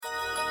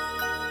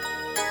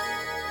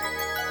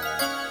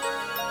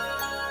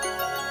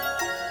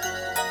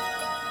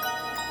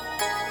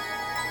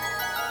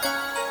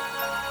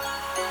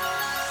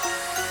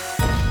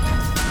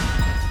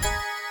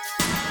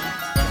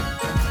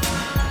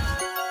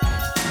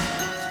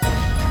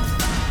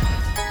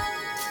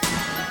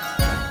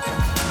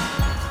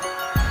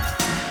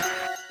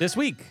This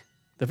week,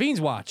 The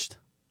Fiends watched.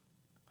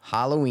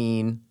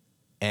 Halloween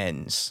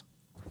ends.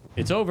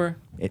 It's over.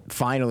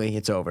 Finally,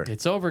 it's over.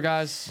 It's over,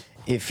 guys.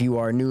 If you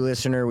are a new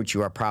listener, which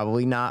you are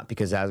probably not,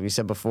 because as we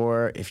said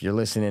before, if you're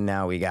listening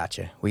now, we got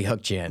you. We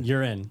hooked you in.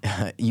 You're in.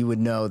 You would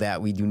know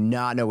that we do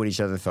not know what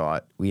each other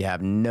thought. We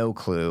have no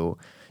clue.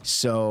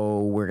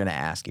 So we're going to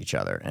ask each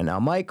other. And now,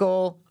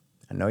 Michael,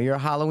 I know you're a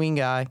Halloween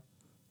guy.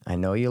 I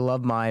know you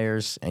love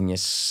Myers, and you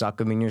suck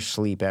them in your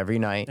sleep every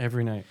night.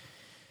 Every night.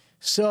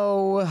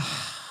 So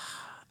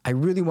I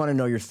really want to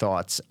know your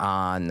thoughts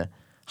on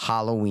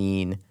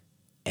Halloween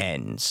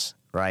Ends,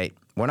 right?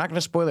 We're not going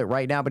to spoil it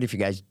right now, but if you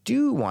guys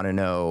do want to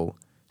know,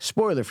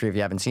 spoiler free if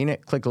you haven't seen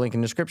it, click the link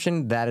in the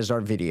description. That is our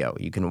video.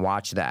 You can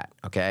watch that,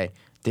 okay?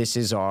 This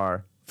is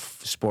our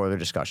spoiler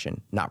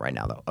discussion. Not right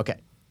now, though. Okay,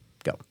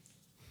 go.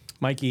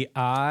 Mikey,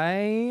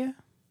 I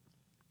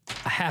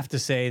have to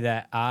say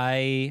that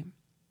I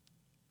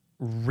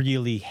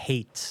really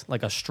hate,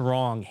 like a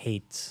strong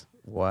hate.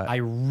 What? I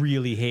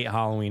really hate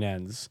Halloween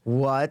Ends.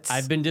 What?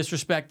 I've been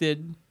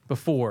disrespected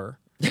before,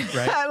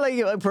 right?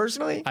 like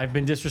personally? I've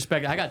been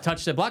disrespected. I got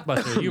touched at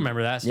Blockbuster. You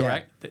remember that, Yeah.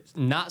 correct?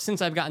 Not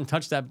since I've gotten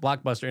touched at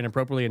Blockbuster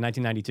inappropriately in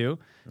 1992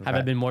 have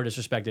I been more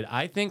disrespected.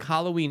 I think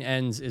Halloween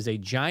Ends is a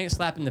giant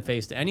slap in the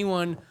face to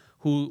anyone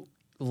who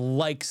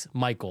likes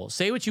Michael.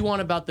 Say what you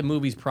want about the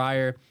movies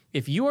prior.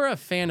 If you are a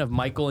fan of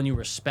Michael and you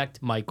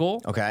respect Michael,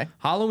 Okay.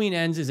 Halloween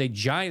Ends is a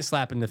giant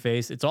slap in the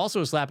face. It's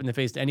also a slap in the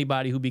face to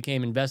anybody who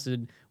became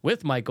invested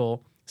with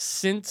Michael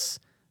since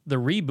the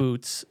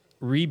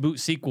reboot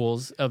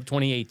sequels of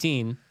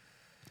 2018.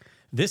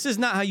 This is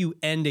not how you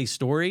end a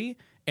story,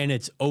 and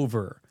it's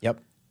over. Yep.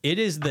 It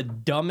is the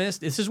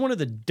dumbest. This is one of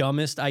the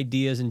dumbest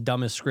ideas and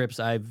dumbest scripts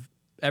I've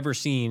ever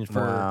seen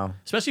for, Wow.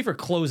 especially for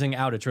closing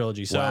out a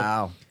trilogy. So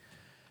Wow.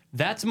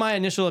 that's my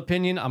initial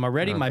opinion. I'm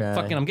already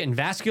Okay. I'm getting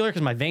vascular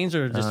because my veins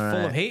are just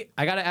full of hate.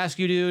 I gotta ask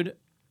you, dude,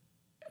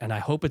 and I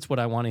hope it's what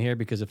I want to hear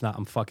because if not,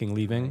 I'm fucking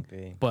leaving.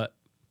 be. But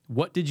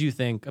what did you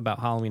think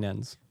about Halloween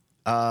Ends?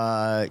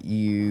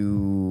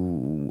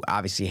 You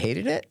obviously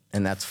hated it,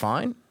 and that's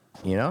fine.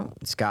 You know,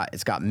 it's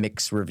got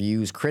mixed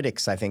reviews.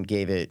 Critics, I think,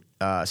 gave it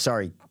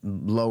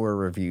lower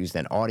reviews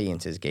than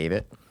audiences gave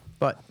it.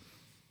 But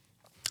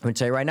I'm gonna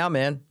tell you right now,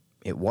 man,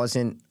 it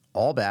wasn't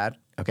all bad.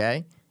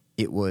 Okay,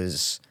 it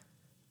was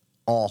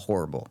all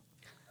horrible.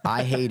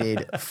 I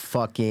hated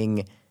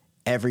fucking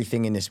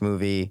everything in this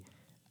movie.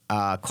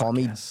 Call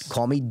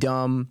me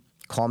dumb.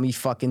 Call me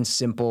fucking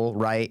simple.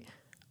 Right.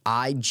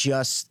 I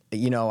just,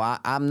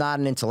 I'm not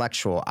an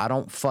intellectual. I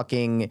don't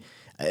fucking,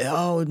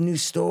 new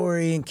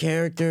story and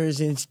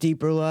characters and it's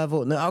deeper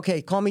level. No,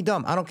 okay, call me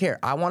dumb. I don't care.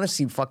 I want to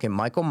see fucking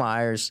Michael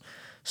Myers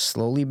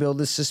slowly build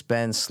the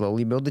suspense,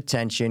 slowly build the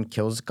tension,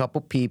 kills a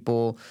couple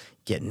people,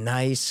 get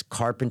nice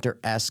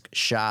Carpenter-esque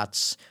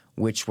shots,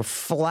 which were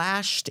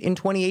flashed in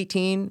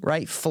 2018,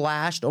 right?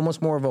 Flashed,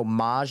 almost more of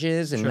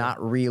homages and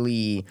not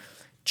really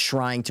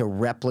trying to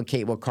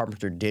replicate what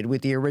Carpenter did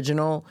with the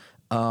original.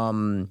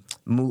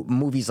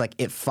 Movies like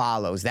It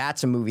Follows,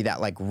 that's a movie that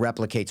like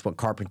replicates what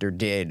Carpenter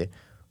did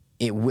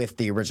with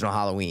the original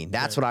Halloween.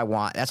 That's what I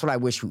want. That's what I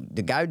wish.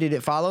 The guy who did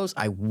It Follows,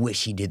 I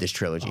wish he did this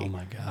trilogy. Oh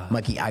my God.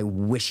 Mikey, I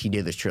wish he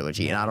did this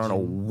trilogy, and I don't know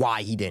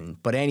why he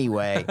didn't. But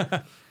anyway,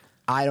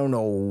 I don't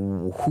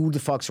know who the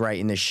fuck's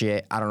writing this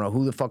shit. I don't know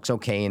who the fuck's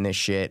okay in this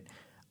shit.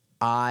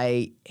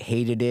 I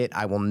hated it.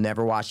 I will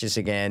never watch this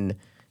again.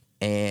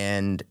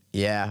 And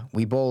yeah,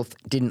 we both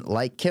didn't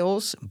like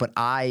kills, but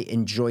I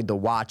enjoyed the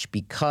watch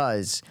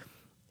because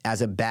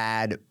as a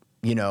bad,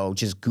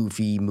 just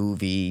goofy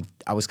movie,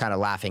 I was kind of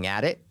laughing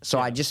at it. So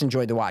I just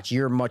enjoyed the watch.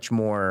 You're much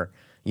more,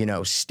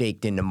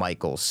 staked into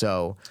Michael.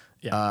 So,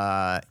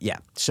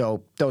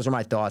 So those are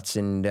my thoughts,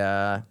 and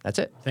that's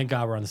it. Thank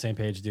God we're on the same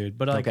page, dude.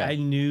 But like, Okay.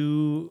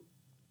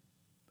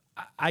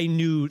 I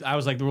knew, I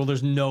was like, well,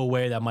 there's no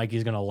way that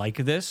Mikey's gonna like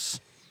this.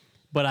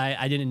 But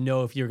I didn't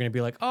know if you were going to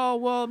be like, oh,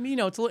 well,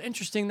 it's a little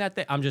interesting that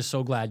I'm just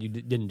so glad you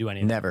didn't do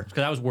anything. Never.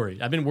 Because I was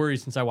worried. I've been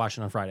worried since I watched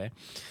it on Friday.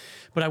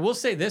 But I will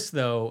say this,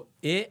 though.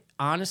 It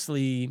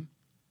honestly,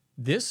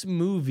 this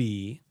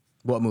movie.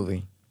 What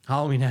movie?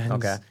 Halloween Ends.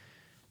 Okay.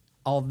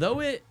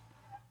 Although it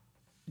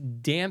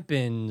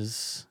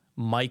dampens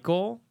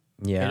Michael,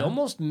 Yeah. it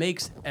almost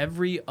makes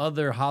every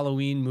other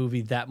Halloween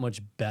movie that much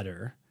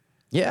better.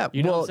 Yeah,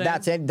 You know well, what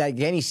I'm saying? that's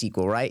like any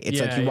sequel, right? It's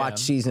like Yeah, you yeah. watch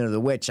Season of the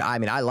Witch. I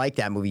mean, I like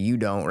that movie. You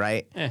don't,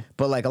 right? Eh.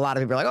 But like a lot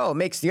of people are like, oh, it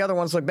makes the other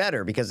ones look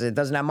better because it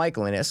doesn't have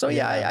Michael in it. So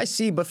yeah, I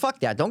see. But fuck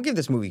that. Don't give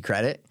this movie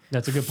credit.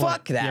 That's a good point.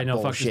 Fuck that Yeah,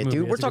 no, fuck this bullshit, movie.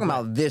 dude. We're That's a good talking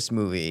point. about this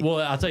movie. Well,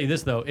 I'll tell you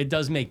this though, it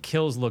does make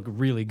kills look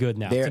really good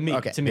now. There- to me,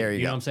 okay, to me, there you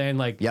you know go. what I'm saying?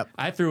 Like, Yep.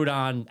 I threw it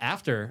on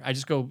after. I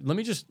just go,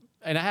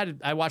 and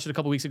I watched it a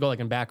couple weeks ago, like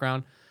in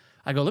background.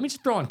 I go, let me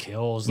just throw on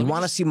kills. you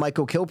want to see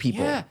Michael kill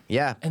people? Yeah,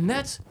 Yeah. And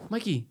that's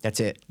Mikey. That's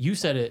it. You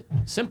said it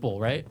simple,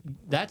 right?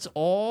 That's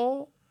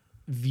all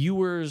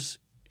viewers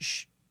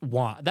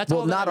want. That's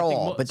Well, all. not I think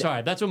all, but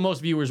sorry, that's what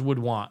most viewers would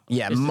want.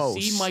 Yeah, is most.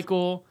 to see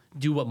Michael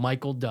do what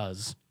Michael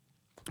does,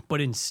 but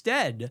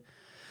instead,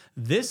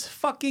 this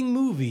fucking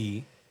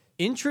movie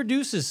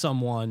introduces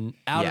someone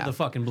out Yeah. of the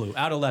fucking blue,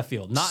 out of left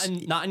field. Not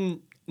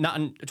in not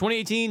in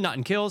 2018, not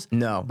in kills.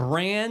 No.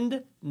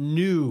 Brand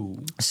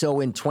new. So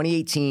in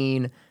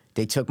 2018,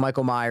 they took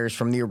Michael Myers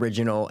from the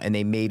original and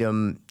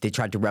they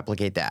tried to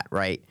replicate that,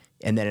 right?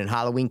 And then in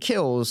Halloween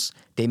Kills,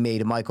 they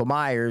made Michael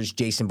Myers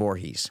Jason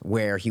Voorhees,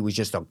 where he was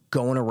just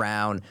going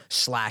around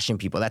slashing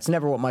people. That's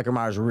never what Michael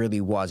Myers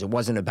really was. It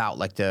wasn't about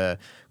like the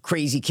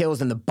crazy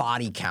kills and the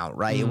body count,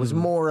 right? It was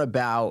more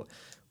about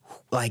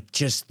like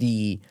just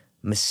the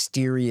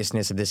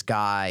mysteriousness of this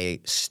guy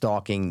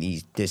stalking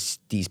these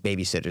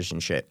babysitters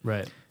and shit.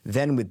 Right.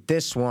 Then with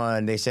this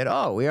one, they said,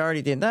 oh, we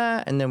already did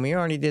that, and then we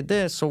already did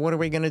this, so what are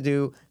we going to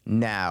do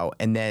now?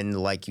 And then,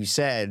 like you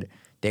said,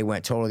 they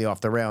went totally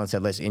off the rail and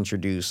said, let's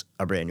introduce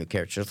a brand new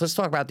character. So let's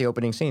talk about the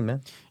opening scene,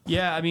 man.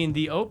 Yeah, I mean,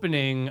 the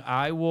opening,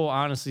 I will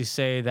honestly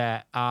say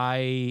that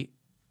I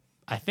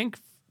think,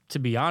 to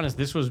be honest,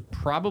 this was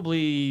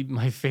probably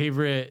my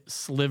favorite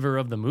sliver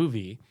of the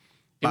movie.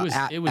 It was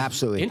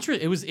absolutely.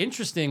 It was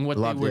interesting what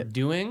Loved they were it.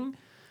 doing.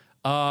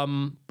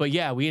 But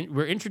yeah,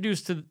 we're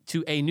introduced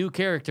to a new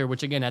character,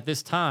 which again, at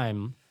this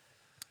time,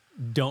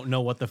 don't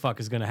know what the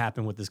fuck is going to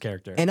happen with this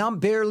character. And I'm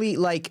barely,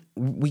 like,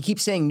 we keep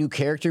saying new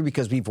character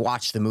because we've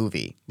watched the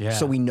movie. Yeah.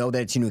 So we know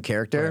that it's a new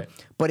character.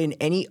 Right. But in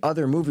any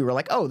other movie, we're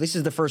like, oh, this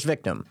is the first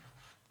victim.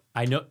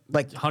 I know,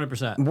 like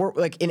 100%. We're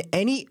like in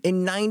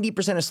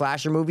 90% of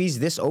slasher movies,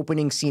 this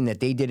opening scene that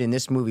they did in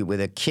this movie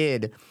with a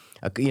kid,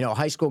 a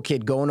high school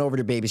kid going over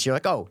to babysit, you're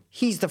like, oh,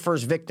 he's the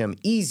first victim.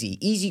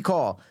 Easy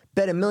call.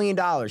 Bet $1 million.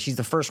 He's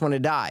the first one to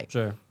die.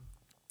 Sure.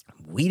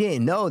 We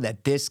didn't know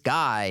that this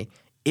guy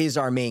is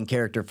our main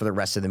character for the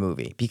rest of the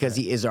movie because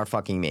he is our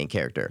fucking main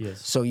character.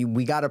 Yes. So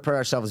we got to put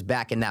ourselves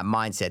back in that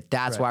mindset.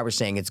 That's why we're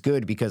saying it's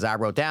good, because I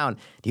wrote down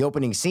the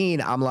opening scene.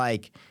 I'm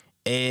like,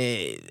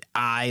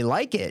 I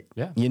like it.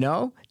 Yeah.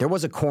 There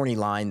was a corny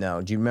line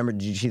though. Do you remember?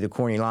 Did you see the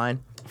corny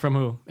line? From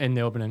who in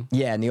the opening?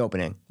 Yeah, in the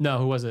opening. No,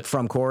 who was it?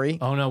 From Corey.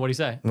 Oh no, what'd he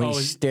say? When oh,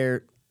 he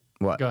stared.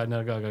 What? Go ahead.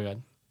 No, go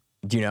ahead.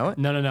 Do you know it?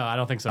 No, I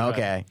don't think so. Go ahead.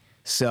 Okay.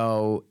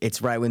 So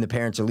it's right when the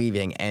parents are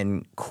leaving,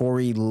 and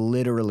Corey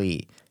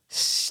literally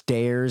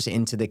stares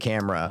into the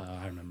camera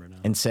I remember now.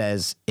 and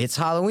says, "It's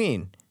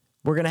Halloween.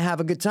 We're gonna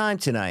have a good time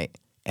tonight."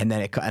 And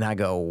then I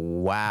go,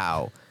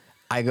 "Wow."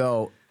 I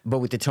go, but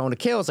with the tone of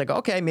kill, it's like,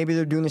 okay, maybe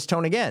they're doing this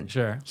tone again.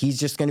 Sure. He's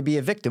just going to be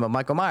a victim of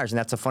Michael Myers, and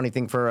that's a funny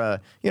thing for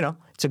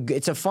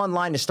it's a fun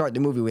line to start the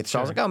movie with. So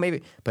I was like, oh,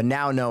 maybe. But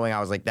now knowing, I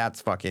was like,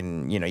 that's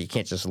fucking, you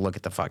can't just look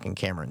at the fucking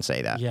camera and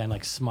say that. Yeah, and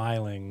like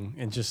smiling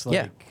and just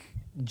like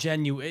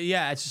genuine.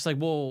 Yeah, it's just like,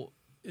 well,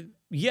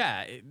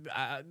 yeah,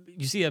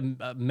 you see a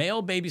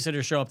male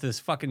babysitter show up to this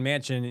fucking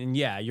mansion, and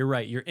yeah, you're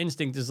right. Your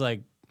instinct is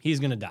like, he's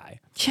gonna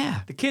die.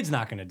 Yeah. The kid's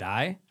not gonna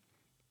die.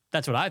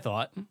 That's what I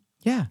thought.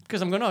 Yeah.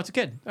 Because I'm going, oh, it's a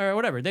kid. Or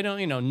whatever. They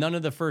don't, none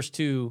of the first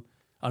two.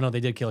 Oh, no, they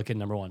did kill a kid,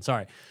 number one.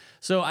 Sorry.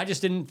 So I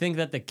just didn't think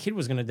that the kid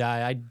was going to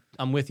die.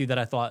 I'm with you that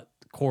I thought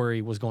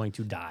Corey was going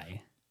to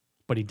die.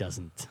 But he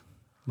doesn't,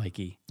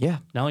 Mikey. Yeah.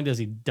 Not only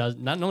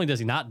does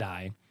he not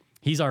die,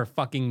 he's our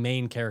fucking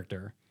main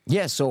character.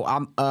 Yeah, so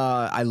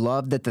I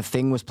love that The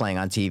Thing was playing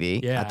on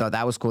TV. Yeah. I thought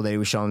that was cool that he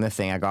was showing The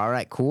Thing. I go, all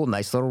right, cool,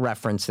 nice little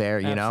reference there,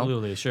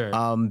 Absolutely,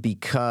 sure.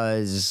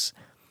 Because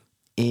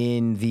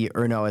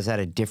is that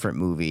a different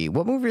movie?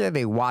 What movie are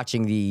they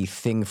watching The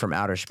Thing from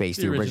Outer Space,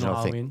 the original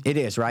Halloween. Thing? It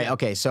is, right? Yeah.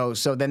 Okay, so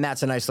then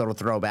that's a nice little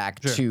throwback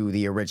to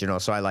the original,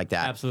 so I like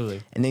that.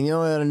 Absolutely. And then the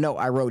only other note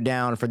I wrote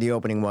down for the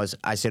opening was,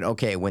 I said,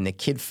 okay, when the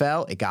kid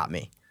fell, it got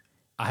me.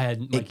 I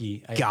had,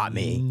 Mikey, got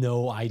me.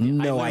 No idea.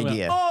 No I literally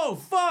idea. went, oh,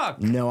 fuck.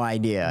 No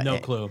idea. No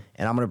clue.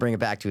 And I'm going to bring it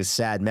back to a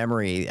sad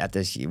memory at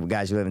this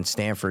guys who live in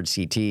Stanford,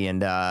 CT,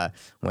 and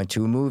went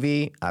to a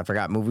movie. I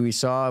forgot what movie we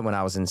saw when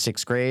I was in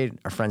 6th grade.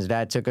 Our friend's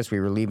dad took us.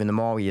 We were leaving the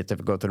mall. We had to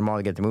go to the mall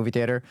to get to the movie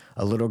theater.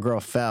 A little girl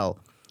fell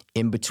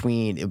in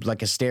between, it was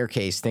like a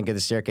staircase. Think of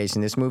the staircase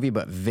in this movie,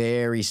 but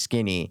very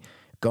skinny,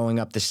 going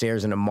up the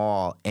stairs in a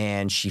mall.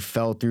 And she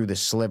fell through the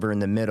sliver in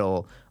the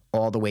middle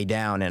all the way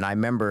down. And I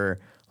remember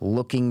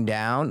looking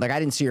down, like I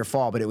didn't see her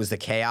fall, but it was the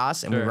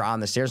chaos, and we were on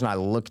the stairs, and I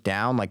looked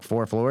down like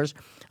 4 floors.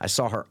 I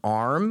saw her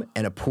arm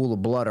and a pool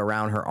of blood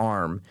around her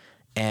arm,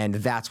 and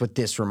that's what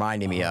this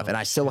reminded me of. And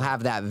I still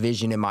have that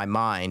vision in my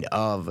mind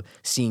of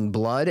seeing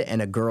blood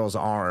and a girl's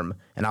arm,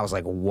 and I was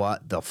like,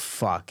 what the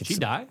fuck? Did she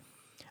die?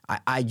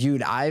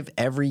 Dude,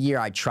 every year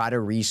I try to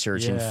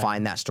research and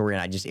find that story,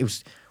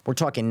 and we're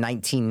talking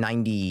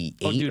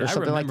 1998 or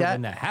something like that.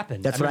 When that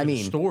happened. That's what I mean.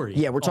 The story.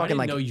 Yeah, we're talking I didn't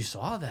like. know you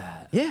saw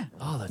that. Yeah.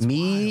 Oh, that's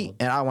me, wild.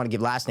 and I don't want to give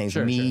last names.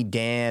 Sure,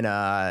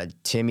 Dan,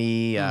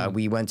 Timmy.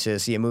 We went to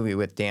see a movie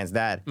with Dan's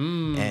dad,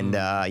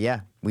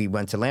 and we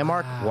went to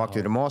Landmark, walked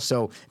through the mall.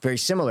 So very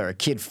similar. A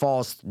kid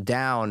falls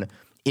down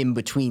in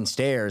between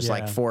stairs,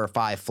 like 4 or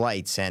 5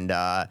 flights, and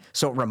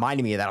so it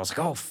reminded me of that. I was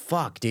like, oh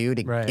fuck, dude,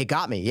 it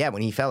got me. Yeah,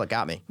 when he fell, it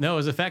got me. No, it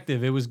was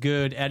effective. It was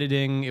good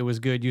editing. It was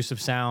good use of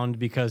sound,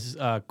 because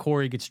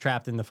Corey gets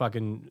trapped in the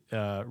fucking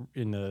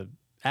in the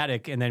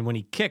attic, and then when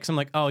he kicks, I'm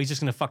like, oh, he's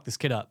just gonna fuck this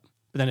kid up.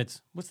 But then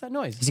it's, what's that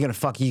noise? He's gonna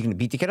fuck you. He's gonna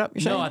beat the kid up.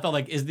 You're saying? No, I thought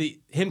like, is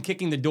him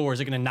kicking the door? Is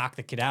it gonna knock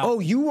the kid out?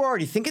 Oh, you were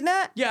already thinking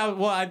that? Yeah.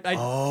 Well, I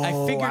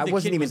figured I the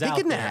wasn't kid even was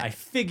thinking out there. that. I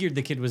figured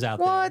the kid was out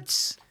there.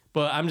 What?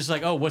 But I'm just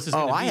like, oh, what's this? Oh,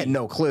 gonna I be? had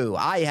no clue.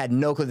 I had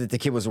no clue that the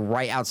kid was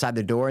right outside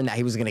the door and that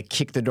he was going to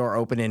kick the door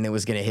open and it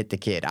was going to hit the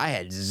kid. I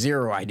had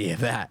zero idea of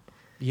that.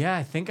 Yeah,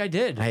 I think I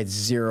did. I had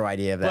zero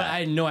idea of that. But I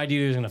had no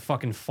idea he was gonna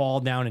fucking fall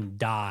down and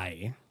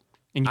die.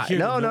 And you hear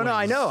No, the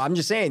I noise. know. I'm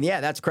just saying, yeah,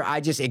 that's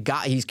correct.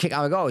 He's kick.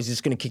 I'm like, oh, he's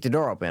just gonna kick the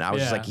door open. I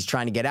was just Yeah. like, he's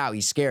trying to get out.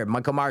 He's scared.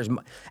 Michael Myers.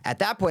 At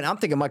that point, I'm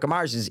thinking Michael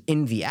Myers is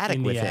in the attic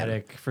In the with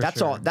attic, him. for That's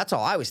sure. all. That's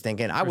all I was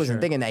thinking. I wasn't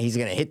sure. thinking that he's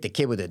gonna hit the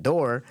kid with the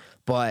door.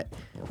 But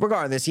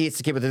regardless, he hits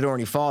the kid with the door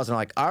and he falls. And I'm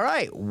like, all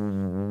right,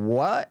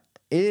 what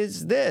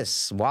is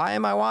this? Why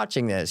am I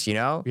watching this? You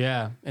know?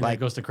 Yeah, and then it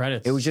goes to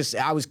credits. It was just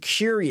I was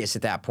curious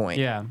at that point.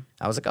 Yeah.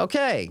 I was like,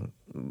 okay,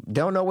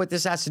 don't know what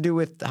this has to do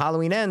with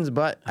Halloween Ends,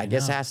 but I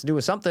guess it has to do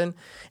with something.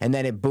 And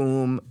then it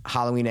boom,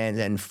 Halloween Ends,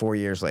 and 4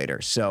 years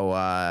later. So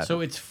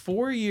So it's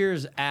 4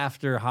 years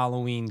after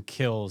Halloween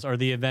Kills, or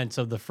the events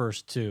of the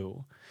first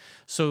two.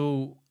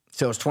 So it's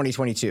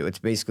 2022. It's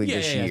basically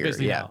this it's year.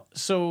 basically Yeah. now.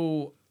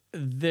 So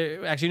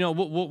there, actually, no,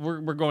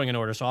 we're going in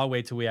order. So I'll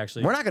wait till we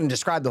actually. We're not going to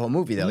describe the whole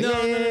movie though.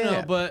 No,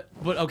 Yeah. But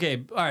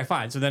okay, all right,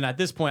 fine. So then at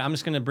this point, I'm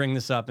just gonna bring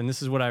this up, and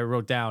this is what I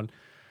wrote down.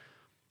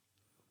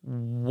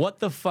 What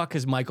the fuck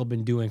has Michael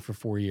been doing for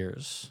 4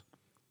 years?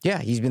 Yeah,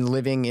 he's been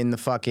living in the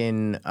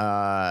fucking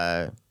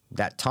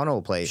that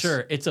tunnel place.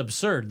 Sure, it's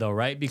absurd though,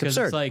 right? Because it's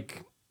absurd.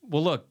 like,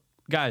 well, look,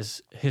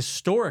 guys,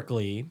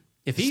 historically,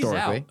 if he's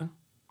out,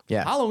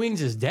 Yeah. Halloween's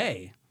his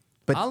day.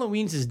 But-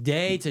 Halloween's his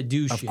day to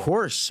do Of shit.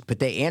 course, but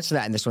they answer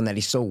that in this one that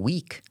he's so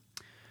weak.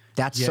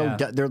 That's Yeah.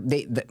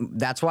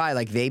 that's why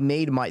like they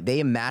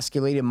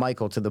emasculated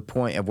Michael to the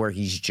point of where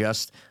he's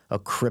just a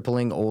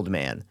crippling old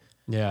man.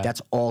 Yeah.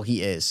 That's all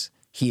he is.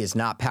 He is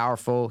not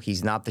powerful.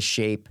 He's not the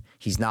Shape.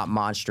 He's not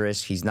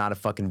monstrous. He's not a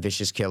fucking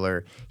vicious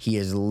killer. He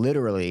is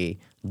literally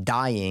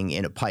dying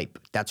in a pipe.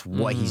 That's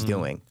what he's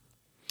doing.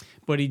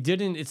 But he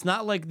didn't. It's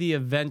not like the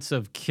events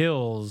of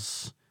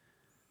Kills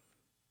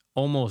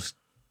almost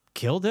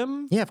killed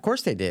him. Yeah, of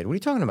course they did. What are you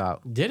talking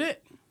about? Did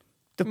it?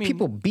 The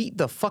people beat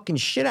the fucking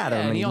shit out of Yeah,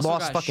 him, and and he he also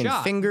lost got fucking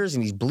shot. fingers,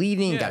 and he's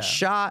bleeding, Yeah. got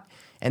shot,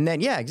 and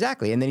then yeah,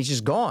 exactly, and then he's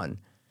just gone.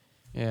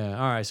 Yeah.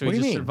 All right. So What he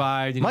do just you mean?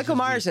 survived. And Michael he's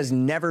just Myers has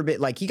never been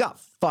like he got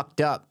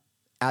fucked up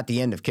at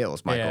the end of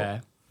Kills. Michael, Yeah,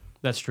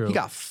 that's true. he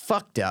got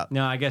fucked up.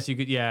 No, I guess you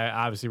could. Yeah,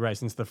 obviously, right.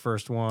 Since the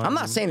first one. I'm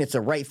not saying it's the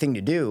right thing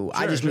to do.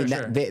 I Sure, just sure, mean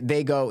sure. that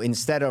they go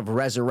instead of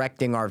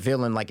resurrecting our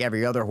villain like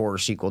every other horror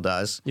sequel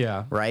does.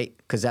 Yeah. Right?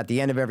 Because at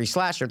the end of every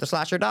slasher, the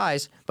slasher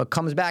dies, but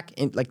comes back.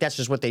 Like that's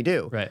just what they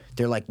do. Right.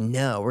 They're like,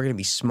 no, we're gonna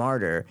be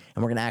smarter,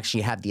 and we're gonna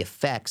actually have the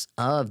effects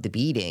of the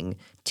beating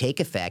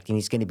take effect, and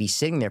he's gonna be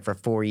sitting there for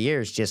 4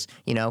 years, just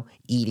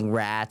eating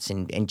rats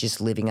and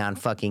just living on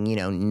fucking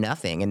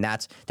nothing. And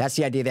that's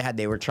the idea they had.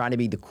 They were trying to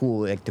be the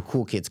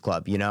cool kids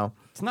club.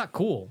 It's not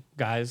cool,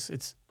 guys.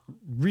 It's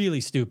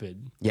really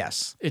stupid.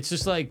 Yes. It's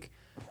just like,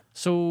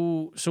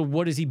 so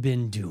what has he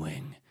been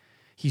doing?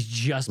 He's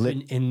just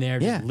been in there,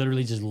 just Yeah.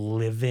 literally just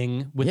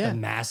living with Yeah. the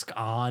mask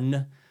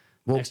on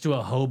next to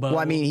a hobo. Well,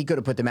 I mean, he could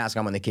have put the mask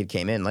on when the kid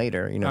came in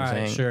later. You know all what I'm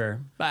right, saying?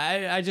 sure.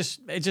 But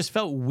it just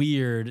felt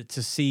weird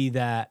to see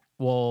that.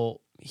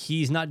 Well,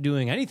 he's not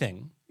doing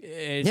anything.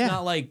 It's Yeah.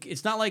 not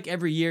like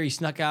every year he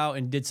snuck out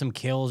and did some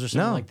kills or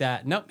something No. like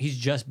that. Nope, he's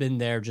just been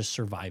there, just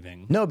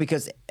surviving. No,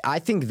 because I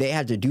think they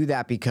had to do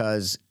that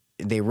because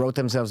they wrote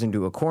themselves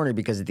into a corner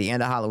because at the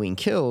end of Halloween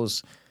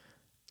Kills,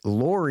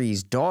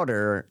 Laurie's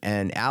daughter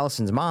and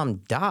Allison's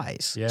mom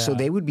dies. Yeah. So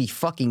they would be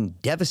fucking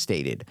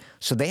devastated.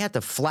 So they had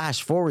to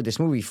flash forward this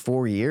movie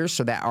 4 years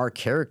so that our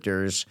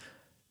characters,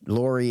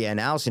 Laurie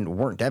and Allison,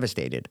 weren't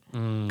devastated.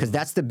 Because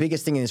that's the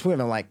biggest thing in this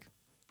movie. I'm like,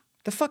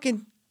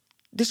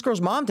 this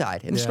girl's mom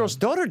died and this Yeah. girl's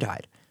daughter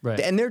died. Right.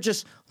 And they're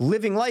just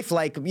living life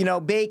like,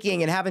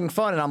 baking and having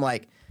fun. And I'm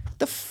like,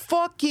 the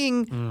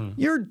fucking,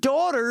 your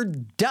daughter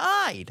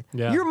died.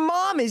 Yeah. Your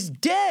mom is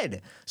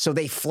dead. So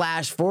they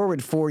flash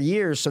forward 4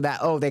 years so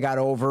that, they got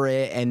over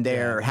it and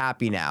they're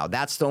happy now.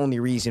 That's the only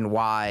reason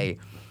why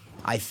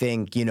I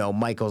think,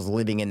 Michael's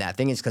living in that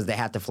thing is because they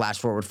had to flash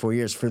forward 4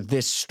 years for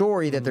this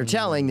story that they're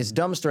telling, this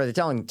dumb story they're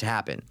telling to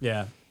happen.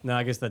 Yeah. No,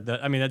 I guess that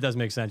does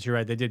make sense. You're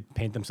right. They did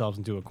paint themselves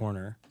into a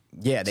corner.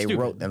 Yeah, they Stupid.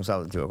 wrote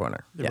themselves into a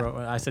corner. They Yeah. wrote,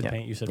 I said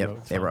paint, you said Yep, wrote.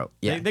 It's they fine. wrote,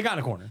 yeah. They got in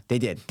a corner. They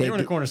did. They were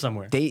in a corner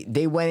somewhere.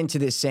 They went into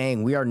this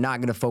saying, we are not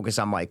going to focus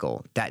on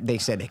Michael. That they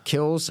said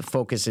Kills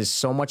focuses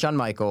so much on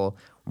Michael.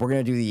 We're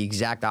going to do the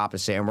exact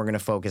opposite, and we're going to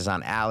focus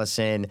on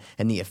Allison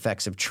and the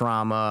effects of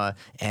trauma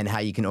and how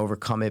you can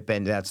overcome it.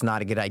 And that's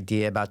not a good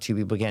idea about two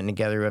people getting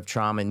together who have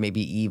trauma, and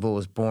maybe evil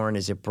is born,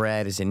 is it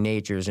bred, is it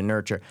nature, is it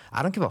nurture?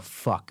 I don't give a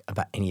fuck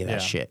about any of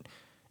that Yeah. shit.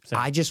 Same.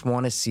 I just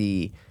want to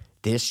see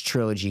this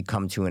trilogy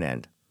come to an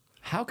end.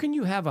 How can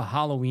you have a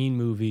Halloween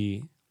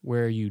movie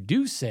where you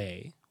do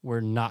say we're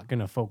not going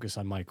to focus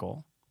on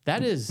Michael?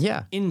 That is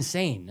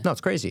insane. No,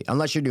 it's crazy.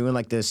 Unless you're doing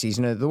like the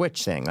season of the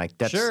witch thing. Like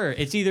that's Sure,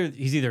 he's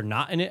either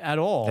not in it at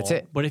all. That's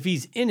it. But if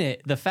he's in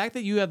it, the fact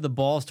that you have the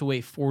balls to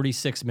wait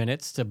 46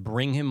 minutes to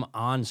bring him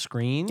on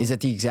screen. Is that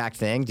the exact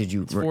thing? Did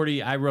you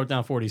 40? I wrote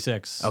down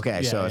 46.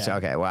 Okay, Yeah, so it's yeah.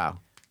 okay, wow.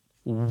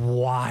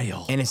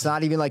 Wild. And it's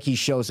not even like he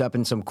shows up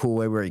in some cool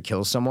way where he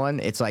kills someone.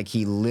 It's like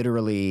he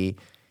literally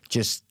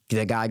Just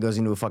the guy goes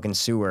into a fucking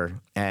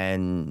sewer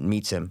and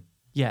meets him.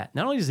 Yeah.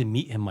 Not only does he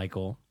meet him,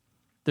 Michael,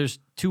 there's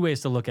two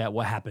ways to look at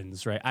what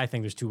happens, right? I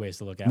think there's two ways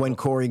to look at When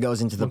Corey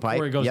goes into the pipe.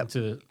 Corey goes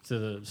into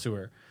the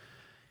sewer.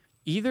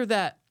 Either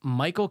that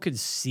Michael could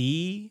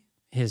see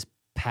his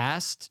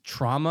past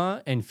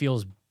trauma and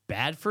feels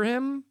bad for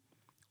him,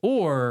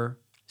 or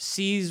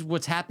sees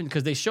what's happened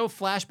because they show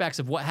flashbacks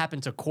of what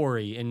happened to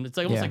Corey, and it's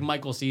like almost like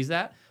Michael sees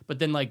that, but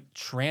then like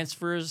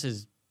transfers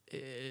his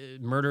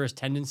murderous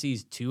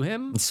tendencies to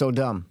him. It's so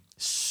dumb.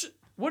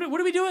 What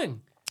are we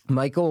doing?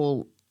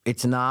 Michael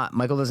doesn't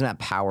have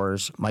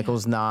powers.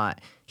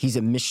 He's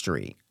a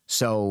mystery.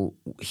 So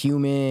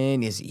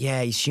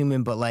he's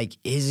human, but like,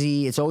 is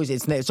he? It's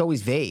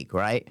always vague,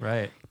 right?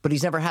 Right. But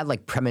he's never had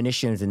like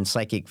premonitions and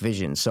psychic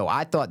vision. So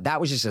I thought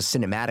that was just a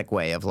cinematic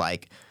way of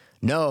like,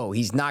 no,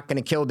 he's not going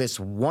to kill this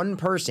one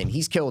person.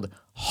 He's killed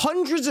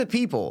hundreds of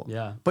people.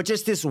 Yeah. But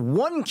just this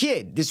one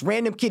kid, this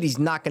random kid, he's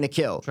not going to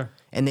kill. Sure.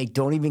 And they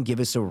don't even give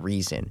us a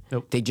reason.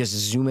 Nope. They just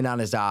zoom in on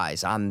his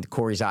eyes, on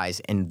Corey's eyes,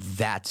 and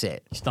that's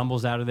it. He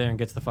stumbles out of there and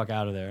gets the fuck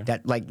out of there.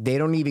 That like they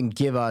don't even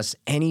give us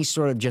any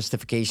sort of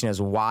justification as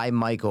why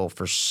Michael,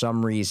 for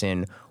some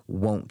reason,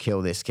 won't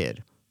kill this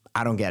kid.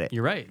 I don't get it.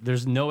 You're right.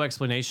 There's no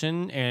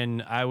explanation,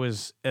 and I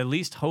was at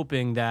least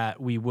hoping that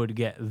we would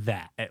get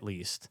that at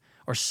least,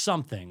 or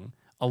something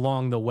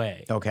along the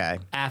way. Okay.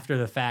 After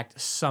the fact,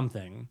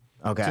 something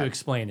Okay. to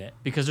explain it,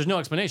 because there's no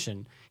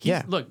explanation.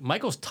 Look,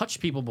 Michael's touched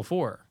people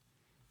before.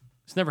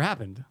 It's never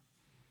happened.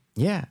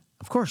 Yeah,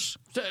 of course.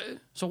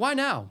 So why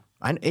now?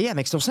 It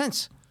makes no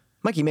sense.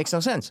 Mikey, makes no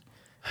sense.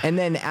 And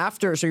then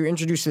so you're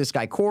introduced to this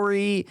guy,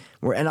 Corey,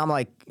 and I'm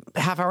like,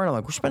 half hour in, I'm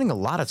like, we're spending a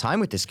lot of time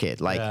with this kid.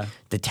 Like,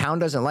 the town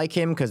doesn't like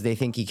him because they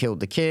think he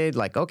killed the kid.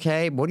 Like,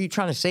 okay, what are you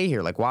trying to say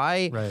here? Like,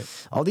 why?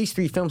 Right. All these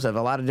three films have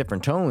a lot of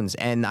different tones.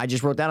 And I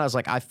just wrote down, I was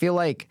like, I feel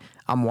like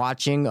I'm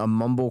watching a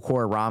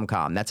mumblecore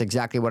rom-com. That's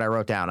exactly what I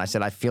wrote down. I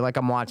said, I feel like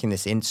I'm watching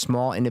this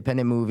small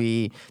independent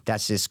movie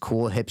that's this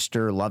cool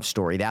hipster love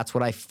story. That's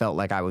what I felt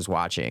like I was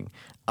watching.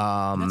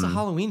 That's a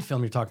Halloween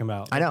film you're talking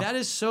about. I know. That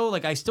is so,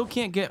 like, I still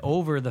can't get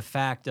over the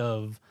fact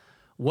of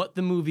what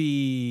the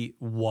movie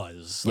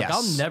was. Like, Yes.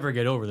 I'll never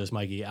get over this,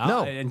 Mikey.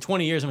 No. In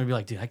 20 years, I'm going to be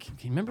like, dude, can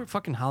you remember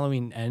fucking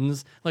Halloween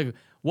Ends? Like,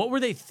 what were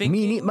they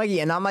thinking?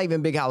 Mikey, and I'm not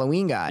even a big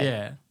Halloween guy.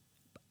 Yeah.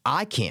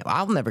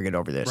 I'll never get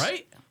over this.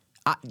 Right?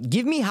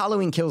 Give me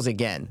Halloween Kills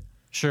again.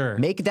 Sure.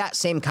 Make that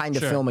same kind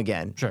of Sure. film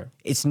again. Sure.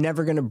 It's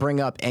never going to bring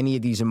up any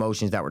of these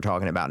emotions that we're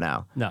talking about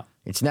now. No.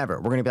 It's never.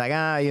 We're going to be like,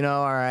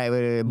 all right,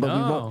 but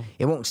No.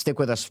 it won't stick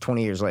with us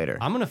 20 years later.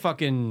 I'm going to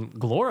fucking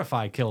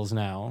glorify kills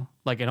now.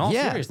 Like, in all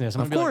Yeah, seriousness.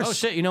 I'm of going to be like, oh, course.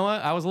 shit, you know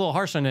what? I was a little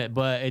harsh on it,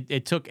 but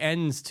it took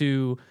Ends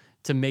to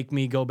make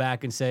me go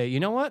back and say, you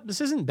know what?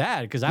 This isn't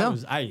bad, because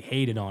I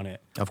hated on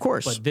it. Of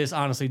course. But this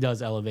honestly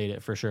does elevate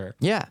it for sure.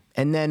 Yeah.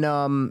 And then,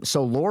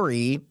 so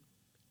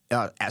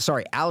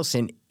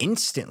Allison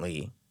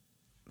instantly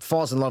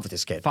falls in love with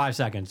this kid. 5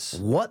 seconds.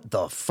 What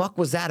the fuck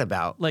was that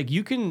about? Like,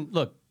 you can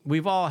look,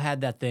 we've all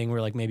had that thing where,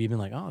 like, maybe you've been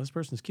like, oh, this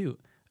person's cute.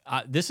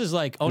 This is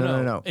like, oh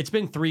no, it's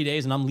been 3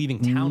 days and I'm leaving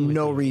town with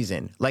No you.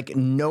 reason. Like,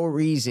 no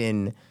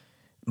reason.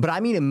 But I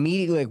mean,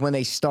 immediately, like, when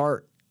they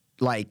start,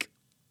 like,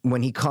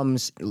 when he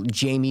comes,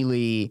 Jamie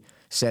Lee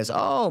says,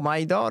 oh,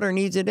 my daughter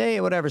needs a day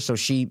or whatever. So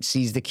she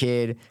sees the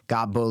kid,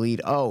 got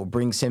bullied. Oh,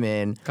 brings him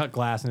in. Cut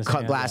glass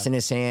in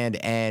his hand.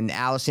 And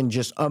Allison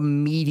just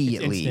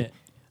immediately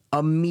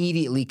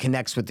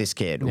connects with this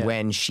kid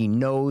when she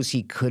knows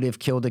he could have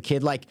killed a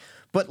kid. Like,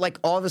 but like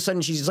all of a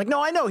sudden she's just like,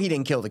 no, I know he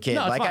didn't kill the kid.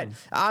 No, it's like,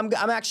 fine.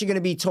 I'm actually going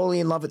to be totally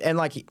in love with, and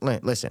like,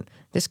 listen,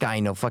 this guy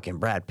ain't no fucking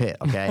Brad Pitt,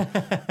 okay?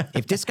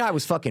 If this guy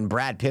was fucking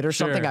Brad Pitt or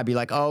something, Sure. I'd be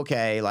like, oh,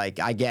 okay, like,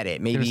 I get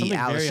it. was Maybe something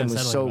very Allison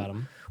unsettling about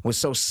him. was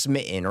so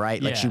smitten,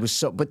 right? Like, she Yeah. was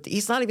so, but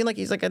he's not even like,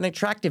 he's like an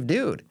attractive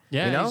dude.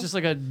 Yeah, you know? he's just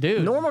like a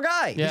dude. Normal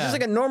guy. He's Yeah. just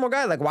like a normal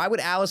guy. Like, why would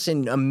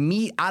Allison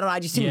I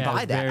just didn't Yeah,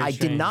 buy that. very I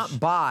did not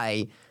strange.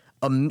 buy,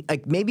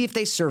 like, maybe if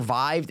they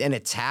survived an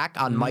attack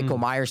on Michael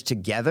Myers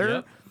together,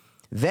 Yep.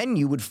 then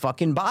you would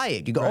fucking buy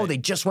it. You go, oh, Right. they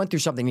just went through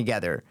something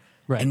together.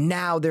 Right. And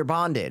now they're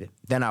bonded.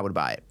 Then I would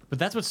buy it. But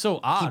that's what's so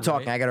odd. Keep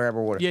talking. Right? I got to grab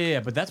a water. Yeah,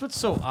 but that's what's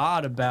so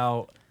odd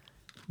about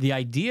the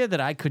idea that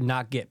I could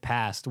not get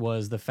past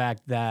was the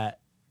fact that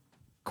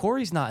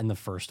Corey's not in the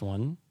first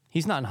one.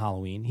 He's not in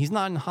Halloween. He's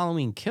not in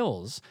Halloween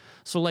Kills.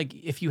 So, like,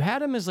 if you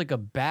had him as like a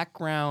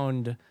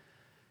background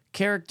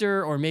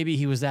character, or maybe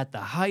he was at the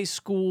high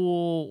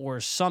school or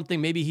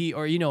something, maybe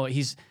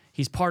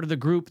he's part of the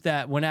group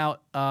that went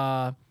out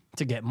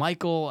to get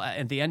Michael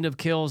at the end of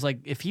Kills. Like,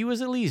 if he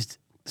was at least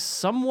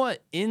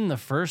somewhat in the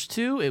first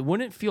two, it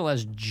wouldn't feel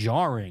as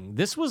jarring.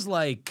 This was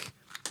like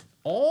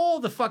all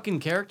the fucking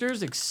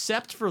characters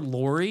except for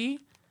Laurie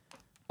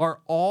are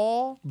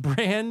all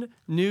brand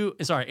new.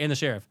 Sorry, and the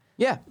sheriff.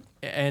 Yeah.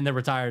 And the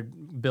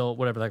retired Bill,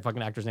 whatever that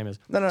fucking actor's name is.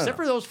 No. Except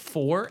for those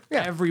four,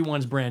 Yeah.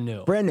 everyone's brand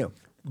new. Brand new.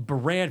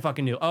 Brand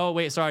fucking new. Oh,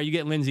 wait, sorry, you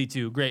get Lindsay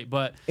too. Great,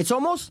 but It's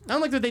almost, I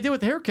don't like what they did with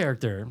the hair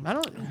character.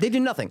 they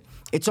did nothing.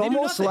 It's do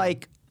almost nothing.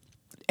 like,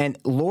 and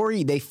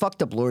Laurie, they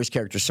fucked up Laurie's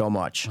character so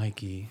much.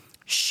 Mikey.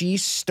 She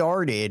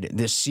started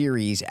the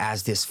series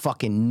as this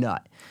fucking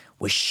nut.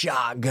 with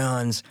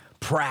shotguns,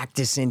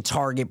 practicing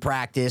target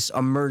practice,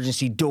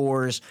 emergency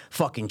doors,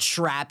 fucking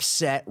trap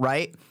set,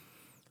 right?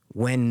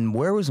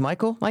 Where was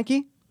Michael,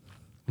 Mikey?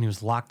 And he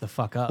was locked the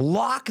fuck up.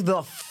 Lock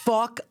the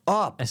fuck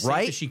up, As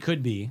right? safe as she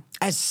could be.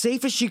 As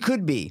safe as she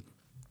could be.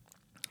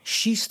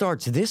 She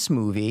starts this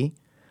movie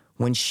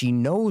when she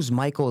knows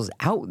Michael's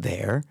out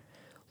there,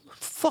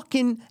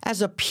 fucking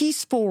as a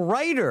peaceful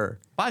writer.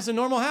 Buys a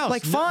normal house.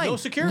 Like, fine. No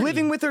security.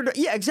 Living with her.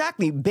 Yeah,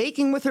 exactly.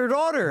 Baking with her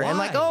daughter. And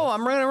like, Why? oh,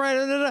 I'm running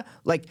around.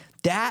 Like,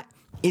 that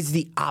is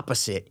the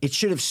opposite. It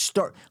should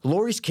have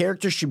Laurie's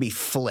character should be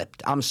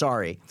flipped. I'm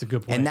sorry. That's a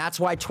good point. And that's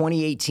why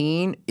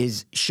 2018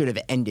 should have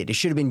ended. It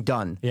should have been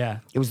done. Yeah.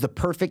 It was the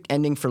perfect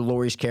ending for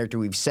Laurie's character.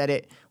 We've said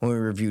it when we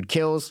reviewed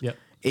Kills. Yep.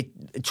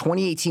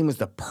 2018 was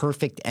the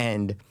perfect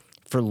end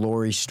for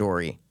Laurie's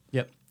story.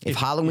 Yep. If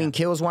Halloween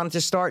Kills wanted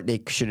to start,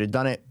 they should have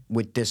done it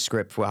with this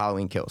script for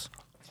Halloween Kills.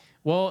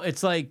 Well,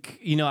 it's like,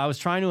 I was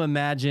trying to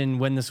imagine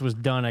when this was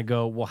done. I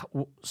go,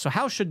 well, so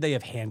how should they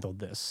have handled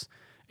this?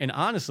 And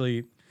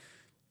honestly,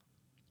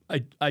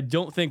 I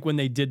don't think when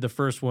they did the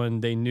first one,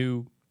 they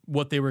knew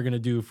what they were going to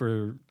do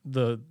for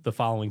the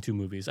following two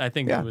movies. I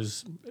think it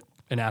was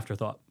an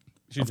afterthought.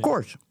 Of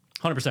course.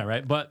 100%,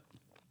 right? But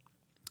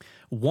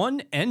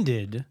one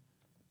ended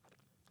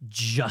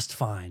just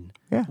fine.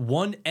 Yeah.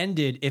 One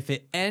ended, if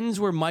it ends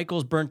where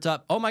Michael's burnt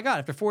up, oh my God,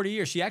 after 40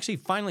 years, she actually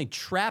finally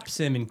traps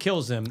him and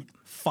kills him,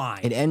 fine.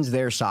 It ends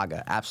their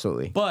saga,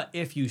 absolutely. But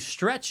if you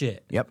stretch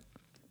it, Yep.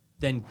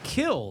 then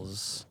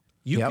Kills,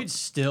 you Yep. could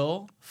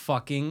still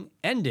fucking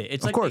end it.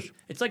 It's Of like course.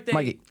 it's like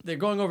Mikey. they're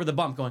going over the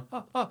bump, going,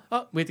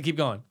 oh, we have to keep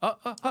going.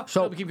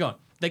 So we keep going.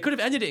 They could have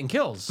ended it in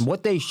Kills.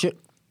 What they should,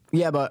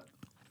 but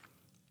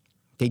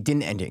they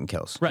didn't end it in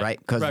Kills, right?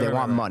 Because they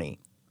want money.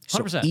 So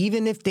 100%.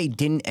 even if they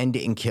didn't end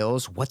it in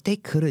Kills, what they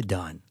could have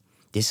done,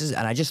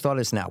 and I just thought of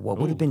this now, what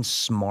would have been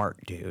smart,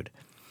 dude,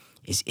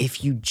 is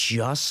if you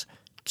just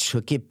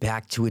took it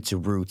back to its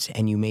roots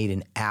and you made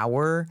an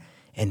hour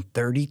and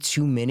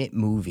 32-minute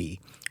movie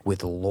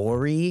with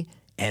Laurie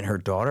and her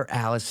daughter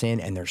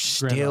Allison, and they're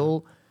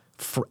still,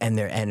 and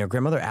their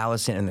grandmother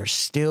Allison, and they're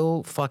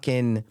still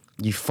fucking.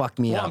 You fucked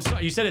me Well, up. I'm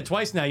sorry. You said it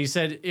twice now. You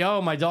said,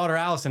 my daughter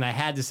Allison. I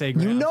had to say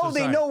Grant. You know I'm so they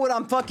sorry. know what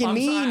I'm fucking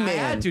mean, man. I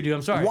had to, dude.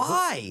 I'm sorry.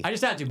 Why? I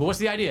just had to. But what's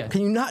the idea? Can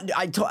you not? Now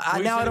I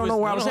don't know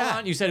where I was hold at.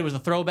 on. You said it was a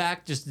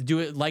throwback, just to do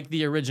it like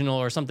the original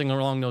or something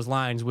along those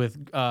lines with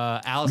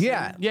Allison.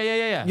 Yeah.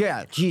 Yeah.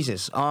 Yeah,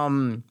 Jesus.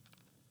 Yeah,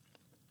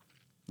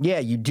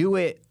 you do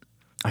it.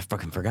 I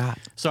fucking forgot.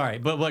 Sorry,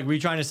 but like, were you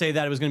trying to say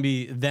that it was going to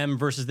be them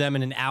versus them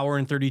in an hour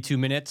and 32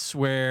 minutes,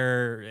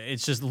 where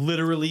it's just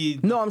literally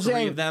No, I'm three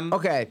saying of them?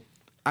 Okay,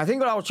 I think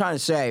what I was trying to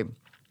say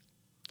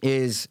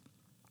is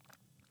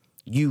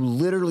you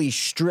literally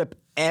strip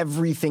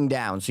everything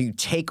down. So you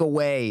take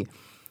away.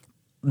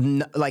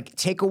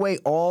 Take away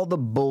all the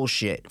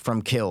bullshit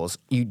from Kills.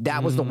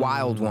 That was the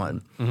wild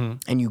one.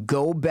 And you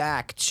go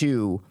back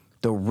to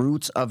the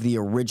roots of the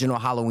original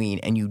Halloween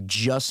and you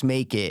just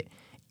make it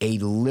a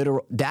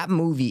literal. That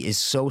movie is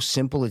so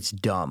simple, it's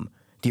dumb.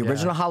 The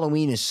original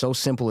Halloween is so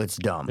simple, it's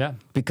dumb. Yeah.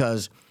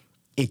 Because,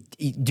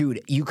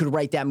 dude, you could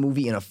write that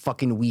movie in a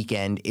fucking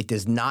weekend. It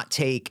does not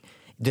take.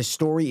 The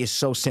story is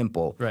so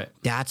simple. Right.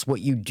 That's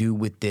what you do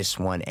with this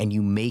one. And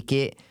you make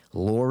it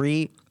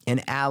Laurie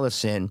and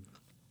Allison.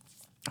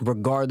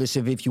 Regardless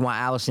of if you want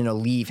Allison to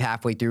leave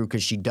halfway through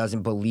because she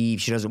doesn't believe,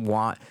 she doesn't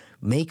want,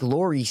 make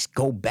Laurie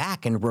go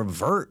back and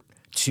revert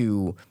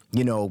to,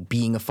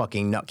 being a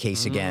fucking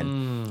nutcase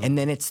again. And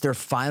then it's their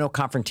final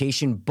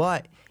confrontation,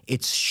 but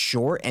it's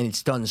short and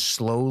it's done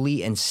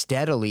slowly and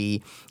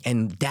steadily.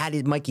 And that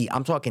is, Mikey,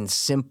 I'm talking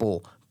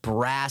simple,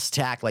 brass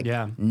tack,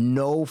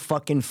 no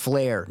fucking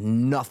flair,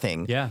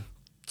 nothing. Yeah.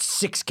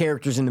 6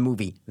 characters in the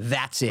movie.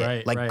 That's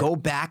it. Right. Go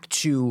back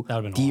to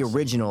the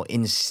original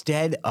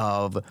instead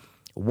of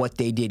what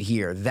they did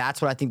here.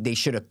 That's what I think they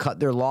should have cut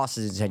their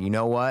losses and said, you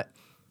know what?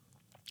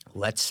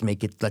 Let's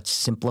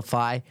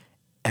simplify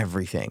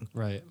everything.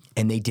 Right.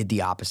 And they did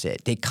the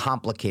opposite. They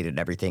complicated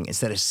everything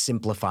instead of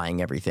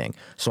simplifying everything.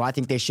 So I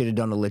think they should have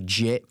done a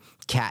legit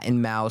cat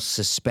and mouse,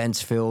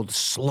 suspense-filled,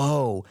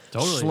 slow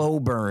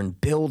burn,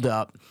 build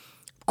up,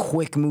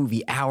 quick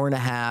movie, hour and a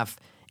half,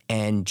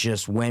 and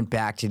just went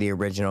back to the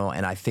original.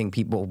 And I think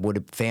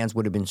fans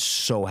would have been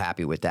so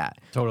happy with that.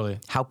 Totally.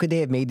 How could they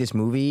have made this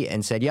movie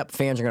and said, yep,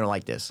 fans are going to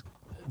like this?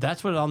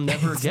 That's what I'll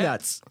never It's get.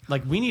 nuts.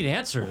 Like, we need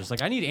answers.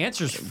 Like, I need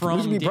answers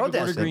from should be David Gordon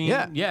protesting, Green.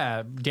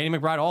 yeah. Danny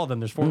McBride, all of them.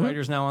 There's 4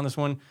 writers now on this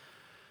one.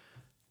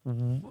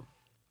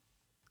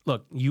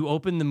 Look, you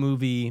open the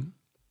movie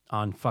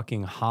on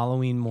fucking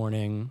Halloween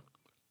morning.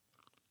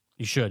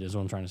 You should, is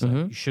what I'm trying to say.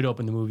 You should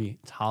open the movie.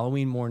 It's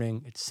Halloween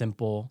morning. It's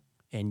simple.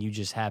 And you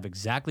just have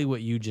exactly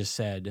what you just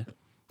said,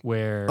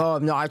 where... Oh,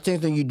 no, I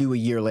think that you do a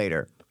year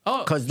later.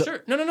 Oh,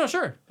 sure. No,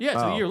 sure. Yeah,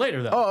 it's a year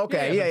later, though. Oh,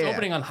 okay. It's Yeah.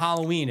 opening on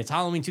Halloween. It's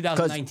Halloween Because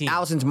 2019.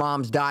 Allison's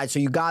mom's died, so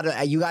you gotta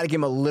give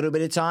him a little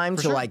bit of time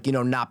to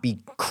sure. not be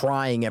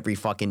crying every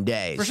fucking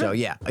day. For So sure.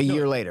 yeah, a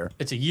year later.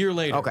 It's a year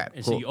later. Okay,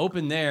 And cool. so you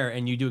open there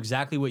and you do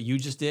exactly what you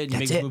just did. You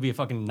That's make the it. movie a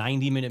fucking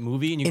 90-minute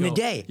movie. And you In go, a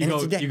day, You and go,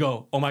 it's a day. you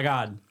go, oh my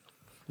God.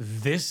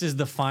 this is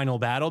the final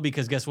battle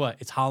because guess what?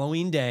 It's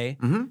Halloween day.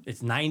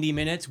 It's 90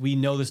 minutes. We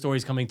know the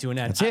story's coming to an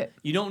end. That's it.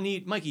 You don't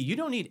need, Mikey, you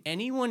don't need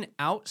anyone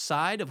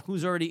outside of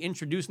who's already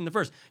introduced in the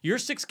first. Your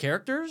 6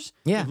 characters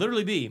could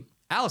literally be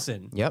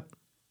Allison, Yep.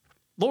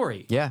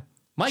 Lori, Yeah.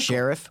 Michael,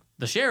 Sheriff.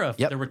 the sheriff,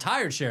 Yep. the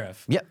retired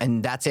sheriff. Yep,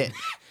 and that's it.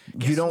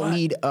 You don't what?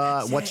 need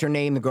what's her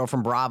name, the girl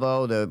from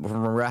Bravo,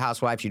 from Real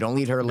Housewives. You don't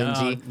need her,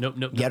 Lindsay. Nope,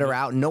 Get her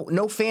out.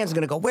 No fans are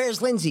gonna go.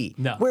 Where's Lindsay?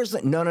 No. Where's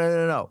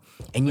no.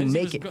 And you Lindsay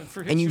make was it, good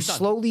for and you her son.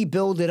 slowly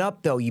build it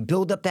up though. You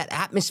build up that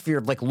atmosphere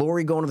of like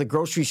Lori going to the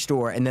grocery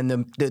store, and then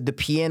the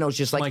piano's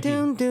just like Mikey.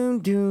 doon doon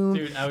doon,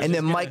 Dude, I was and just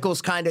then gonna-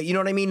 Michael's kind of, you know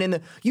what I mean? And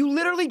you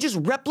literally just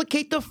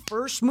replicate the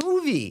first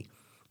movie.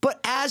 But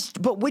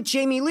with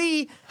Jamie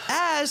Lee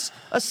as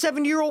a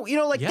 7-year-old, you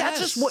know, like that's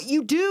just Yes. what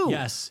you do.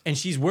 Yes, and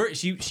she's worried.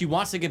 She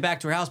wants to get back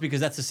to her house because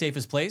that's the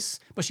safest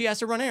place. But she has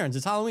to run errands.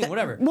 It's Halloween,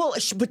 whatever. Well,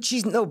 but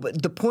she's no.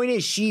 But the point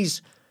is, she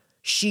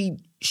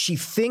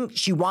thinks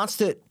she wants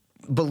to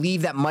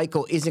believe that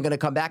Michael isn't going to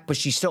come back, but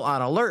she's still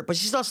on alert. But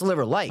she still has to live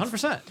her life.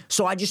 100%.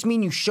 So I just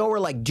mean you show her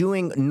like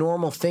doing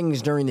normal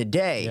things during the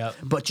day, Yep.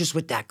 but just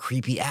with that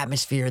creepy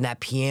atmosphere and that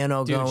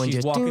piano Dude, going. she's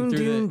Just walking doon, through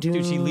doon, the.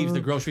 Dude, she doon. leaves the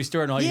grocery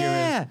store and all you hear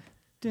Yeah. is.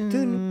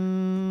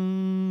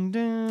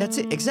 That's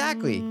it.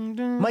 Exactly.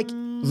 Mike,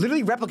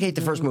 literally replicate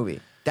the first movie.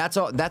 That's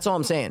all. That's all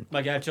I'm saying.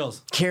 Like, I have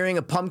chills. Carrying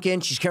a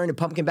pumpkin. She's carrying a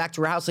pumpkin back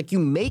to her house. Like, you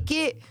make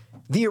it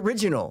the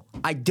original.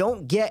 I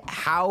don't get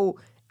how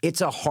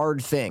it's a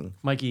hard thing.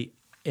 Mikey,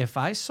 if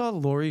I saw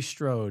Laurie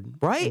Strode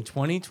Right? in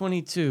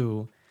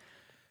 2022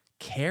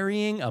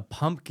 carrying a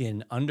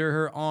pumpkin under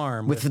her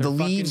arm With her the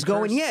fucking leaves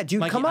going, purse, yeah, dude,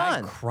 Mikey, come I'd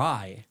on.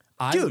 cry.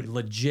 I Dude. would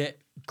legit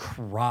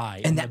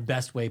cry in the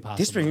best way possible.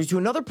 This brings me to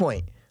another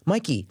point.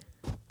 Mikey,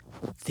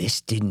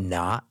 this did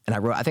not, and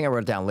I think I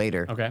wrote it down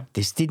later. Okay.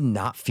 This did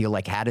not feel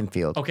like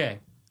Haddonfield. Okay,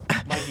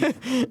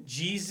 Mikey,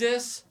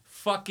 Jesus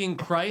fucking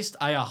Christ,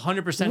 I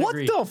 100% What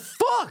agree. the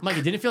fuck?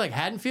 Mikey, didn't it feel like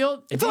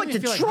Haddonfield? It felt didn't like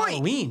even feel Detroit. like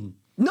Halloween.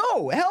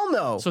 No, hell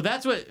no. So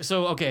that's what.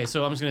 So okay.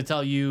 So I'm just gonna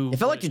tell you. It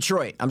felt like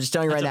Detroit. I'm just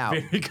telling you right now.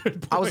 Very good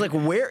point. I was like,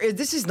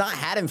 this is not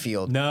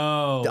Haddonfield.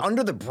 no.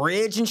 Under the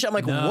bridge and shit. I'm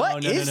like, No,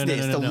 what no, is no, no,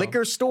 this? no, The no.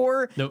 liquor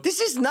store? Nope.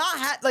 This is not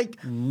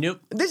Nope.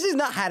 This is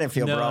not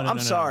Haddonfield, No, bro. no, I'm no, no.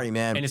 sorry,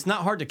 man. And it's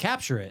not hard to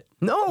capture it.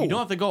 No. You don't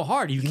have to go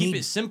hard. You keep need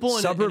it simple in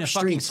a suburb fucking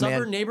streets, man.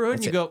 suburb neighborhood,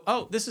 That's and you it. go,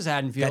 oh, this is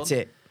Haddonfield. That's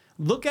it.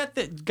 Look at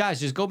the guys.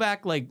 Just go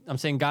back. Like I'm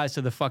saying, guys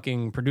to the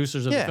fucking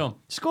producers of the Yeah. film.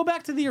 Just go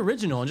back to the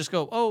original and just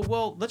go. Oh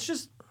well, let's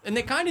just. And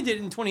they kind of did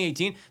it in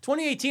 2018.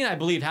 2018, I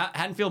believe,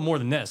 Haddonfield more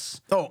than this.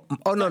 Oh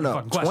no.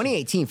 fucking question.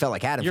 2018 felt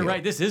like Haddonfield. You're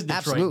right. This is Detroit,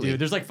 Absolutely. dude.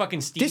 There's like fucking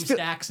steam This feel-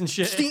 stacks and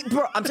shit.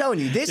 Bro, I'm telling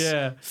you, this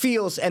Yeah.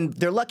 feels, and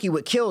they're lucky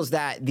what kills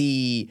that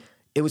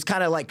it was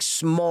kind of like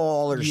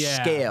smaller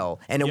Yeah. scale,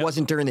 and it Yep.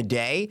 wasn't during the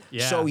day,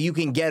 Yeah. so you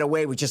can get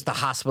away with just the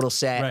hospital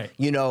set, Right.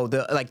 you know,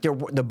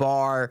 the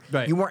bar.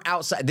 Right. You weren't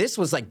outside. This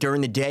was like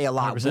during the day a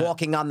lot, 100%.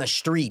 walking on the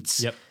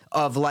streets. Yep.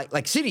 Of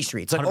like city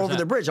streets, like 100%. over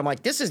the bridge. I'm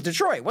like, this is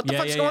Detroit. What the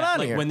fuck's going on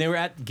like here? when they were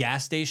at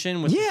gas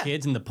station with Yeah. the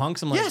kids and the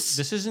punks, I'm like, Yes.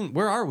 this isn't.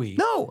 Where are we?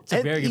 No, It's a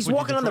and very good he's point.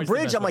 walking on the Detroit's the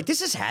bridge. best I'm way. like,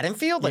 this is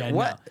Haddonfield. Like Yeah,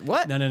 what? No.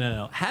 What?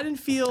 No.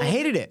 Haddonfield. I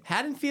hated it.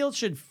 Haddonfield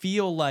should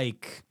feel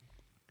like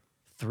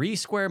 3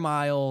 square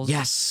miles.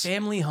 Yes.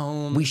 Family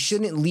homes. We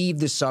shouldn't leave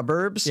the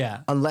suburbs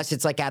Yeah. unless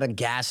it's like at a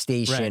gas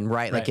station,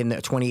 right? Like right. in the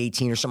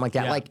 2018 or something like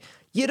that. Yeah. Like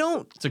you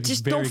don't a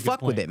just very don't good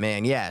fuck with point. it,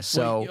 man. Yeah.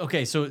 So Well,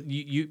 okay, so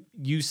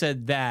you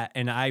said that,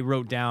 and I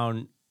wrote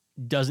down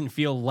doesn't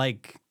feel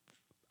like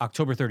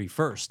October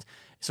 31st.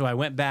 So I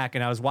went back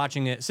and I was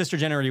watching it. Sister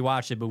Jen already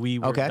watched it, but we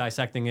were Okay.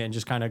 dissecting it and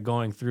just kind of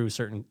going through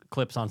certain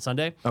clips on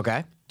Sunday.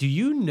 okay. Do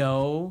you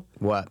know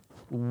What?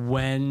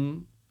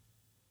 when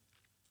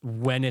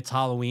it's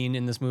Halloween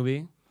in this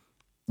movie?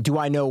 Do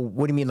I know?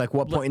 What do you mean? Like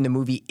what point in the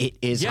movie it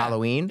is Yeah,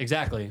 Halloween?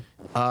 Exactly.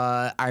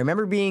 I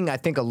remember being, I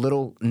think, a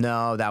little.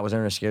 No, that was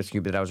Ernest Scared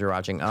Stupid that I was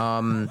watching.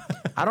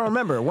 I don't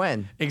remember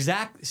when.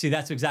 See,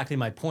 that's exactly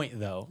my point,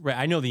 though. Right?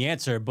 I know the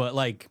answer, but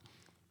like,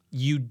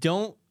 you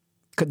don't.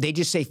 Could they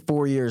just say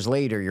 4 years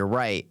later? You're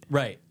right.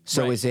 Right.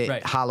 So right, is it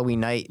right. Halloween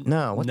night?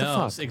 No. What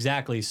No, the fuck?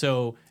 exactly.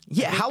 So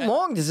Yeah. How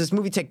long does this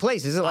movie take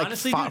place? Is it like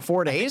honestly, dude,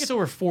 4 I think days? it's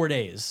over 4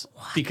 days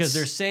because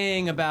they're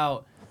saying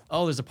about,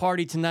 oh, there's a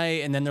party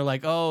tonight, and then they're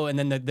like, oh, and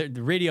then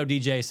the radio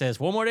DJ says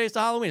 4 more days to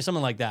Halloween or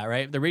something like that,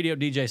 right? The radio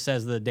DJ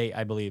says the date,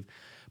 I believe,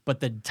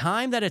 but the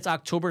time that it's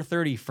October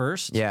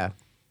 31st, Yeah.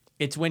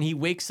 it's when he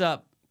wakes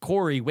up.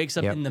 Corey wakes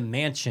up Yep. in the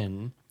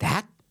mansion.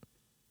 That.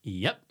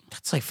 Yep.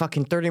 That's like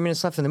fucking 30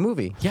 minutes left in the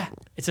movie. Yeah,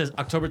 it says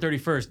October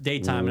 31st,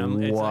 daytime,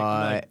 and it's like, you're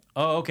like, What?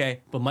 oh,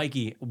 okay. But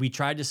Mikey, we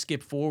tried to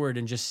skip forward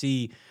and just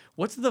see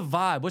what's the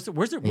vibe.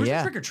 Where's the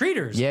Yeah. trick or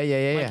treaters?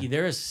 Yeah. Mikey,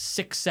 there is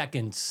 6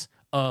 seconds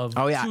of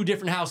Oh, yeah. 2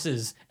 different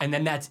houses, and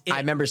then that's it. I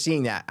remember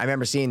seeing that. and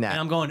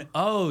I'm going,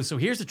 oh, so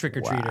here's the trick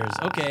or treaters.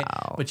 Okay,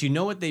 but you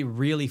know what they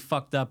really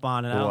fucked up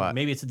on? And I don't, What?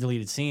 maybe it's a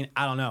deleted scene.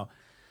 I don't know.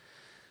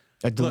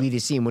 A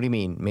deleted scene. What do you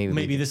mean?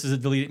 Maybe this is a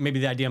deleted.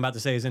 Maybe the idea I'm about to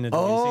say is in a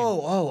deleted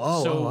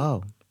scene.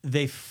 So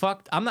they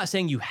fucked. I'm not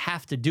saying you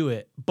have to do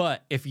it,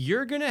 but if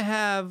you're gonna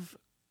have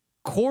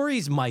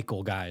Corey's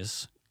Michael,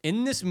 guys,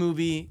 In this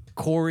movie,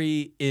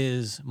 Corey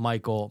is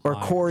Michael Or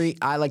Myers. Corey,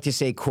 I like to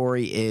say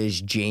Corey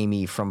is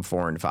Jamie from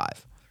 4 and 5.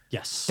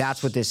 Yes.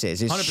 That's what this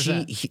is.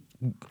 100%.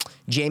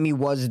 Jamie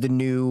was the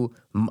new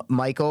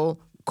Michael.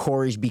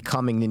 Corey's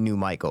becoming the new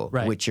Michael.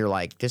 Right. Which you're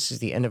like, this is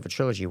the end of a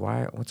trilogy.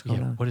 What's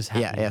going on? what is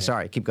happening Yeah, here?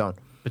 sorry. Keep going.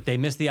 But they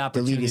missed the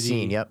opportunity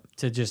scene, yep.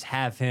 to just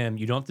have him.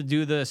 You don't have to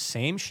do the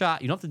same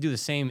shot. You don't have to do the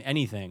same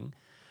anything.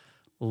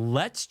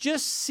 Let's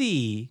just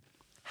see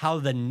how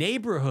the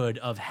neighborhood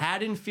of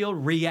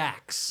Haddonfield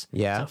reacts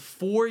Yeah. to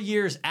 4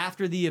 years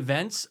after the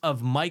events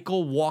of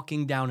Michael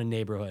walking down a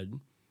neighborhood.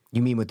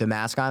 You mean with the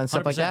mask on and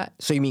stuff like 100%. that?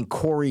 So you mean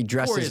Corey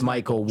dressed Corey as is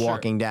Michael sure,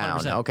 walking down?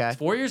 100%. Okay. It's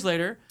 4 years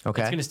later.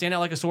 Okay. It's going to stand out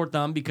like a sore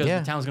thumb because Yeah.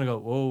 the town's going to go,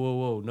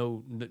 whoa,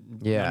 no,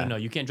 Yeah. no,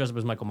 you can't dress up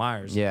as Michael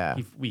Myers. Yeah.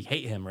 We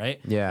hate him, right?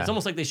 Yeah. It's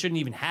almost like they shouldn't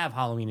even have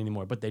Halloween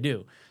anymore, but they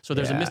do. So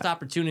there's a Yeah. missed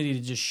opportunity to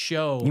just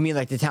show. You mean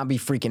like the town be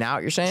freaking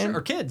out, you're saying?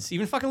 Or kids,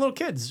 even fucking little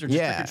kids, or just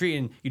Yeah. trick or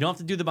treating. You don't have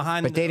to do the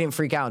behind. But they didn't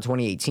freak out in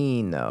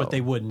 2018, though. But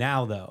they would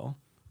now, though,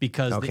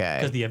 because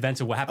Okay. the events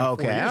of what happened 4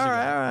 Okay, years all ago.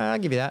 right, I'll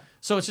give you that.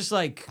 So it's just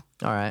like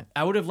All right.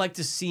 I would have liked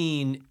to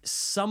seen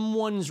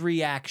someone's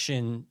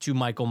reaction to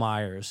Michael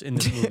Myers in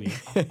this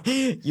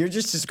movie. You're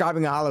just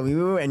describing a Halloween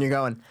movie and you're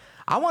going,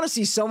 I want to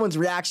see someone's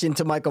reaction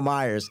to Michael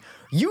Myers.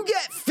 You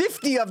get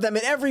 50 of them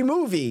in every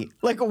movie.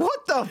 Like,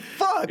 what the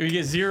fuck? You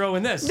get 0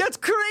 in this. That's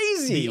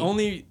crazy.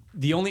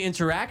 The only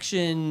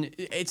interaction,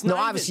 it's No,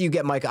 not obviously even, you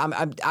get Michael.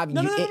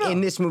 No. In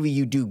this movie,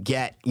 you do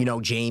get,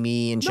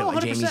 Jamie and shit, no,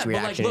 100%, Jamie's but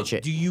reaction look, and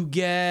shit. Do you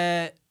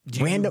get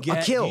Random-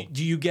 a kill.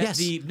 Do you get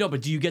Yes.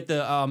 but do you get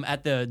the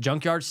at the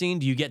junkyard scene?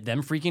 Do you get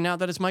them freaking out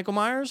that it's Michael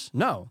Myers?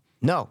 No.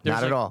 No, There's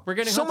not at like, all. we're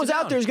getting Someone's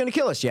hunted out there who's going to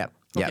kill us. Yep.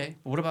 Yep. Okay.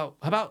 But how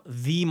about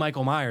the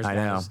Michael Myers? I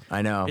know. guys?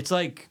 I know. It's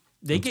like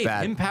they gave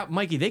bad. him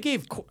Mikey. They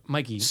gave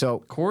Mikey. So-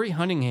 Corey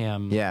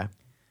Hunningham Yeah.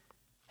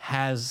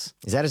 has.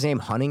 Is that his name,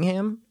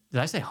 Hunningham? Did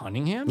I say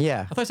Hunningham?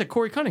 Yeah. I thought I said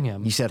Corey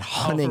Cunningham. You said Oh,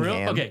 for real?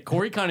 Hunningham. Okay,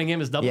 Corey Cunningham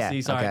is double Yeah,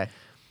 C. Sorry. okay.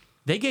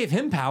 They gave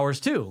him powers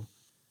too.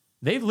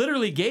 They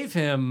literally gave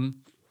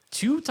him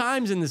 2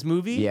 times in this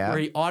movie Yeah. where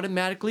he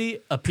automatically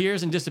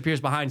appears and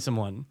disappears behind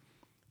someone.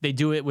 They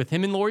do it with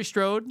him and Laurie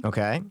Strode.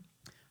 Okay.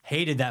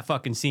 Hated that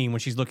fucking scene when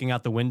she's looking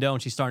out the window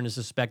and she's starting to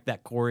suspect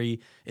that Corey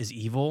is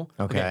evil.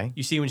 Okay.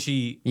 You see when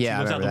she Yeah, I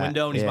looks out the remember that.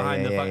 window and he's Yeah,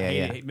 behind yeah, the yeah,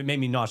 fucking. yeah, It made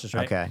me nauseous,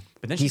 right? Okay.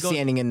 But then He's she goes,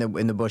 standing in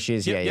the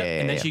bushes. Yep, Yeah.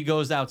 and then yeah. she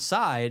goes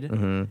outside,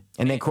 And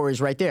then Corey's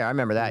right there. I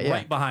remember that. Yeah.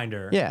 right behind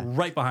her. Yeah.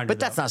 Right behind her. But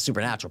that's not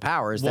supernatural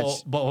powers. Well,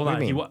 That's, but hold what on.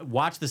 do If you you mean?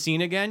 watch the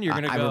scene again, you're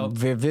gonna I go.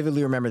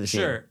 vividly remember the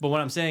scene. Sure, but what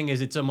I'm saying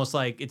is, it's almost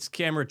like it's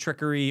camera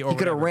trickery, or He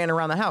could have whatever. ran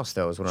around the house,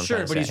 though, is what I'm Sure,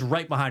 trying to but say. he's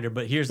right behind her.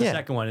 But here's the Yeah,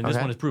 second one, and this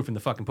okay. one is proof in the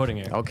fucking pudding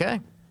here. Okay.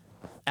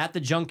 At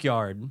the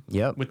junkyard,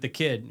 Yep. with the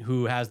kid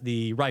who has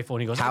the rifle,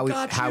 and he goes, How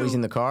 "I he's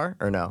in the car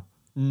or no?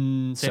 Say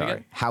it Sorry.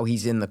 again? How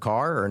he's in the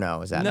car or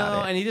no? Is that No,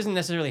 not it? and he doesn't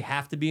necessarily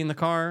have to be in the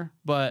car,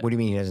 but What do you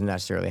mean he doesn't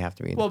necessarily have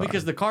to be in well, the car?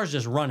 because the car's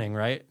just running,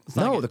 right? It's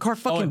not No, like it- the car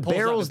fucking it pulls up,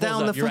 barrels it pulls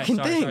down up. the You're right. freaking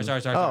Sorry,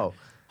 thing. Sorry. Oh.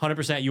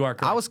 100%, you are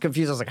correct. I was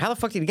confused. I was like, how the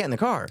fuck did he get in the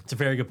car? It's a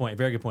very good point.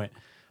 Very good point.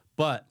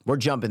 But We're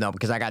jumping, though,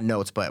 because I got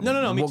notes, but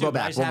no, me we'll too. go but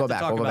I back. just We'll have go to back.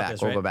 talk We'll go about back.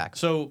 this, We'll right? go back.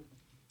 So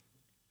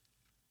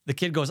the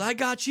kid goes, "I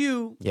got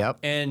you." Yep.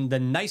 And the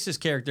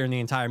nicest character in the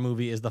entire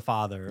movie is the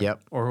father.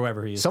 Yep. Or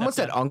whoever he is. Someone That-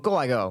 said uncle.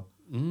 I go,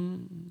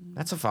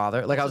 that's a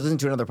father. Like, I was listening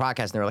to another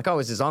podcast, and they were like, oh,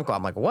 it's his uncle.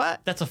 I'm like,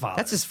 what? That's a father.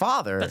 That's his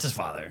father. That's his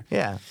father.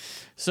 Yeah.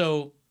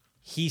 So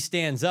he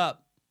stands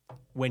up.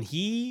 When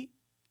he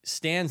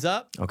stands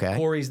up, Okay.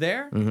 Corey's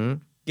there,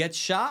 gets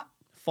shot,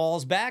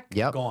 falls back,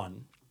 Yep.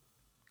 gone.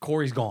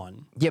 Corey's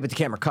gone. Yeah, but the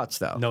camera cuts,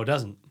 though. No, it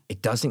doesn't.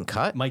 It doesn't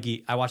cut?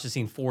 Mikey, I watched the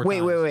scene 4 Wait,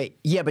 times. wait.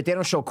 Yeah, but they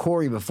don't show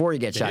Corey before he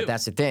gets shot. do.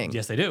 That's the thing.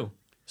 Yes, they do.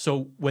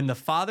 So when the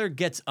father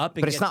gets up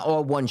and But it's not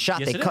all one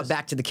shot. Yes, They it cut is.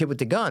 back to the kid with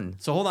the gun.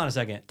 So hold on a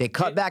second. They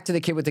cut back to the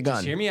kid with the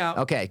gun. Hear me out.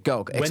 Okay,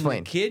 go. When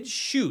Explain. the kid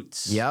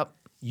shoots, Yep.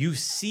 you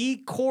see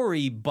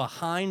Corey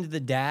behind the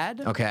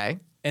dad, Okay.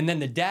 and then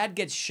the dad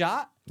gets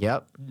shot.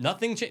 Yep.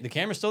 Nothing changed. The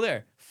camera's still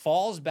there.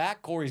 Falls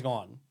back. Corey's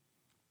gone.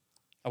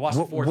 I watched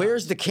it 4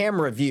 Where's times. the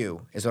camera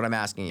view? Is what I'm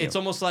asking you. It's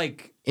almost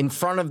like in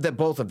front of the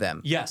both of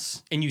them.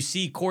 yes, and you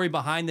see Corey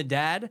behind the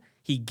dad.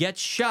 He gets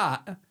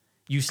shot.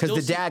 You Because still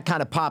the see- dad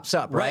kind of pops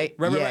up, right?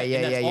 Right. Yeah,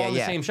 And that's all in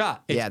the same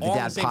shot. It's Yeah, the all in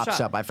dad same pops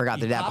shot. up. I forgot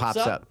He the dad pops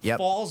up. Yep.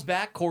 Falls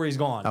back. Corey's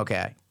gone.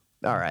 Okay.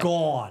 All right.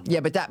 Gone.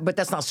 Yeah, but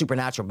that's not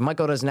supernatural.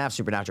 Michael doesn't have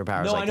supernatural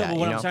powers No, like I know, that. but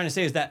what you I'm trying to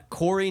say is that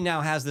Corey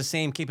now has the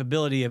same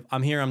capability of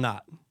I'm here, I'm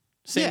not.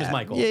 Same Yeah. as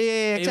Michael. Yeah,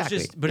 It was exactly.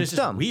 just- but it's It's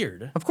just dumb.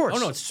 weird. Of course. Oh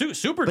no, it's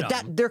super But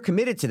dumb. they're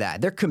committed to that.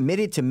 They're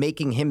committed to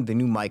making him the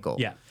new Michael.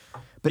 Yeah.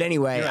 But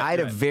anyway, You're right, I had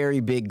you're a right. very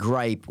big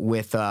gripe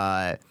with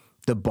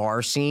the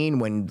bar scene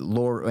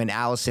when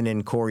Allison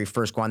and Corey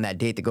first go on that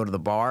date to go to the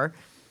bar.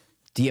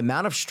 The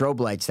amount of strobe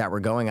lights that were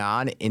going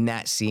on in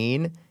that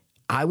scene,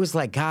 I was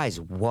like, guys,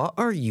 what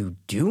are you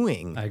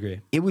doing? I agree.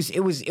 It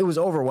was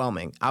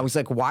overwhelming. I was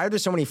like, why are there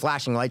so many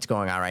flashing lights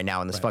going on right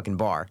now in this fucking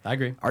bar? I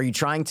agree. Are you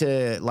trying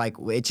to like?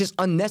 It's just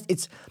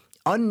it's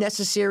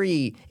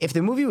unnecessary. If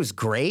the movie was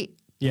great,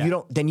 Yeah.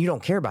 you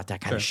don't care about that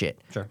kind of shit.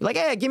 Sure. You're like,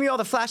 hey, give me all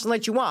the flashing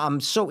lights you want. I'm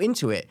so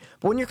into it.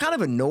 But when you're kind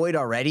of annoyed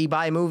already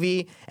by a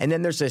movie, and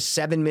then there's a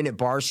 7-minute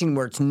bar scene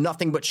where it's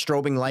nothing but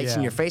strobing lights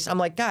in Yeah. your face, I'm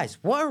like, guys,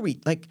 what are we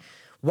like?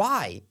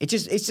 Why? It's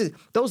just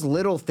those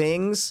little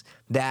things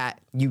that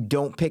you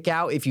don't pick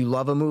out if you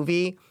love a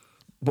movie.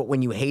 But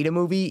when you hate a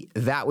movie,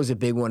 that was a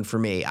big one for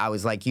me. I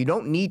was like, you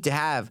don't need to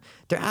have.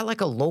 They're at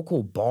like a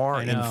local bar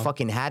in know.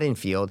 fucking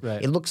Haddonfield.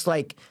 Right. It looks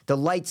like the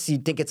lights. You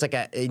think it's like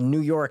in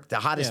New York, the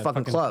hottest Yeah,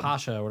 fucking fucking club.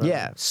 Pasha or whatever.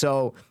 Yeah.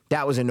 So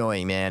that was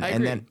annoying, man. I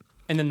And agree.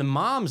 And then the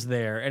mom's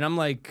there, and I'm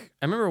like,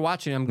 I remember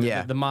watching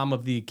the mom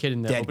of the kid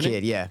in the dead opening,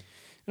 kid. Yeah. and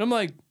I'm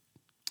like,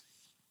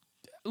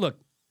 look,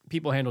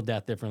 people handle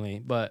death differently,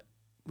 but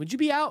would you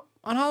be out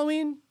on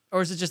Halloween?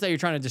 Or is it just that you're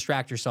trying to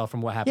distract yourself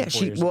from what happened? Yeah.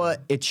 4 years Well,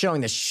 ago? it's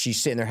showing that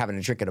she's sitting there having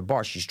a drink at a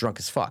bar. She's drunk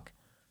as fuck.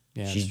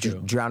 Yeah, She's that's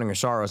true. drowning her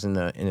sorrows in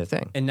the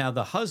thing. And now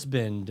the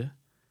husband,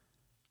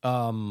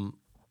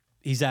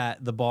 he's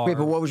at the bar. Wait,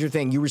 but what was your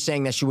thing? You were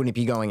saying that she wouldn't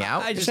be going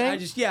out. I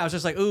was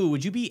just like, ooh,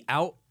 would you be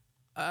out?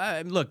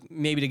 Look,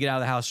 maybe to get out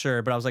of the house,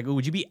 sure. But I was like, ooh,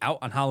 would you be out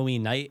on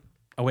Halloween night?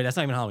 Oh wait, that's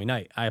not even Halloween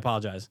night. I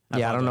apologize.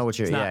 Yeah, I don't know what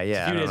you're. It's not. Yeah, It's a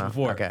few I don't days know.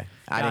 before. Okay,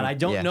 God, I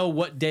don't know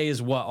what day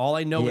is what. All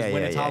I know is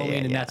when it's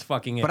Halloween, and that's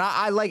fucking it. But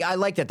I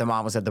like that the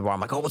mom was at the bar. I'm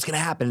like, oh, what's gonna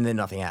happen? And then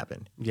nothing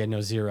happened. Yeah, no,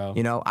 zero.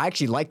 You know, I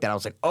actually liked that. I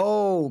was like,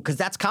 oh, because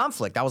that's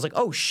conflict. I was like,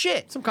 oh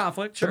shit, Some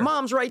conflict, sure. the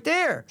mom's right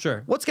there.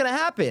 Sure. What's gonna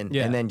happen?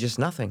 Yeah. And then just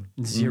nothing.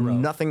 Zero.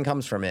 Nothing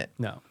comes from it.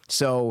 No.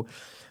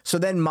 So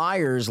then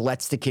Myers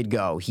lets the kid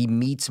go. He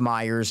meets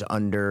Myers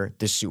under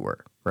the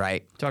sewer,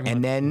 right?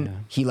 And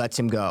then he lets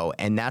him go.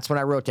 And that's when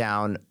I wrote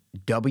down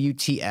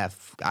WTF.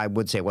 I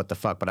would say what the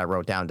fuck, but I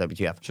wrote down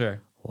WTF. Sure.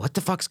 What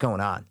the fuck's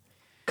going on?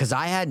 Because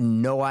I had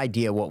no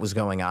idea what was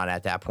going on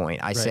at that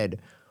point. I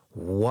said,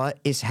 what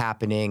is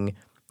happening?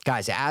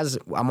 Guys, as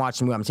I'm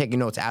watching the movie, I'm taking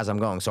notes as I'm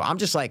going. So I'm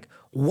just like,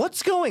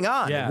 what's going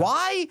on? Yeah.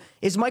 Why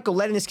is Michael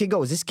letting this kid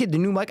go? Is this kid the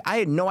new Mike? I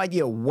had no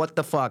idea what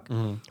the fuck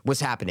was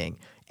happening.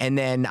 And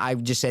then I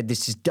just said,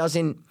 this just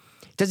doesn't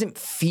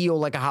feel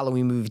like a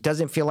Halloween movie. It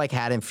doesn't feel like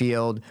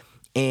Haddonfield.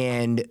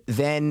 And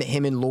then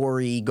him and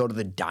Lori go to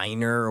the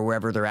diner or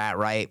wherever they're at,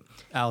 right?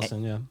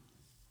 Allison, yeah.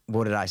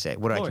 What did I say?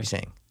 What did I Lori. keep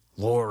saying?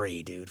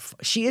 Lori, dude.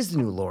 She is the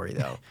new Lori,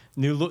 though.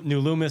 New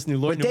Loomis, new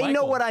Lord. But they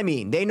know what I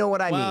mean. They know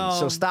what I mean.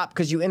 So stop,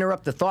 because you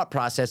interrupt the thought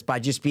process by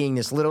just being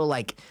this little,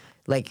 like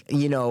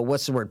you know,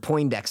 what's the word?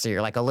 Poindexter.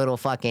 You're like a little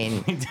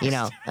fucking, you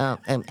know,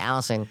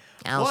 Allison.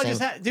 I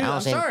just had- dude, I'm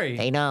Allison, sorry.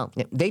 They know.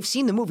 They've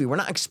seen the movie. We're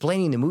not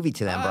explaining the movie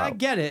to them, bro. I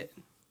get it.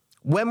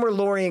 When were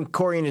Lori and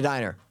Corey in a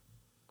diner?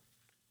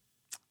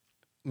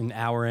 An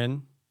hour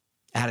in.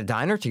 At a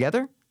diner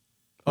together?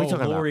 What are you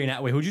talking about? Lori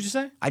and wait, who'd you just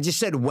say? I just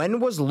said, when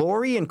was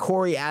Lori and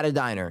Corey at a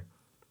diner?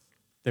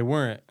 They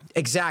weren't.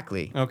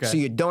 Exactly. Okay. So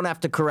you don't have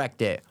to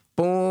correct it.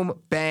 Boom,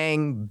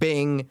 bang,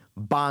 bing,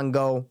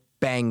 bongo,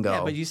 bango.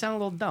 Yeah, but you sound a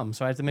little dumb,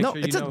 so I have to make no, sure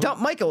you it's know. a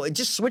dumb, Michael. It's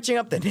just switching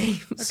up the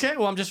names. Okay,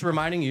 well, I'm just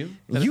reminding you.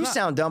 that it's You not.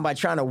 sound dumb by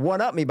trying to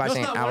one up me by No, it's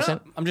saying not one Allison.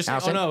 up. I'm just saying.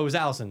 Allison. Oh no, it was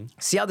Allison.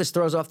 See how this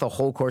throws off the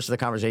whole course of the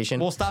conversation?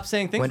 Well, stop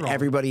saying things when wrong.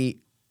 everybody,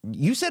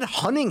 you said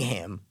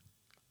Hunningham.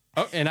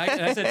 Oh, and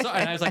I said, and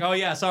I was like, oh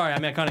yeah, sorry, I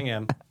meant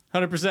Cunningham,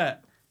 100%.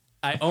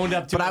 I owned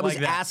up to But it I was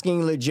like that.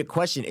 asking a legit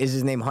question. Is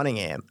his name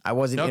Hunningham? I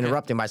wasn't Okay.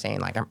 interrupting by saying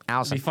like I'm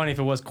Allison. It'd be funny if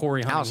it was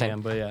Corey Allison.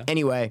 Cunningham, but yeah.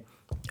 Anyway,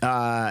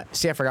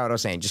 see, I forgot what I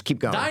was saying. Just keep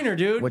going. Diner,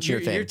 dude. What's your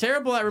you're, thing? You're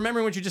terrible at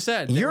remembering what you just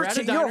said. They You're were at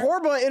a you're diner.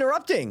 horrible at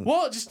interrupting.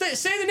 Well, just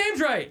say the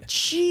names right.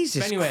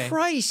 Jesus Anyway,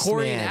 Christ,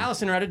 Corey man. and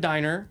Allison are at a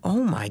diner.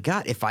 Oh my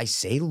God! If I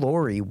say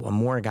Lori one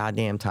more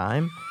goddamn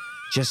time,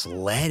 just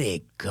let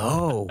it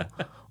go.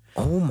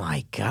 Oh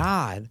my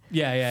God!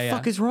 Yeah.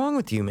 Fuck is wrong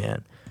with you,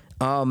 man?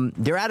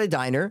 They're at a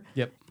diner.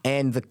 Yep.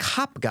 And the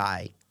cop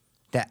guy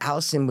that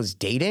Allison was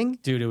dating,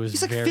 Dude, it was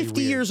he's like very 50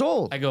 weird. years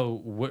old. I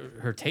go,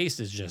 her taste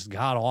is just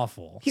god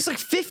awful. He's like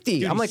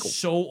 50. Dude, I'm he's like,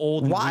 so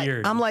old and why?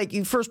 weird. I'm like,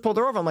 you first pulled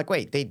her over. I'm like,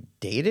 wait, they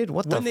dated?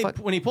 What the fuck?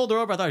 When he pulled her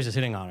over, I thought he was just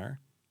hitting on her.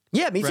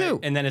 Yeah, me Right? too.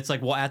 And then it's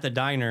like, well, at the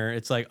diner,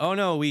 it's like, oh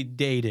no, we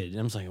dated. And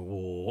I'm just like,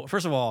 whoa.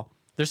 First of all,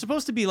 they're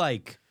supposed to be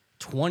like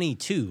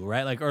 22,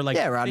 right? Like, or like,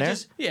 Yeah, around there.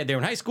 They were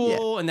in high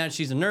school, and then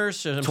she's a nurse.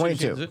 So I'm sure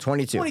 22, she's-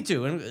 22.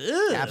 22. And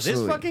this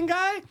Absolutely. fucking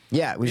guy?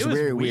 Yeah, it was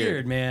very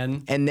weird.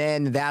 man. And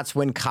then that's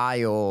when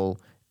Kyle,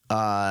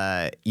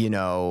 you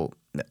know,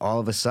 all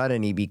of a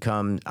sudden he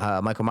becomes,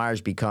 Michael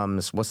Myers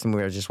becomes, what's the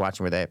movie I was just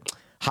watching where they,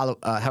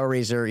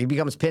 Hellraiser, he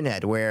becomes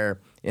Pinhead, where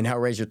in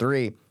Hellraiser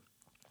 3,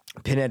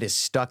 Pinhead is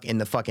stuck in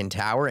the fucking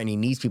tower and he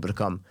needs people to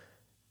come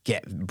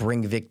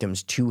bring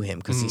victims to him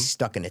because he's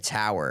stuck in a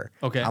tower.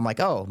 Okay. I'm like,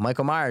 oh,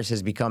 Michael Myers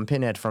has become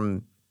Pinhead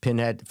from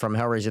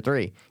Hellraiser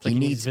 3. Like he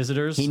needs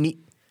visitors?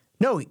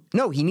 No,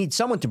 he needs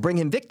someone to bring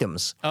him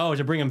victims. Oh,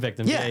 to bring him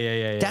victims.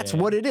 Yeah. That's yeah.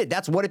 what it is.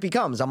 That's what it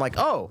becomes. I'm like,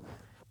 oh,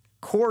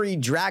 Corey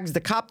drags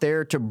the cop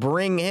there to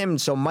bring him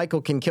so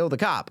Michael can kill the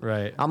cop.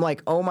 Right. I'm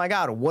like, oh my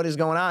God, what is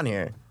going on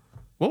here?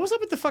 What was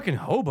up with the fucking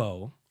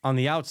hobo on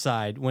the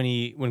outside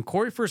when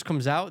Corey first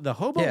comes out? The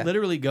hobo Yeah.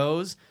 literally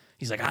goes,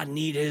 he's like, I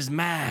need his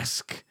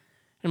mask.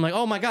 And I'm like,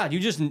 oh my God,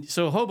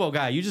 so hobo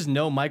guy, you just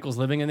know Michael's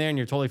living in there and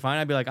you're totally fine.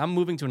 I'd be like, I'm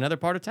moving to another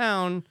part of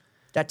town.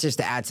 That just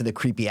to add to the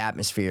creepy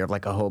atmosphere of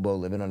like a hobo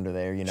living under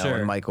there, you know, Sure.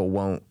 and Michael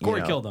won't.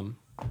 Corey killed him.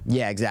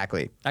 Yeah,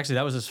 exactly. Actually,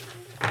 that was his.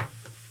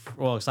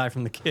 Well, aside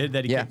from the kid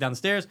that he kicked down the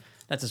stairs,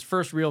 that's his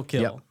first real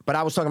kill. Yep. But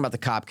I was talking about the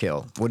cop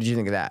kill. What did you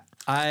think of that?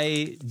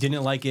 I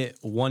didn't like it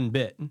one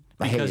bit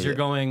I hated because you're it.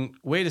 going,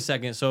 wait a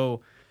second.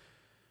 So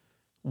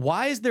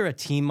why is there a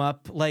team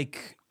up?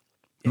 Like,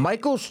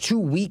 Michael's too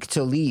weak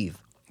to leave.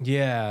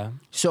 yeah,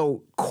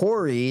 So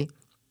Corey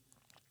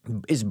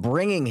is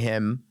bringing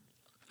him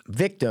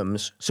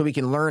victims so he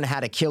can learn how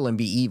to kill and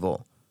be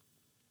evil.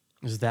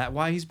 is that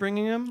why he's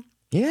bringing him?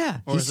 Yeah.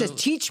 He is says, it-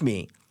 teach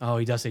me. Oh,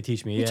 he does say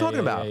teach me. What are you talking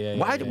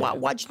about?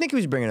 Why'd you think he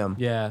was bringing him?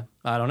 Yeah,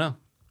 I don't know.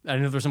 I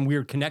didn't know if there's some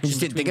weird connection. You just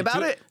didn't between think the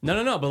about two.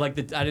 it? No. But like,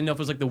 I didn't know if it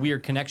was like the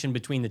weird connection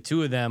between the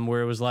two of them,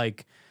 where it was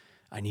like,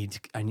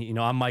 you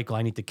know, I'm Michael.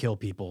 I need to kill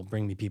people.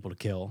 Bring me people to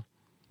kill.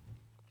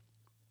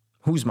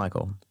 Who's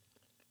Michael?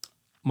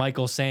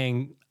 Michael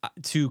saying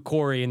to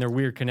Corey in their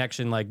weird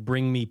connection, like,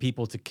 bring me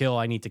people to kill.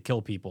 I need to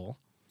kill people.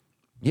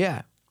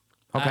 Yeah.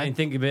 I Okay. didn't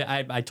think of it.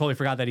 I totally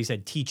forgot that he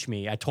said teach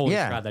me. I totally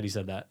Yeah. forgot that he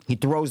said that. He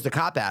throws the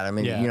cop at him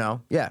and, Yeah. you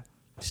know, yeah.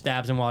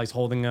 Stabs him while he's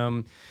holding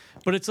him.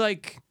 But it's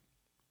like,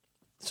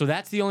 so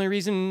that's the only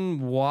reason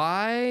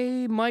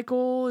why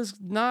Michael is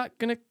not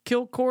going to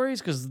kill Corey's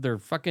because they're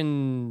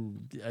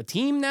fucking a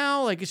team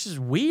now? Like, it's just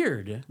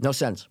weird. No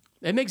sense.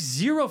 It makes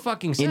zero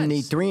fucking sense. In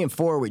the 3 and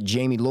 4 with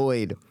Jamie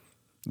Lloyd,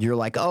 you're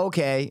like, oh,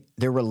 okay,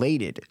 they're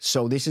related.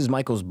 So this is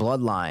Michael's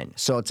bloodline.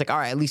 So it's like, all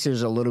right, at least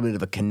there's a little bit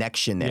of a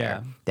connection there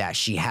Yeah. that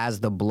she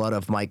has the blood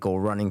of Michael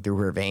running through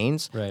her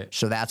veins. Right.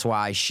 So that's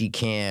why she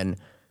can.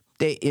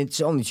 It's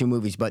only 2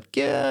 movies, but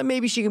yeah,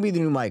 maybe she can be the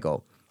new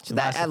Michael. So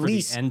that Lasted at for the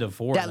least end of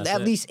 4, that that's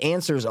at it. least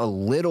answers a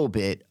little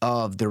bit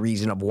of the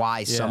reason of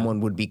why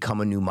someone would become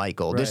a new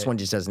Michael. This Right. one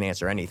just doesn't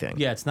answer anything.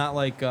 Yeah, it's not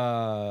like,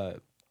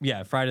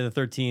 Friday the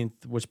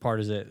 13th. Which part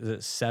is it? Is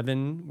it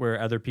 7 where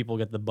other people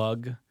get the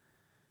bug?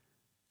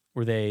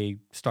 Where they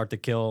start to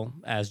kill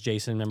as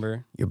Jason,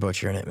 remember? You're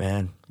butchering it,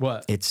 man.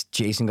 What? It's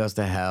Jason Goes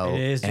to Hell. It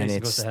is and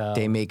Jason Goes to Hell.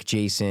 They make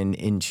Jason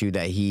into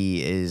that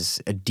he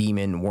is a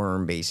demon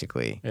worm,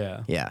 basically.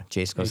 Yeah. Yeah.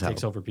 Jason Goes to Hell.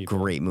 takes over people.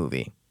 Great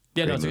movie.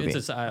 Yeah, no, Great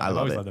movie. I love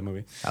always it. loved that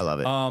movie. I love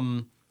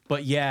it.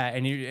 But yeah,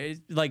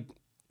 and like,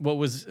 what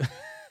was...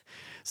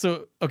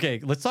 So, okay,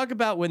 let's talk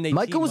about when they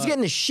Michael team was up.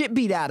 getting the shit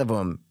beat out of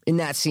him in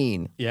that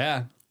scene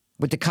Yeah,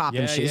 with the cop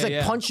and Yeah, shit. He's yeah, like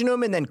yeah. punching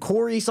him, and then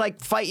Corey's like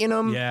fighting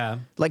him. yeah.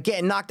 Like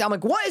getting knocked down. I'm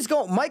like, what is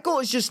going? Michael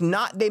is just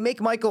not. They make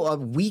Michael a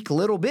weak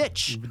little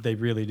bitch, They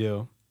really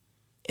do.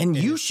 and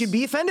you should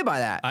be offended by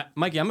that.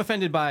 Mikey, I'm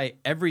offended by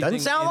everything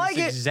Doesn't sound in like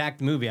this it. exact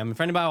movie. I'm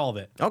offended by all of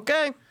it.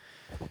 Okay.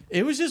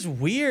 It was just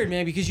weird,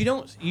 man, because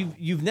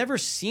you've never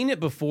seen it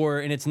before,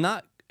 and it's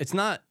not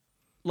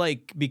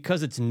like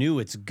because it's new,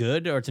 it's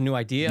good, or it's a new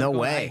idea. No I'm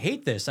going, way. I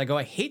hate this.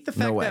 I hate the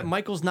fact way. that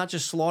Michael's not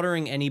just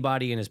slaughtering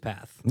anybody in his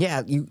path.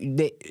 Yeah,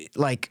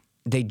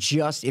 they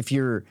just if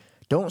you're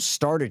don't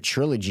start a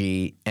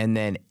trilogy and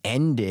then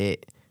end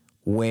it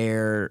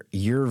where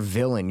your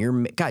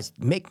villain, guys,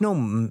 make no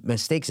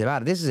mistakes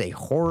about it. This is a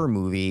horror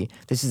movie.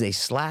 This is a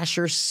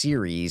slasher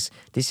series.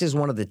 This is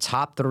one of the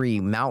top 3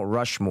 Mount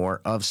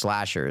Rushmore of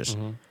slashers.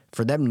 Mm-hmm.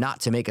 For them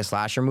not to make a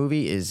slasher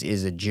movie it's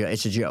a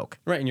joke.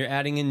 Right, and you're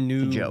adding in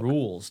new joke.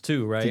 rules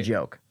too, right? It's a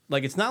joke.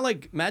 Like it's not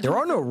like imagine There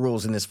are no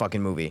rules in this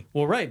fucking movie.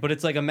 Well, right, but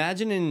it's like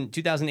imagine in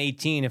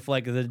 2018 if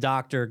like the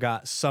doctor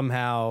got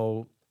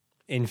somehow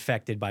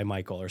infected by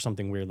Michael or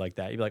something weird like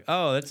that. You'd be like,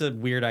 oh, that's a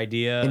weird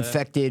idea.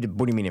 Infected.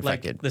 What do you mean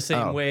like infected? the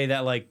same way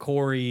that like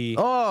Corey.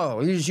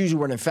 Oh, you just use the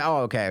word infected.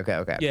 Oh,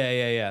 okay.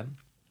 Yeah.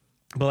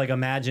 But like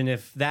imagine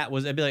if that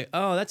was, I'd be like,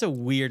 oh, that's a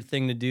weird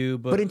thing to do.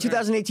 But in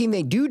 2018,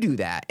 they do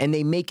that, and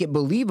they make it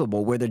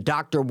believable. Where the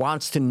doctor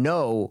wants to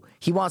know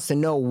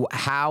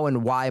how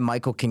and why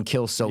Michael can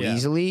kill so Yeah.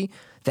 easily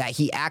that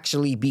he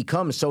actually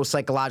becomes so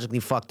psychologically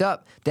fucked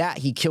up that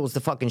he kills the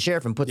fucking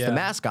sheriff and puts the Yeah.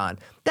 mask on.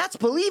 That's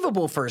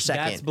believable for a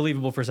second. That's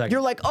believable for a second.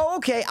 You're like, oh,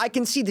 okay, I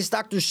can see this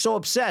doctor's so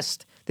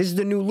obsessed. This is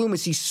the new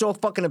Loomis. He's so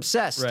fucking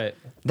obsessed. Right.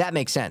 That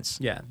makes sense.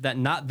 yeah, that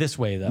not this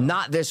way though.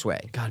 Not this way.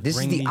 God, this is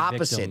bring the me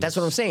opposite. victims. That's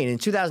what I'm saying. In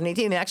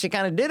 2018, they actually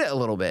kind of did it a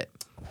little bit.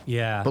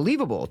 Yeah.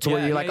 Believable to where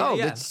Yeah, you're yeah, like, oh,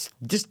 yeah.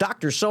 this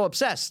doctor's so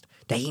obsessed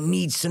that he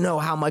needs to know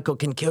how Michael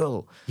can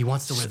kill. He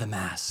wants to wear the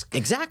mask.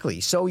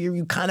 Exactly. So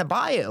you kind of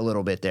buy it a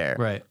little bit there.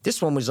 Right.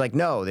 This one was like,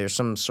 no, there's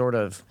some sort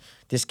of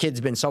this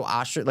kid's been so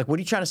ostracized. Like, what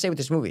are you trying to say with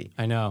this movie?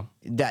 I know.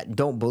 That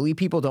don't bully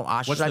people, don't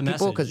ostracize the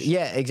people? Because message?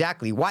 yeah,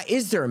 exactly. Why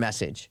is there a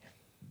message?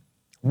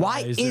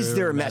 Why is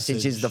there a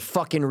message? Is the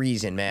fucking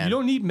reason, man. You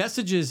don't need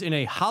messages in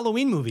a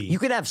Halloween movie. You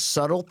can have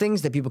subtle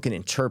things that people can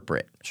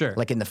interpret. Sure.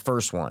 Like in the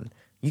first one.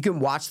 You can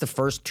watch the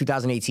first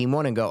 2018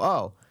 one and go,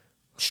 oh,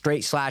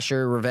 straight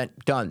slasher, revenge,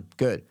 done,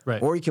 good.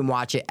 Right. Or you can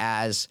watch it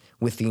as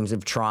with themes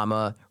of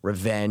trauma,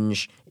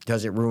 revenge.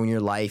 Does it ruin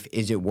your life?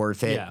 Is it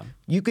worth it? Yeah.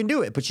 You can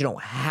do it, but you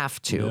don't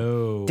have to.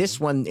 No. This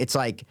one, it's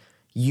like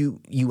you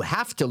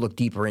have to look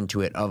deeper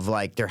into it of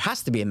like, there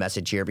has to be a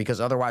message here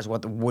because otherwise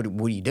what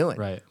are you doing?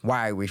 Right.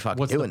 Why are we fucking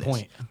What's the doing this?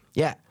 point?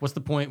 Yeah. What's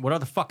the point? What are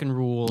the fucking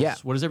rules? Yeah.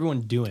 What is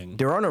everyone doing?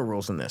 There are no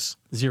rules in this.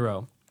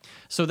 Zero.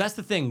 So that's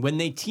the thing. When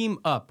they team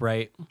up,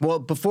 right? Well,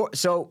 before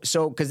so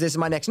because this is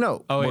my next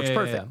note. Oh, Works yeah,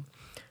 perfect. yeah.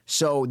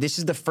 So this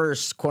is the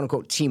first quote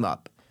unquote team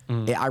up.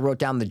 I wrote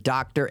down the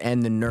doctor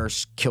and the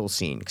nurse kill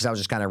scene because I was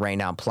just kind of writing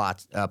down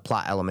plot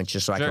elements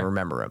just so I can Sure.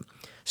 remember them.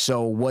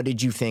 So what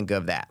did you think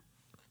of that?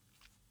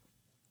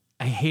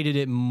 I hated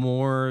it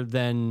more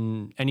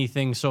than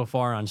anything so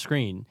far on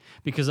screen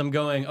because I'm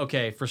going,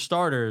 okay, for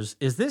starters,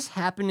 is this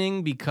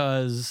happening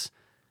because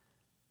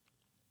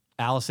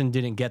Allison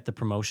didn't get the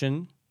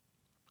promotion?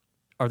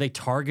 Are they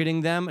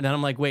targeting them? And then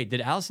I'm like, wait,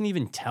 did Allison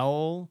even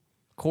tell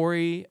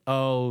Corey,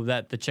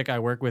 that the chick I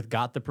work with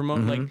got the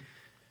promotion? Like,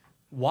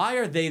 why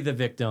are they the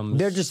victims?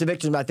 They're just the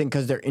victims, I think,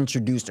 because they're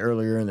introduced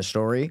earlier in the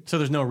story. So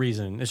there's no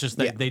reason. It's just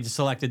that Yeah. they just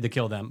selected to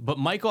kill them. But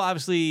Michael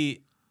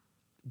obviously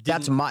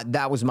That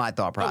was my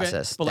thought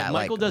process. But like, That,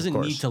 Michael of doesn't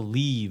course. need to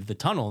leave the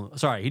tunnel.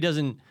 Sorry, he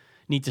doesn't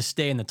need to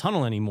stay in the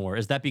tunnel anymore.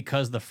 Is that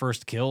because the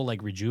first kill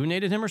like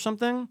rejuvenated him or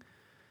something?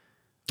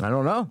 I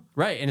don't know.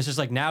 Right. And it's just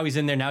like now he's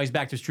in there. Now he's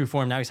back to his true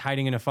form. Now he's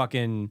hiding in a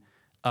fucking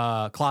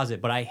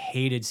closet. But I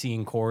hated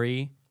seeing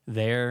Corey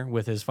there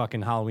with his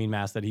fucking Halloween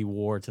mask that he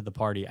wore to the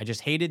party. I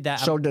just hated that.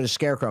 So did a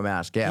scarecrow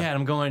mask. Yeah. Yeah, and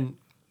I'm going.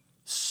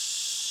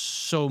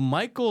 So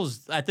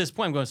Michael's at this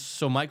point. I'm going.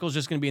 So Michael's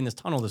just going to be in this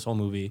tunnel this whole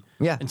movie.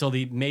 Yeah. Until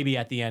maybe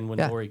at the end when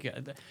Yeah. Corey.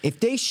 If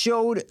they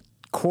showed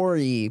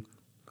Corey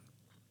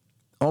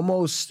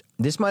almost,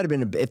 this might have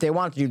been, if they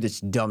wanted to do this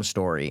dumb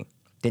story,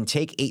 then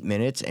take 8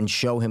 minutes and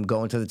show him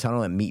go into the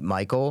tunnel and meet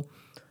Michael.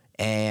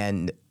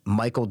 And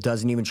Michael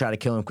doesn't even try to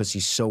kill him because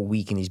he's so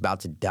weak and he's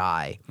about to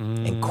die.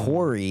 And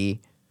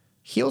Corey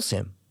heals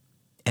him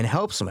and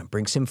helps him and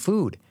brings him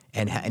food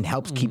and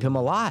helps keep him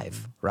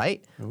alive,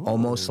 right?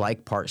 Almost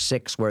like part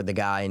 6 where the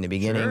guy in the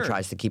beginning Sure.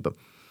 tries to keep him.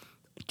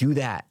 Do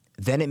that.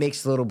 Then it makes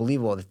it a little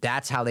believable that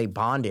that's how they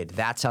bonded.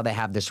 That's how they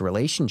have this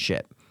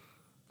relationship,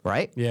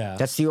 right? Yeah.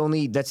 That's the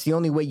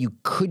only way you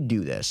could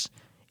do this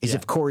is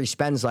if Corey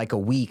spends like a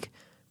week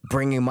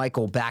bringing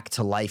Michael back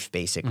to life,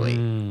 basically.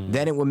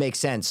 Then it would make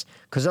sense.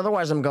 Because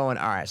otherwise I'm going,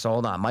 all right, so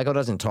hold on. Michael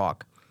doesn't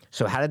talk.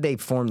 So how did they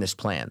form this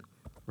plan?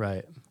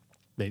 Right.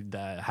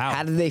 How?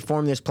 How did they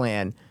form this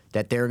plan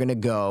that they're going to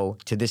go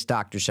to this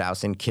doctor's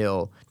house and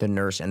kill the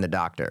nurse and the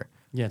doctor?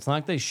 Yeah, it's not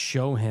like they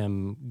show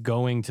him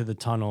going to the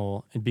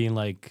tunnel and being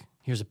like,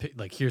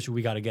 here's who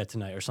we got to get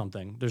tonight or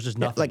something. There's just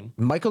nothing. Like,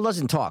 Michael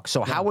doesn't talk.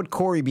 So how would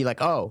Corey be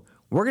like, oh,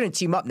 we're going to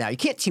team up now? You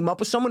can't team up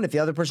with someone if the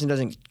other person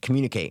doesn't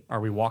communicate. Are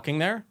we walking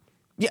there?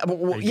 Yeah, you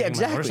getting my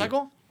exactly.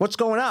 motorcycle? What's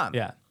going on?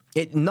 Yeah.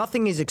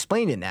 Nothing is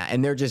explained in that,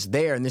 and they're just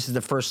there, and this is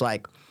the first,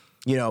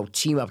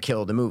 team up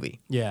kill of the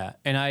movie. Yeah,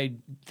 and I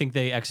think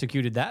they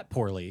executed that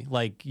poorly.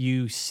 Like,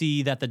 you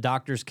see that the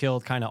doctor's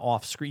killed kind of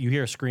off screen. You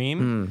hear a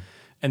scream,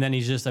 and then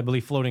he's just, I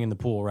believe, floating in the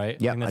pool, right?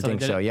 Yep, I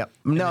think so, yep.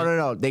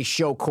 No. They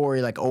show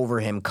Corey, over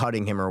him,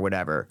 cutting him or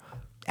whatever,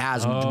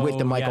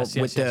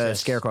 with the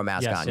scarecrow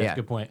mask on. Yes, Yeah.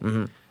 good point.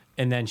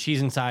 And then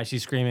she's inside,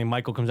 she's screaming.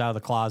 Michael comes out of the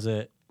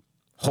closet.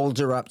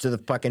 Holds her up to the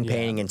fucking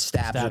painting and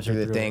stabs her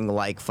through the thing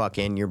like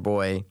fucking your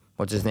boy,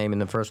 what's his name in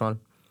the first one?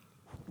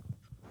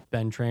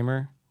 Ben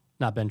Tramer?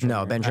 Not Ben Tramer.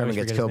 No, Ben I Tramer always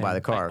gets forget his killed by name.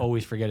 the car. I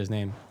always forget his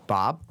name.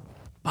 Bob?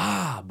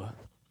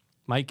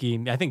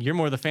 Mikey, I think you're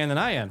more the fan than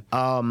I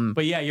am.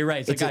 But yeah, you're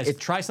right. It's like, guys,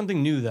 try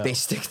something new, though. They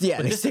stick, yeah.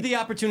 But this is the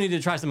opportunity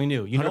to try something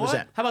new. You know 100%.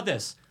 what? How about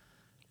this?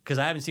 Because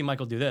I haven't seen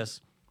Michael do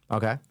this.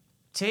 Okay.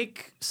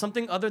 Take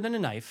something other than a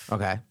knife.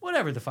 Okay.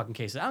 Whatever the fucking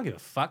case is. I don't give a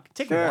fuck.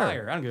 Take Sure. a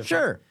wire. I don't give a fuck.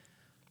 Sure.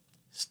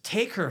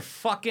 Take her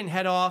fucking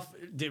head off.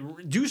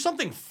 Do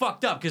something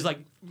fucked up. Because,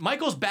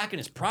 Michael's back in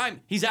his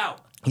prime. He's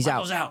out.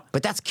 Michael's out.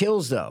 But that's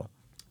kills, though.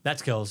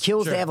 That's kills.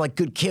 Kills, Sure. they have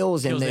good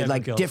kills and Kills, they they're have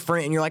good kills.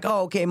 different, and you're like,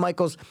 oh, okay,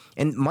 Michael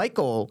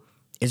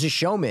is a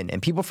showman,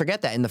 and people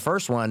forget that in the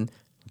first one.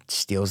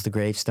 Steals the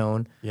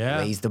gravestone, Yeah.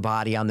 lays the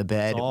body on the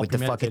bed all with the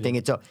fucking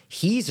thing.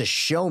 He's a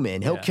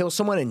showman. He'll Yeah. kill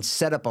someone and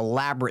set up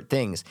elaborate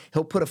things.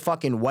 He'll put a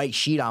fucking white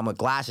sheet on with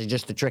glasses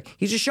just to trick.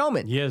 He's a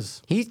showman. He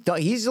is. He's a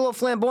little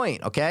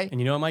flamboyant, okay?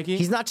 And you know what, Mikey?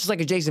 He's not just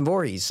like a Jason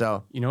Voorhees,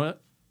 so. You know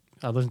what?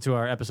 I listened to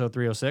our episode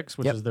 306,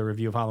 which Yep. is the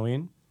review of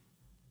Halloween.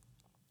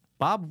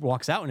 Bob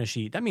walks out in a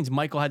sheet. That means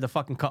Michael had to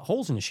fucking cut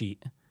holes in the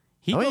sheet.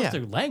 He goes yeah.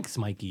 to lengths,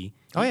 Mikey.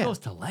 Oh, He yeah. goes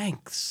to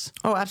lengths.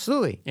 Oh,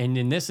 absolutely. And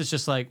in this, it's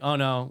just like, oh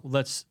no,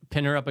 let's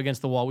pin her up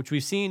against the wall, which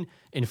we've seen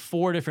in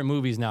 4 different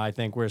movies now, I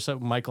think, where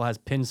Michael has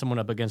pinned someone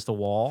up against the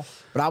wall.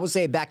 But I would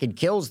say back in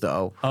Kills,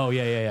 though, Oh,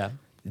 yeah.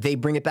 they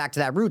bring it back to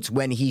that roots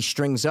when he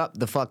strings up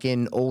the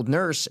fucking old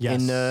nurse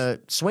Yes. in the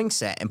swing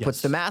set and puts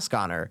Yes. the mask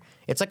on her.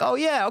 It's like, oh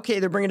yeah, okay,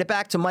 they're bringing it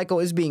back to Michael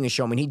is being a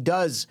showman. He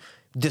does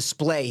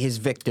display his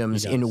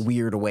victims He in does.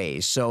 weird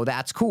ways, so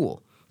that's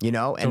cool.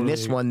 And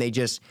this Totally.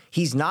 one,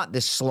 he's not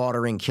this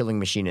slaughtering killing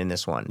machine in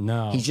this one.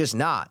 No. He's just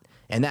not.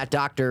 And that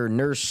doctor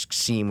nurse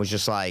scene was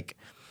just like,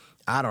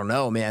 I don't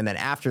know, man. Then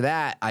after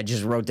that, I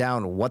just wrote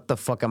down, what the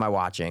fuck am I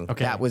watching?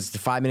 Okay. That was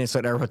 5 minutes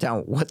later, I wrote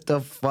down, what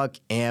the fuck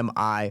am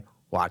I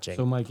watching?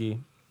 So,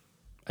 Mikey,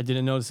 I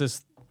didn't notice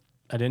this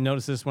I didn't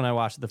notice this when I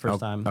watched it the first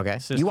time. Okay.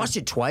 Sister- You watched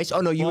it twice? Oh,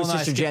 no, you Well, and no, I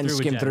Sister skipped Jen with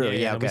skimmed Jen. through.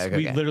 Yeah, Okay,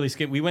 we okay. literally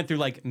skipped. We went through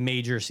like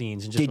major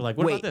scenes and just were like,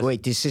 what about this?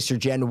 Wait, did Sister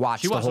Jen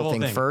watch She the watched whole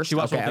thing first? She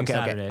watched the okay, whole thing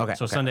okay, Saturday. okay,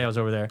 So okay. Sunday I was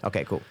over there.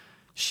 Okay, cool.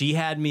 She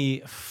had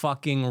me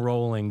fucking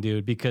rolling,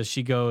 dude, because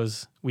she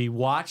goes, we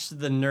watched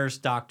the nurse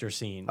doctor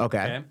scene.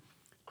 Okay.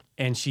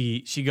 And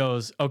she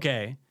goes,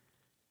 okay,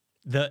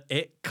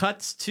 it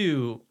cuts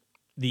to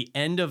the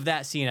end of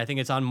that scene. I think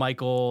it's on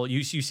Michael.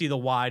 You see the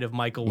wide of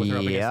Michael with her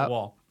up against the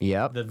wall.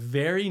 Yep. The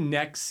very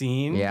next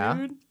scene, Yeah.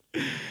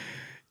 dude,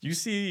 you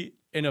see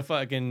in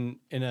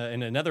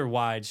another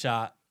wide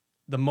shot,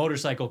 the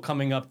motorcycle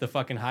coming up the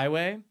fucking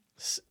highway.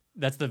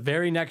 That's the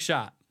very next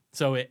shot.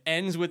 So it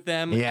ends with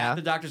them Yeah. at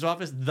the doctor's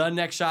office. The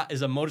next shot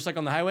is a motorcycle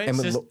on the highway. And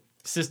with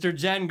Sister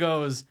Jen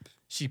goes,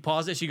 she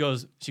paused it. She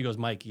goes,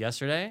 Mike,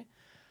 yesterday,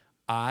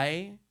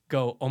 I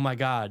go, oh my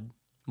God,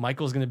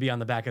 Michael's gonna be on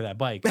the back of that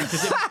bike.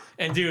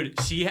 And dude,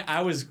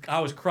 I was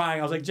crying.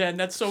 I was like, Jen,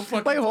 that's so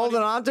fucking Wait, funny.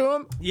 holding on to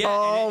him? Yeah.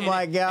 Oh,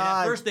 my And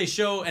God. at first they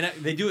show, and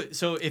they do it.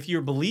 So if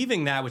you're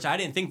believing that, which I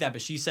didn't think that,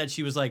 but she said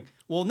she was like,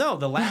 well, no,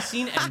 the last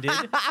scene ended,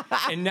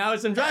 and now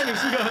it's him driving.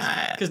 She goes,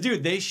 because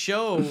dude, they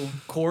show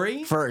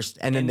Corey First,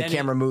 and then the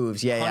camera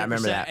moves. Yeah, I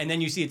remember 100%, that. And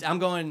then you see it. I'm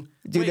going,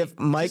 Dude, wait, if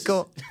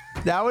Michael,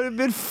 that would have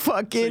been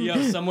fucking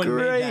yo, someone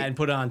great. made that and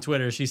put it on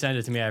Twitter. She sent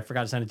it to me. I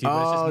forgot to send it to you.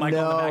 But it's just Oh, Michael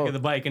on the back no. of the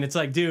bike, and it's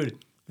like, dude,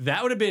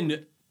 that would have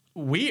been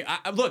weird.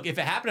 Look, if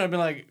it happened, I'd been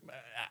like,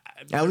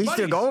 At least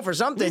they're buddies. going for At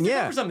something, least they're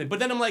yeah. going for something. But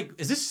then I'm like,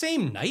 is this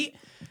same night?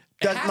 It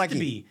Does- has Mikey. to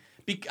be.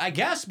 I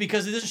guess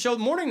because it doesn't show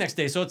the morning next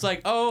day. So it's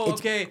like, oh,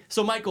 okay.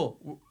 So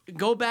Michael,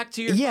 go back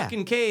to your Yeah,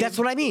 fucking cave. that's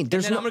what I mean.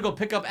 There's and then no- I'm gonna go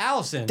pick up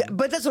Allison.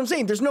 But that's what I'm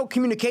saying. There's no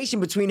communication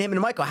between him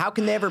and Michael. How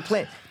can they ever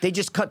plan? They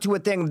just cut to a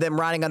thing of them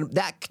riding on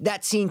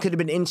that scene could have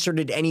been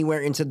inserted anywhere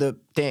into the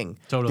thing.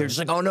 Totally. They're just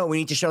like, oh no, we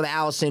need to show that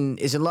Allison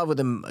is in love with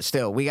him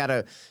still. We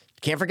gotta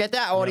can't forget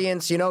that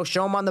audience. You know,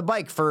 show him on the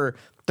bike for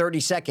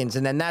 30 seconds,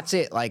 and then that's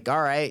it. Like, all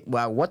right,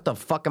 well, what the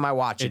fuck am I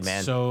watching, It's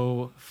man?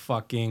 so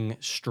fucking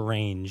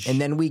strange. And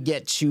then we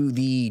get to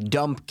the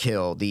dump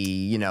kill,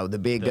 the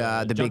big big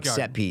junkyard.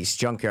 set piece,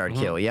 junkyard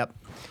kill. Yep,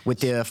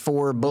 with the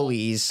four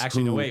bullies.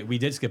 Actually, no, who- wait. We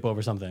did skip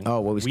over something. Oh,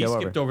 what we skip over?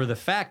 skipped over the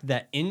fact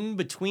that in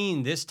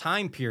between this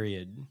time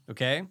period,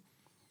 okay,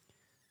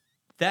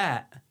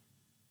 that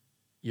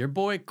your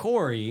boy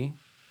Corey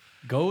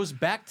goes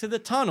back to the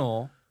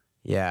tunnel,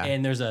 Yeah.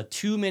 and there's a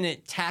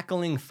 2-minute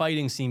tackling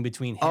fighting scene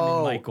between him and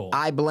Oh, Michael.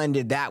 I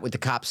blended that with the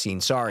cop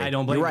scene. Sorry. I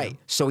don't blame You're right. you.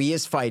 So he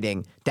is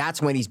fighting.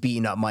 That's when he's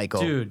beating up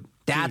Michael. Dude.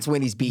 That's dude,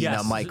 when he's beating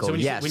yes. up Michael. So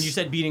when yes. when you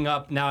said beating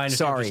up, now I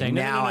understand what Sorry, you're saying.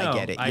 now I No.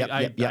 get it.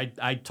 Yep.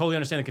 I totally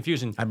understand the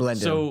confusion. I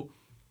blended So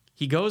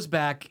he goes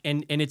back,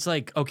 and it's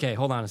like, okay,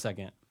 hold on a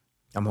second.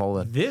 I'm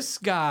holding. This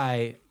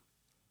guy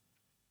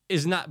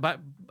is not, but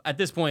at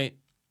this point,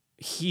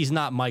 he's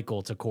not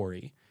Michael to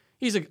Corey.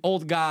 He's an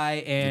old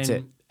guy, That's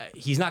it. and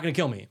he's not going to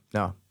kill me.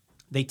 No.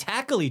 They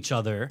tackle each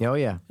other. Oh,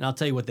 yeah. And I'll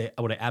tell you what I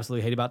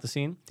absolutely hate about the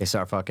scene. They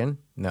start fucking?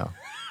 No.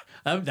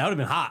 That would have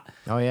been hot.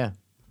 Oh, yeah.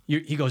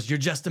 He goes, "You're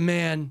just a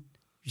man.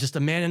 You're just a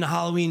man in a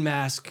Halloween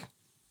mask."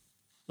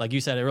 Like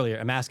you said earlier,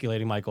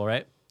 emasculating Michael,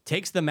 right?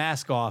 Takes the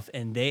mask off,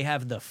 and they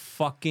have the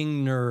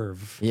fucking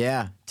nerve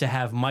Yeah. to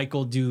have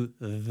Michael do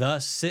the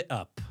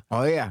sit-up.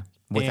 Oh, yeah.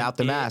 Without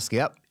the And mask.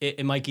 Yep.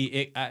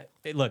 Mikey,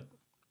 look,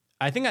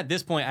 I think at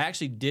this point I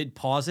actually did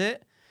pause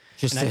it.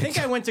 Just And I to- think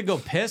I went to go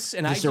piss,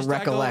 and Just to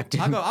recollect.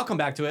 I'll come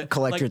back to it.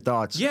 Collect Like, your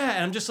thoughts. Yeah,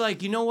 and I'm just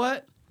like, you know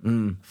what?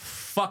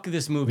 Fuck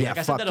this movie. Yeah, Like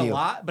I said fuck that you. a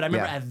lot, but I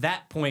remember Yeah. at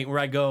that point where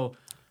I go,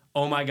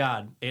 oh my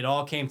God, it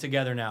all came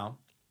together now.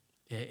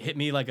 It hit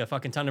me like a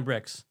fucking ton of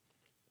bricks.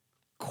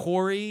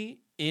 Corey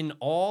in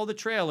all the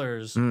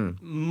trailers,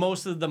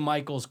 most of the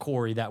Michael's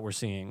Corey that we're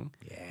seeing,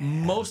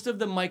 most of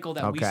the Michael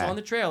that we Okay. saw in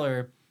the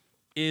trailer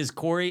is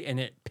Corey, and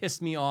it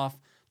pissed me off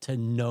to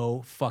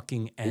no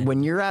fucking end.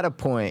 When you're at a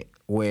point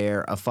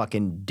where a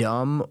fucking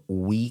dumb,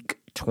 weak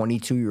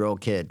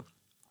 22-year-old kid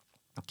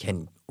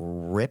can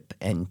rip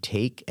and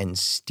take and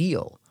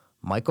steal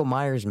Michael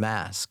Myers'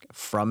 mask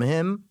from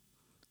him,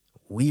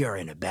 we are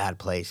in a bad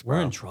place, bro.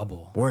 We're in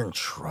trouble. We're in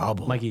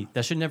trouble. Mikey,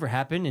 that should never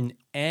happen in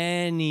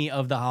any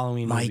of the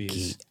Halloween Mikey,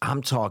 movies.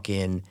 I'm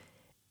talking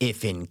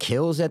if in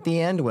Kills at the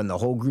end when the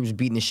whole group's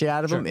beating the shit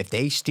out of him, if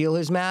they steal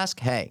his mask,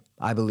 hey,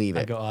 I believe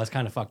I it. go, oh, that's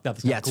kind of fucked up.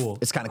 That's Yeah, kind of cool.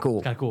 it's kind of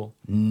cool. Kind of cool.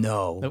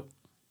 No. Nope.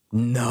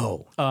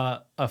 No.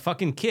 A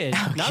fucking kid,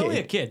 not only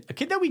a kid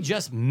that we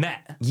just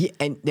met. Yeah,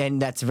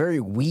 and that's very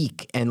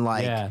weak and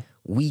like Yeah.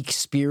 weak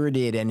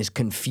spirited and is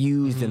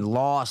confused and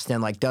lost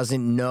and like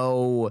doesn't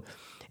know.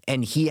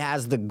 And he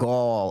has the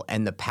gall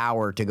and the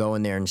power to go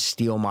in there and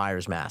steal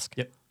Myers' mask.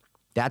 Yep.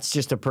 That's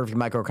just a perfect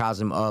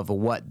microcosm of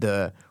what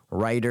the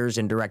writers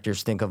and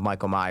directors think of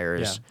Michael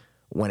Myers Yeah.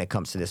 when it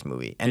comes to this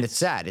movie. And it's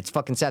sad. It's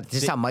fucking sad.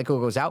 This is how Michael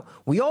goes out.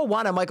 We all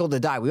want Michael to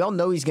die. We all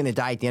know he's going to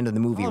die at the end of the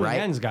movie, Halloween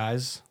right? ends,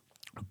 guys.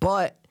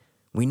 But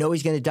we know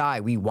he's going to die.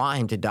 We want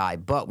him to die,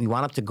 but we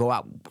want him to go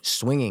out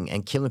swinging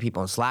and killing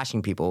people and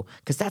slashing people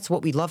because that's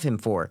what we love him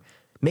for.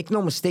 Make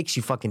no mistakes,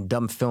 you fucking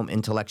dumb film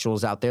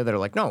intellectuals out there that are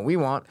like, no, we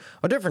want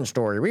a different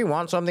story. We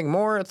want something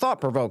more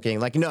thought-provoking.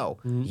 Like, no,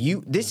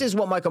 this is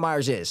what Michael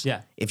Myers is.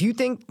 Yeah. If you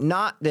think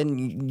not,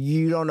 then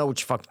you don't know what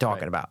you're fucking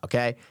talking about,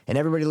 okay? And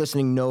everybody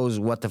listening knows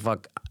what the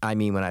fuck I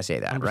mean when I say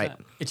that, 100%. right?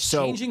 It's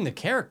changing the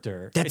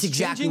character. That's it's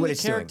exactly changing what the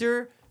it's doing.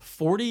 character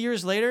 40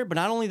 years later, but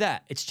not only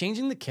that, it's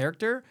changing the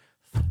character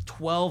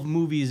 12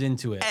 movies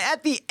into it.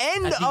 At the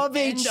end At the of a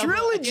end of a-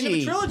 trilogy. end of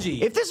a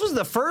trilogy. If this was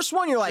the first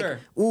one, you're like, Sure.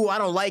 ooh, I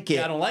don't like it.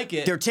 Yeah, I don't like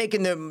it. They're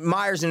taking the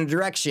Myers in a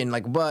direction,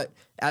 like, but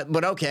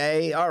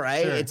okay, all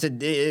right. Sure.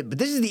 But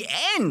this is the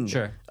end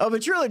Sure. of a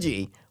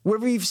trilogy where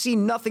we've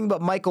seen nothing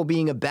but Michael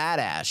being a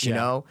badass, you Yeah.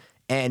 know,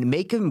 and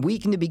make him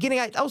weak in the beginning.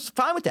 I was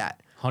fine with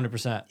that.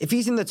 100%. If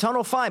he's in the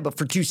tunnel, fine, but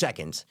for 2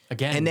 seconds.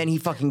 Again. And then he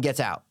fucking gets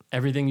out.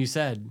 Everything you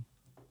said,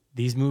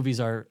 these movies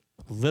are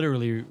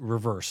literally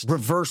reversed.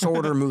 Reverse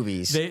order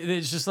movies.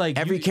 It's just like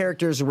Every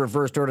character is a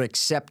reversed order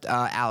except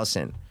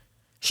Allison.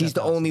 She's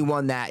the only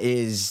one that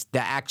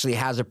actually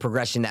has a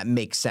progression that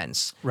makes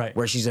sense. Right.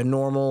 Where she's a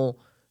normal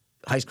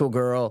high school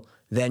girl,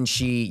 then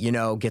she,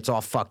 gets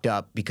all fucked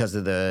up because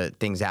of the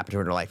things that happen to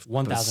her in her life.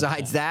 1000%.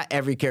 Besides that,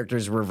 every character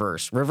is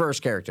reverse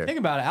character. Think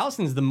about it.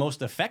 Allison's the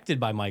most affected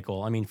by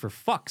Michael. I mean, for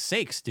fuck's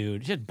sakes,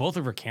 dude. She had both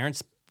of her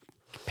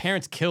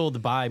parents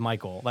killed by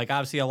Michael. Like,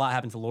 obviously, a lot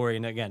happened to Laurie,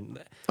 and again,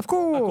 Of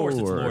course.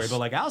 it's Laurie, but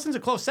like Allison's a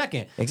close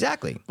second.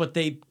 Exactly. But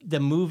the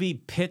movie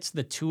pits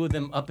the two of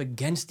them up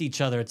against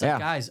each other. It's like, Yeah.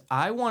 guys,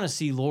 I want to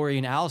see Laurie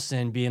and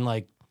Allison being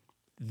like,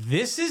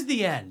 this is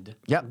the end.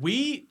 Yep.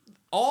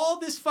 All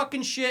this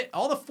fucking shit,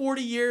 all the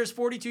 40 years,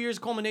 42 years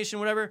culmination,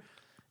 whatever,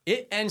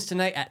 it ends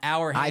tonight at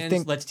our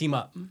hands. Let's team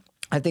up.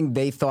 I think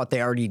they thought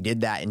they already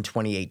did that in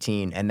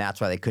 2018, and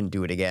that's why they couldn't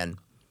do it again.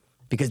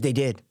 Because they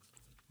did.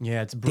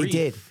 Yeah, it's brief.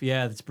 did.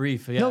 Yeah, it's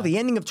brief. Yeah. No, the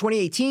ending of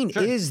 2018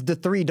 is the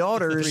three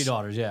daughters. The three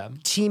daughters, yeah.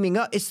 Teaming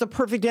up. It's the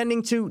perfect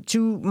ending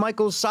to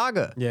Michael's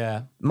saga.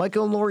 Yeah.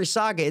 Michael and Laurie's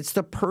saga. It's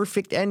the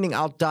perfect ending.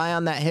 I'll die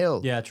on that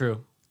hill. Yeah,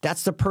 true.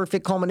 That's the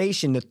perfect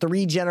culmination. The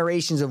 3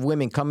 generations of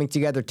women coming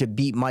together to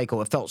beat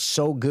Michael. It felt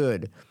so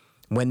good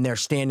when they're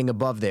standing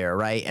above there,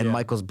 right? And Yeah.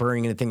 Michael's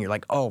burning in the thing. You're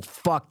like, oh,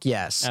 fuck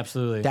yes.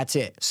 Absolutely. That's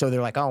it. So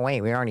they're like, oh, wait,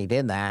 we already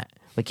did that.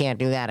 We can't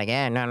do that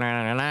again. No, no,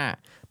 no, no, no.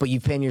 But you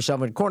pin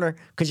yourself in a corner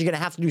because you're going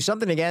to have to do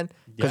something again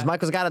because Yeah.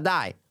 Michael's got to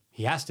die.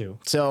 He has to.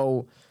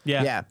 So,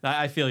 Yeah.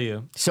 I feel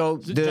you. So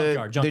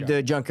Junkyard.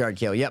 the junkyard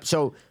kill. Yep.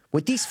 So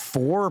with these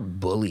 4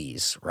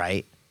 bullies,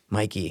 right,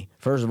 Mikey?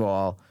 First of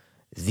all,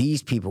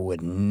 these people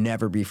would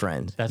never be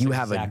friends. That's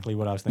exactly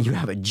what I was thinking. You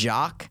have a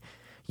jock.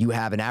 You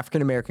have an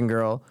African American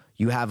girl.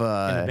 You have In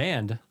the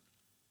band.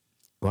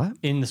 What?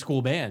 In the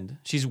school band.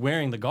 She's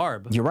wearing the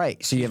garb. You're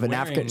right. So you have an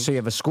wearing- African. So you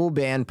have a school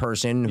band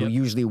person who Yep.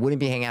 usually wouldn't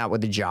be hanging out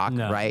with the jock,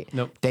 No. right?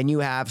 Nope. Then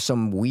you have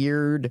some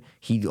weird.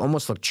 He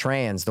almost looked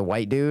trans. The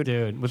white dude.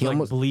 Dude, with He like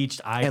almost-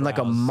 bleached eyebrows. and like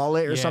a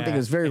mullet or something. It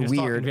was very and he was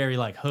talking weird. very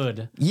like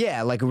hood.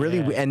 Yeah, like really.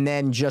 Yeah. And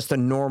then just a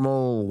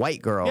normal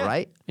white girl, Yeah.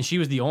 right? And she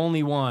was the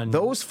only one.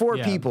 Those 4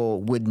 Yeah.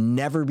 people would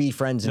never be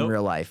friends in Nope.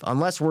 real life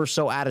unless we're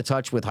so out of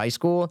touch with high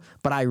school.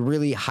 But I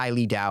really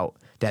highly doubt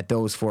that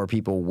those 4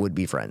 people would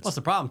be friends. What's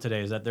the problem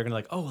today is that they're gonna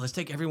like, oh, let's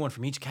take everyone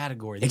from each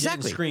category. They did it in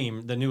Exactly.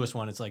 Scream, the newest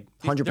one. It's like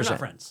 100%. They're not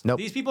friends. Nope.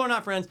 These people are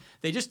not friends.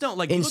 They just don't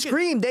like. In look at-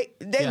 Scream,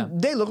 Yeah.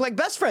 they look like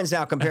best friends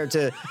now compared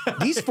to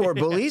these 4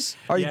 bullies.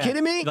 Are you Yeah.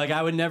 kidding me? Like,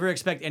 I would never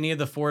expect any of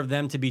the 4 of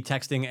them to be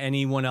texting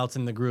anyone else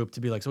in the group to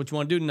be like, so what you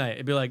want to do tonight?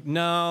 It'd be like,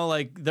 no,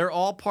 like they're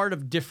all part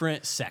of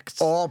different sects.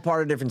 All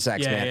part of different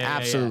sex, Yeah, man. yeah, yeah,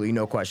 Absolutely,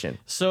 no question.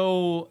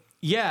 So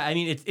yeah, I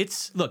mean,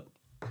 it's look,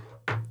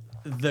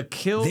 the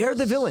kill. They're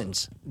the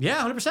villains.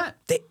 Yeah, 100%.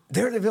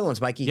 They're the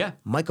villains, Mikey. Yeah.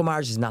 Michael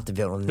Myers is not the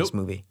villain in this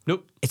movie.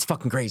 Nope. It's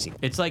fucking crazy.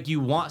 It's like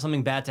you want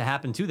something bad to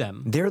happen to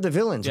them. They're the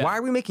villains. Yeah. Why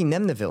are we making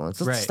them the villains?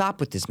 Let's Right.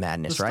 stop with this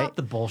madness, Let's right? Stop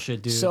the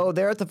bullshit, dude. So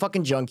they're at the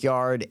fucking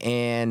junkyard,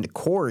 and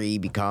Corey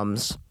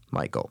becomes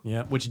Michael.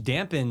 Yeah, which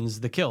dampens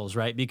the kills,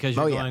 right? Because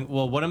you're Oh, yeah. going,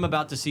 well, what I'm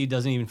about to see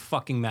doesn't even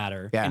fucking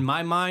matter. Yeah. In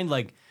my mind,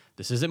 like,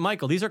 this isn't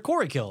Michael. These are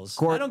Corey kills.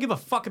 I don't give a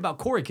fuck about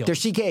Corey kills. They're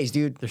CKs,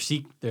 dude.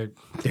 They're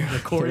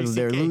Corey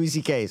They're CK. Louis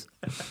CKs.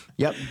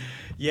 Yep.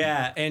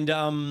 Yeah, and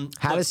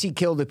How does he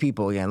kill the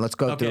people again? Let's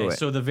go through okay, it.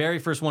 so the very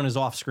first one is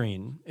off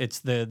screen. It's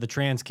the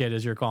trans kid,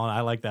 as you're calling it.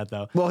 I like that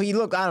though. Well, he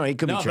looked, I don't know, he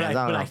could No, be trans.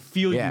 I don't know. I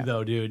feel Yeah. you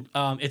though, dude.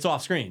 It's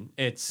off screen.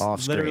 It's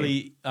Off screen.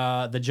 literally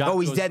the jock. Oh,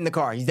 he's goes- dead in the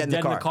car. He's dead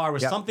in the car.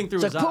 with Yep. something through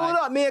It's his like, pull eye. it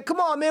up, man. Come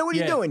on, man. What are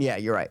you Yeah. doing? Yeah,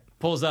 you're right.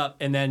 Pulls up,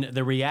 and then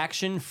the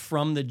reaction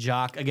from the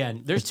jock.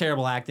 Again, there's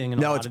terrible acting in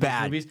a No, lot it's of these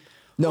bad. movies.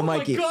 No, oh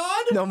Mikey. My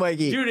God. No,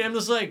 Mikey. Dude, I'm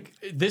just like,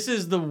 this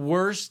is the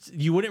worst.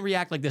 You wouldn't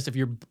react like this if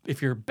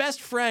your best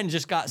friend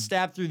just got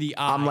stabbed through the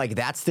eye. I'm like,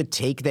 that's the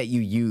take that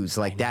you use.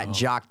 Like that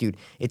jock, dude.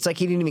 It's like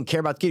he didn't even care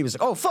about the kid. He was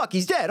like, oh, fuck,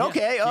 he's dead.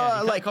 Okay. Yeah, he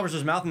kinda Like, covers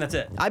his mouth and that's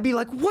it. I'd be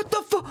like, what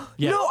the fuck?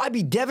 Yeah. No, I'd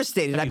be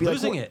devastated. I'd be like,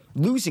 losing what? it.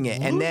 Losing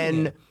it. And Losing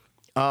then it.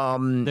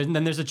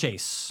 Then there's a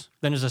chase.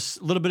 Then there's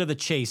a little bit of a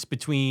chase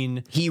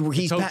between he's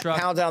the tow truck.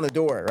 pounds on the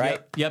door, right?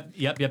 Yep.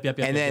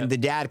 And then the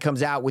dad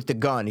comes out with the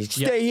gun. He's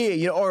stay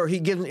here, or he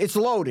gives it's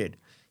loaded.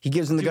 He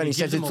gives him the Dude, gun. He gives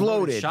says him it's a loaded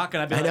loaded.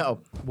 shotgun. I'd be I like, know.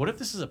 what if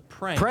this is a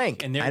prank?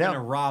 Prank, And they're I know. going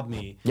to rob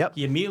me. Yep.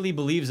 He immediately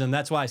believes him.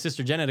 That's why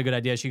Sister Jen had a good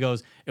idea. She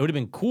goes, it would have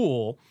been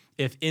cool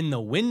if in the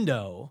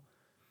window,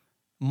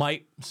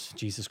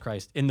 Jesus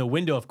Christ, in the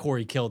window if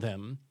Corey killed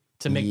him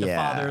to make the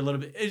father a little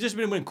bit. It's just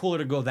been cooler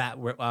to go that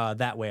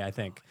way, I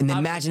think. And then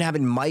imagine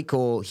having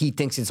Michael, he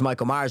thinks it's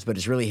Michael Myers, but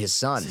it's really his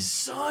son. His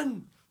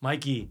son.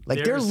 Mikey.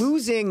 Like they're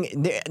losing.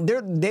 They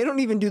don't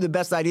even do the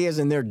best ideas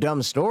in their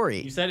dumb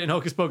story. You said it in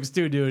Hocus Pocus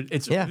too, dude.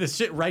 This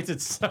shit writes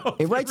itself.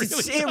 It writes Dude,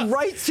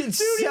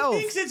 itself. he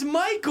thinks it's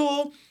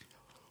Michael.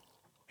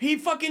 He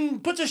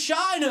fucking puts a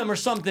shot in him or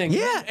something.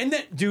 Yeah. And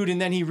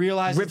then he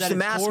realizes Rips that the it's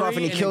mask Corey, off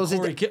and he kills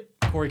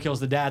Corey kills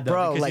the dad though,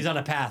 Bro, because like, he's on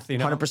a path, you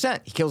know.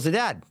 100%. He kills the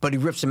dad, but he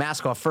rips the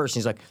mask off first.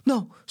 And he's like,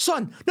 "No,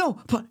 son, no."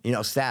 But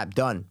stab,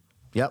 done.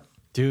 Yep.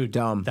 Dude,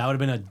 dumb. That would have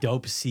been a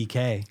dope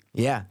CK.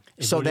 Yeah.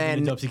 So Would've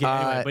been then, a dope CK.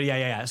 Anyway, but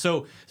yeah.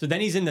 So then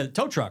he's in the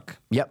tow truck.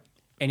 Yep.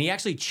 And he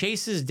actually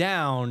chases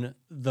down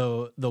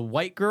the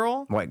white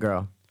girl. White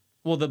girl.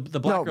 Well, the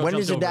black girl. When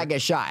does jumps the dad over.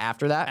 get shot?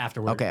 After that?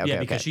 Afterward. Okay. Yeah,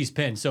 because she's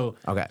pinned. So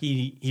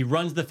he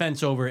runs the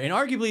fence over, and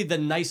arguably the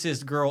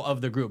nicest girl of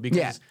the group.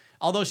 Because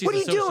although she's what are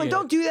you doing?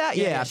 Don't do that.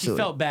 Yeah, absolutely.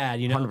 She felt bad,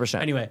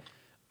 100%. Anyway,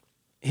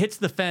 hits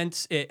the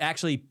fence. It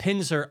actually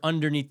pins her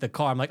underneath the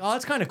car. I'm like, oh,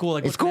 that's kind of cool.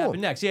 Like, what's going to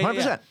happen next? Yeah,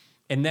 100%.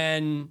 And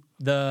then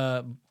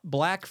the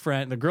black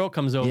friend, the girl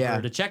comes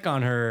over to check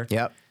on her.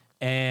 Yep.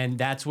 And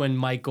that's when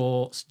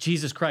Michael,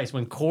 Jesus Christ,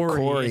 when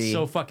Corey is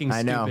so fucking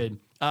stupid,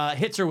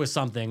 hits her with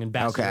something and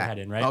bashes her head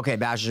in, right? Okay,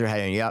 bashes her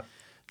head in, yep.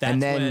 That's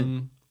and then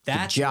when,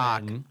 the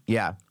jock,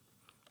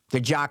 the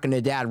jock and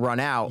the dad run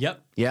out.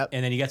 Yep.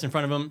 And then he gets in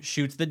front of him,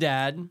 shoots the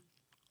dad.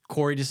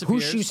 Corey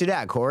disappears. Who shoots the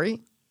dad,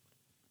 Corey?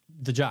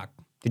 The jock.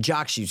 The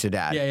jock shoots the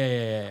dad.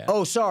 Yeah.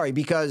 Oh, sorry,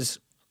 because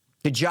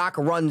the jock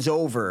runs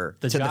over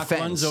to the fence. The jock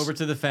runs over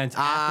to the fence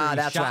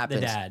after he shot the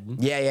dad.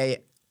 Yeah.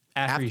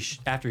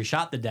 After he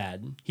shot the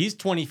dad, he's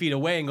 20 feet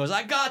away and goes,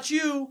 "I got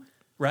you!"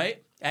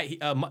 Right?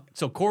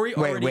 So Corey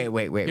already...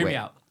 Wait. Hear me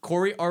out.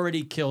 Corey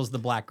already kills the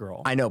black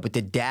girl. I know, but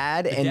the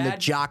dad and the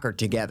jock are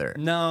together.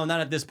 No, not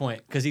at this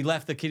point, because he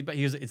left the kid, but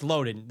it's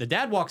loaded. The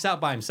dad walks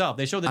out by himself.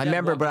 They show the dad I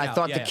remember, but walking I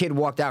thought out. the kid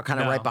walked out kind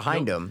of right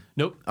behind him.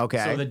 Nope.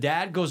 Okay. So the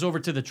dad goes over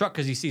to the truck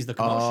because he sees the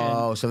commotion.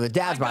 Oh, so the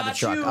dad's by the got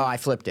truck. you. Oh, I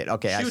flipped it.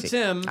 Okay, I see. Shoots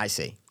him. I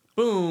see.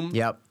 Boom.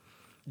 Yep.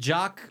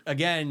 Jock,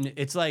 again,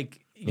 it's like...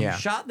 You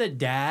shot the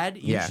dad,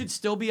 you should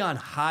still be on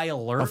high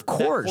alert. Of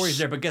course. That Corey's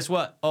there, but guess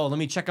what? Oh, let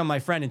me check on my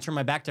friend and turn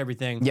my back to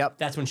everything. Yep.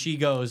 That's when she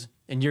goes,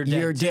 and you're dead.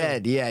 You're too.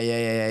 dead.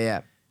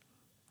 Yeah.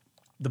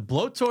 The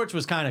blowtorch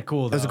was kind of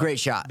cool, though. It was a great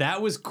shot.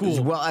 That was cool. It was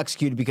well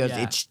executed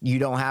because you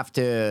don't have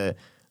to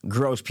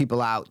gross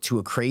people out to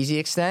a crazy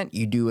extent.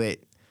 You do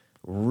it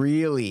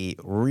really,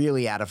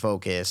 really out of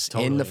focus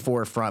in the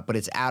forefront, but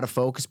it's out of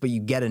focus, but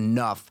you get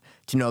enough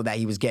to know that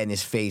he was getting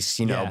his face,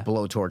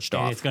 blowtorched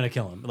off. And it's gonna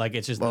kill him. Like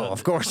it's just. Well,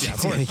 of course,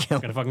 it's gonna kill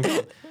him. It's gonna fucking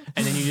kill him.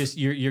 And then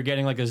you're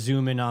getting like a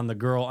zoom in on the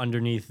girl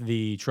underneath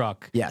the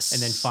truck. Yes.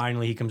 And then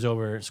finally he comes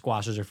over,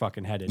 squashes her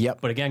fucking head in. Yep.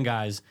 But again,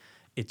 guys,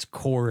 it's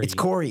Corey. It's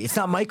Corey. It's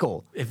not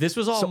Michael. If this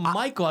was all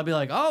Michael, I'd be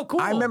like, oh, cool.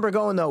 I remember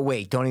going though.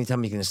 Wait, don't even tell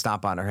me you're gonna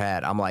stomp on her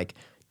head. I'm like,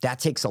 that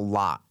takes a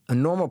lot. A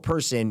normal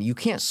person, you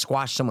can't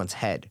squash someone's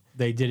head.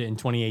 They did it in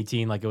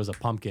 2018 like it was a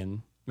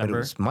pumpkin. Remember? But it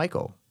was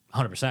Michael.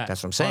 100%.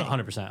 That's what I'm saying.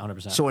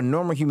 100%. So a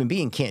normal human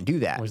being can't do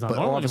that. Well, he's not but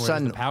normal all of a anymore.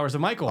 sudden, It's the powers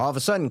of Michael. all of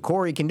a sudden,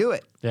 Corey can do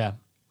it. Yeah.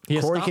 He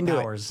has Corey stomp can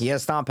do powers. it. He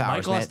has stomp powers.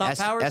 Michael has man.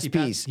 stomp powers.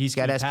 SPs. He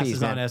got passes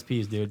SPs, on man.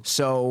 SPs, dude.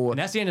 So And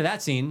that's the end of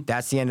that scene.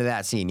 that's the end of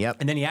that scene. Yep.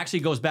 And then he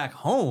actually goes back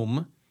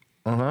home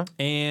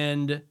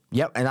and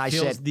Yep. And I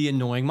kills said, the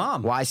annoying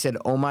mom. well, I said,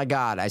 oh my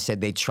God. I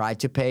said they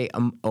tried to pay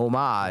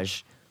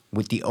homage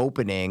with the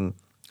opening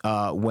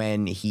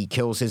when he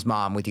kills his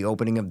mom with the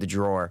opening of the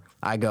drawer.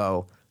 I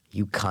go,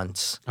 you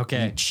cunts.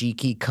 Okay. You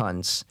cheeky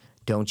cunts.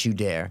 Don't you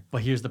dare.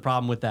 But here's the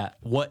problem with that.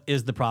 What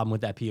is the problem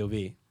with that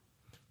POV?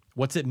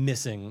 What's it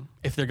missing?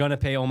 If they're going to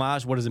pay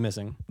homage, what is it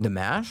missing? The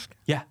mask?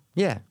 Yeah.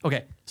 Yeah.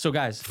 Okay. So,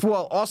 guys.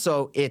 Well,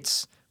 also,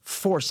 it's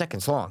 4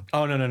 seconds long.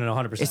 Oh, no,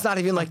 100%. It's not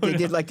even like they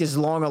did like this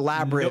long,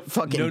 elaborate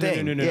fucking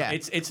thing. No. Yeah.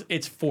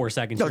 It's 4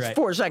 seconds. No, you're it's right.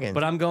 4 seconds.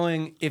 But I'm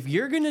going, if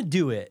you're going to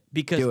do it,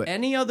 because Do it.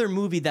 any other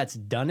movie that's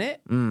done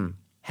it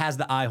has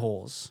the eye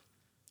holes.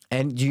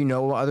 And do you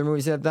know what other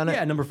movies that have done it?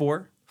 Yeah, number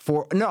 4.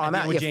 4. No, I'm did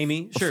it out with yeah,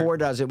 Jamie, sure. 4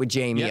 does it with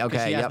Jamie. Yeah, 'cause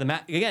okay. she has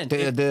Yep. again,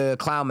 The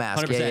clown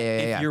mask. 100%.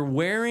 Yeah. If you're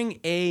wearing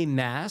a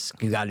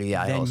mask, You gotta do the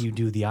eye then holes. you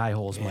do the eye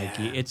holes,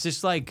 Mikey. It's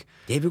just like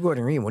David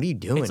Gordon Green, what are you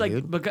doing, it's like,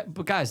 dude?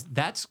 but guys,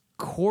 that's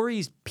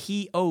Corey's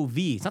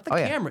POV. It's not the Oh,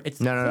 yeah. camera. It's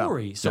No.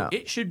 Corey. So No.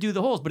 it should do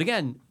the holes. But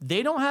again,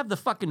 they don't have the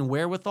fucking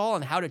wherewithal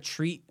on how to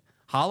treat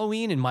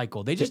Halloween and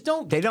Michael. They just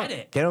don't They get don't.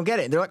 it. They don't get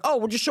it. They're like, oh,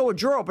 we'll just show a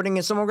drawer opening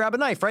and someone grab a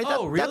knife, right?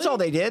 Oh, really? That's all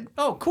they did.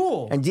 Oh,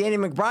 cool. And Danny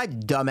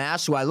McBride,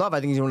 dumbass, who I love, I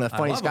think he's one of the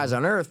funniest love guys him.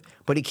 on earth,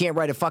 but he can't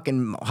write a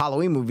fucking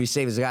Halloween movie to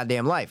save his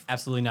goddamn life.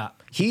 Absolutely not.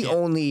 He can't.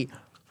 only,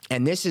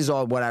 and this is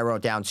all what I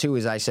wrote down too,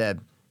 is I said,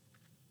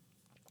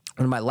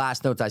 one of my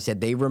last notes, I said,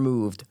 they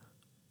removed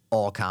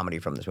all comedy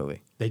from this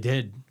movie. They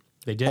did.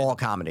 They did. All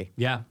comedy.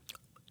 Yeah.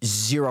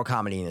 zero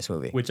comedy in this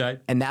movie.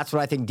 And that's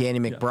what I think Danny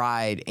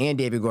McBride and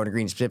David Gordon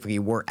Green specifically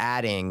were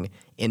adding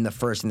in the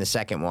first and the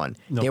second one.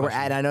 They were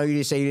adding. I know you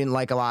just say you didn't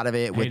like a lot of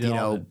it with,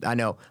 I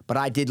know, but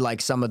I did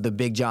like some of the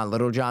Big John,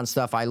 Little John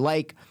stuff. I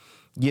like,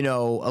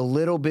 a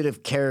little bit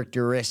of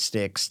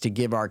characteristics to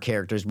give our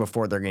characters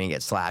before they're going to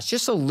get slashed.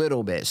 Just a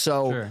little bit.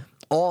 So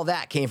all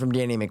that came from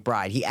Danny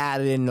McBride. He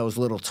added in those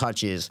little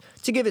touches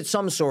to give it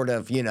some sort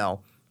of,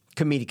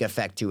 comedic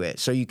effect to it.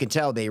 So you can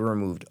tell they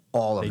removed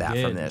all of that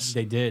from this.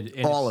 They did.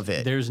 And all of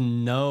it. There's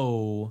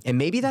no and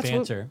maybe that's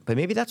banter. But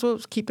maybe that's what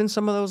was keeping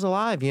some of those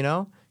alive,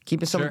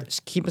 Keeping some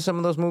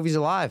of those movies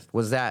alive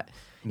was that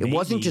it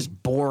wasn't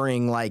just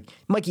boring like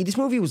Mikey, this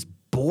movie was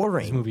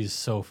boring. This movie is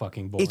so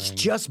fucking boring. It's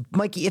just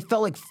Mikey, it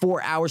felt like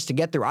 4 hours to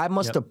get through. I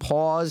must have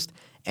paused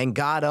and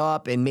got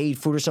up and made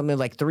food or something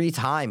like 3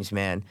 times,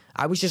 man.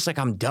 I was just like,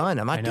 I'm done.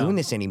 I'm not doing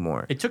this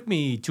anymore. It took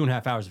me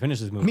 2.5 hours to finish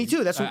this movie. Me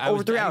too. That's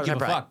over 3 hours. I didn't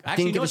give a fuck.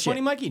 Actually, you know what's funny,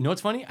 Mikey? You know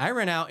what's funny? I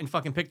ran out and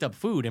fucking picked up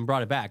food and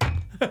brought it back.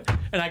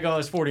 And I go,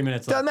 it's 40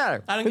 minutes left. Doesn't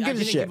matter. I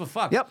didn't give a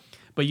fuck. Yep.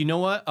 But you know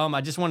what?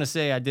 I just want to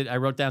say I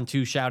wrote down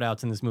 2 shout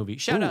outs in this movie.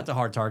 Shout out to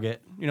Hard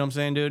Target. You know what I'm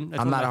saying, dude? That's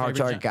I'm not a Hard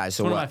Target guy,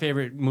 so one of my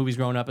favorite movies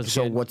growing up as a kid.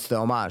 So what's the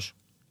homage?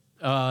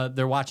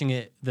 They're watching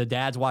it. The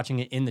dad's watching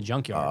it in the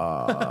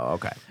junkyard.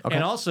 Okay.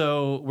 And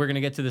also, we're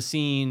gonna get to the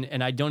scene,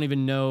 and I don't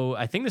even know.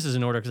 I think this is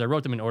in order because I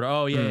wrote them in order.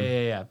 Oh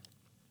yeah.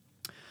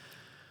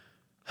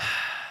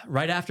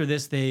 Right after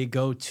this, they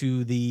go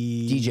to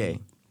the DJ.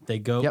 They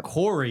go.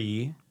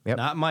 Corey,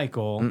 not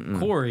Michael.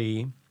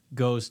 Corey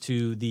goes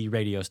to the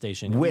radio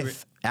station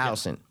with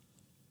Allison.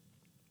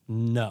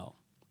 No.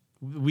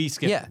 We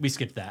skipped that. We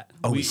skipped that.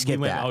 Oh,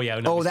 yeah.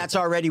 No, that's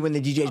already when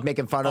the DJ's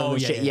making fun of him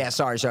and shit. Yeah,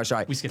 sorry.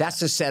 That's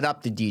to set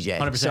up the DJ.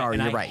 100%. Sorry,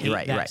 and you're right. You're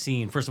right.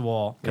 Scene. First of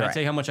all, can I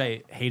tell you how much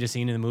I hate a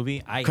scene in the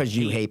movie? Because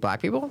you hate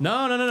black people?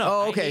 No.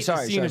 Oh, okay.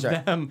 Sorry.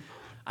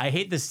 I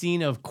hate the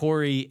scene of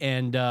Corey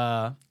and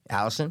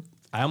Allison.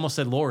 I almost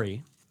said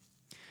Lori.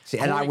 See,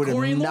 and I would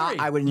not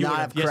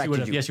have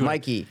corrected you. Yes, you would.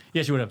 Mikey.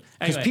 Yes, you would have.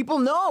 Because people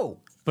know.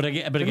 But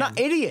again, they're not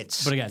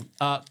idiots. But again,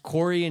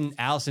 Corey and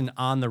Allison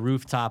on the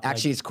rooftop.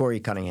 Actually, it's Corey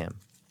Cunningham.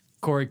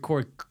 Corey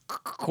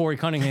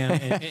Cunningham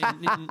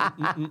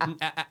and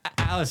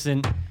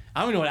Allison. I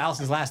don't even know what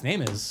Allison's last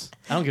name is.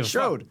 I don't give a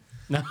fuck.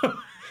 No.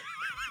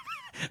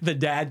 The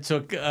dad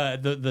took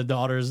the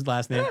daughter's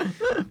last name.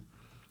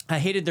 I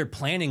hated their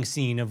planning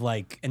scene of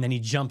like, and then he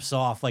jumps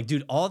off. Like,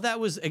 dude, all of that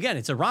was again.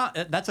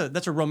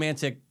 That's a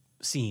romantic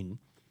scene,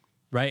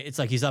 right? It's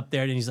like he's up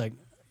there and he's like,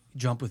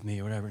 jump with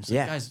me or whatever. It's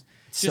like, guys.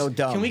 So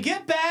dumb. Can we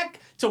get back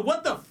to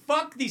what the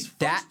fuck these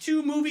first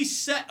 2 movies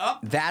set up?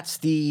 That's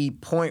the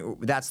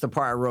point. That's the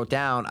part I wrote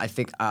down. I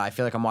think I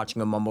feel like I'm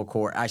watching a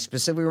mumblecore. I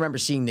specifically remember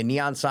seeing the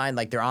neon sign,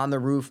 like they're on the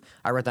roof.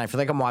 I wrote down. I feel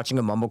like I'm watching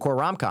a mumblecore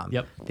rom-com.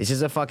 Yep. This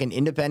is a fucking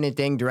independent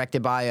thing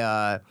directed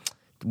by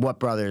what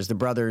brothers? The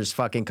brothers.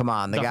 Fucking come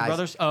on, the Duffer guys.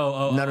 Brothers?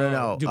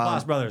 No.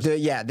 Duplass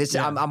Brothers.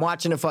 I'm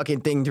watching a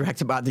fucking thing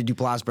directed by the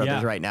Duplass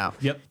Brothers right now.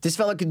 Yep. This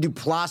felt like a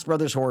Duplass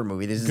Brothers horror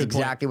movie. This is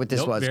exactly what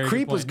this was.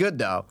 Creep was good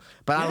though,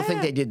 but I don't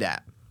think they did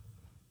that.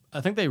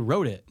 I think they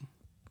wrote it.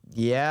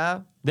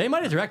 Yeah. They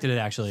might have directed it,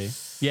 actually.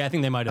 Yeah, I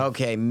think they might have.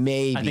 Okay,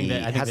 maybe. I think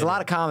it has a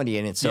lot of comedy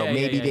in it, so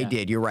maybe they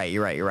did. You're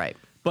right.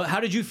 But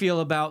how did you feel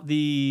about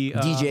the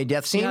DJ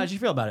death scene? Yeah, how did you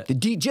feel about it? The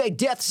DJ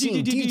death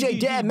scene. DJ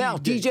Dead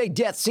Mouth. DJ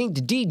death scene.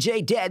 The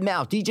DJ Dead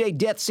Mouth. DJ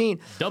death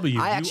scene.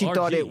 I actually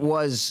thought it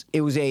was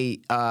a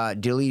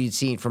deleted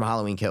scene from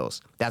Halloween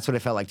Kills. That's what it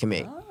felt like to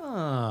me.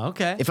 Oh,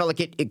 okay. It felt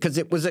like it because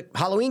it was a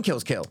Halloween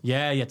Kills kill.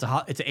 Yeah, it's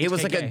an It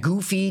was like a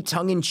goofy,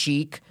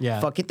 tongue-in-cheek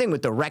fucking thing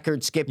with the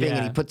record skipping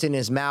and he puts it in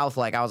his mouth.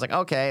 Like I was like,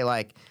 okay,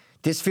 like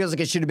this feels like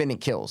it should have been in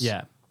Kills.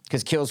 Yeah.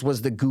 Because Kills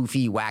was the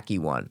goofy, wacky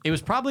one. It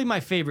was probably my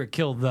favorite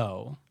kill,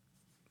 though.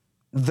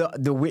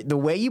 The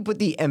way you put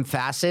the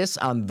emphasis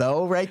on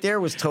though right there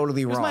was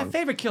totally wrong. It was my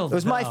favorite kill, It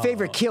was my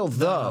favorite kill,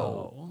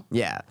 though.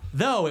 Yeah.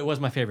 Though it was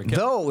my favorite kill.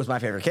 Though it was my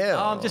favorite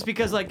kill. Just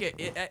because like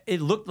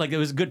it looked like it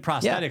was good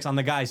prosthetics on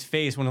the guy's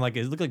face when like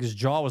it looked like his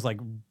jaw was like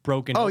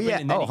broken open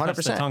and then he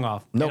cuts the tongue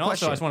off. No and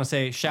question. Also, I just want to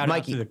say shout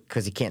Mikey, out to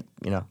because he can't,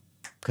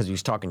 because he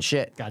was talking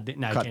shit. God,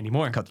 now he can't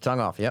anymore. Cut the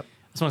tongue off, yep.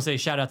 I just want to say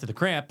shout out to the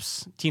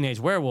Cramps, Teenage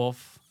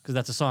Werewolf, because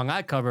that's a song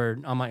I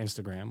covered on my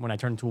Instagram when I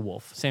turned into a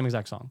wolf. Same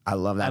exact song. I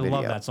love that video.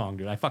 I love that song,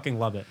 dude. I fucking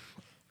love it.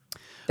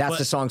 That's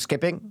the song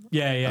Skipping?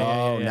 Yeah.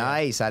 Oh,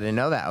 nice. I didn't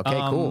know that. Okay,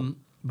 cool.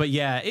 But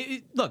yeah,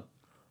 look,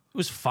 it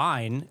was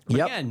fine.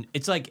 But again,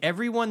 it's like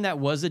everyone that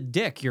was a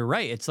dick. You're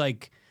right. It's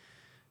like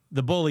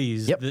the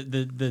bullies. Yep.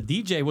 The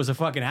DJ was a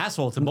fucking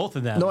asshole to both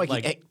of them. No,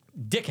 like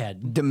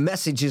dickhead. The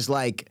message is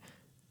like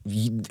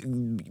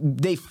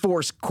they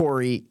force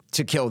Corey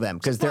to kill them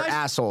because they're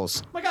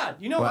assholes. Oh my God,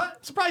 you know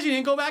what? Surprised you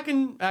didn't go back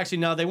and actually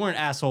no, they weren't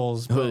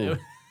assholes. But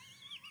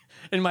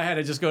in my head,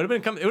 it just go. It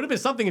would have been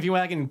something if you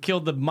went back and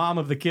killed the mom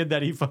of the kid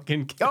that he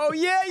fucking killed. Oh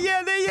yeah,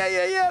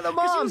 the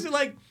mom. She was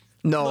like.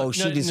 No,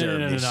 she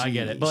deserved it. No, I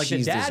get it. But like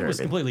the dad was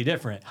completely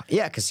different.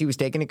 Yeah, because he was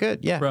taking it good.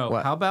 Yeah. Bro,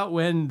 how about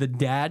when the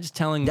dad's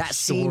telling that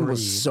scene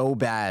was so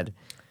bad.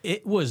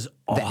 It was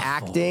awful. The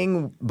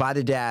acting by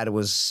the dad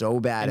was so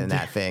bad in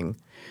that thing.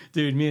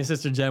 Dude, me and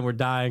Sister Jen were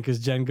dying because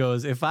Jen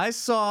goes, if I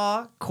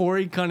saw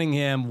Corey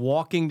Cunningham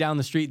walking down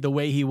the street the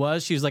way he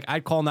was, she was like,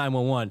 I'd call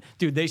 911.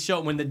 Dude, they show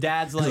when the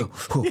dad's like,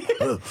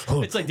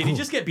 it's like, did he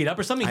just get beat up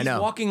or something? He's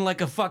walking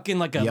like a fucking,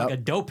 like a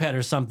dope head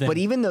or something. But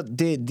even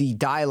the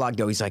dialogue,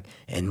 though, he's like,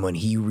 and when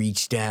he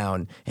reached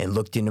down and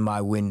looked into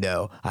my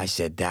window, I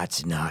said,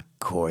 that's not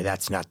Corey.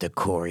 That's not the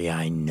Corey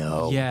I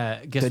know.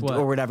 Yeah, guess what?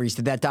 Or whatever. He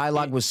said, that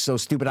dialogue was so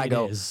stupid. I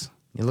go,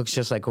 it looks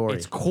just like Corey.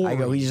 It's Corey. I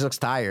go, he just looks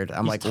tired.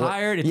 I'm like,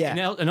 tired.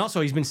 Yeah. And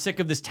also, he's been sick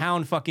of this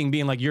town fucking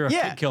being like, you're a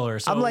kid killer.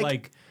 So, I'm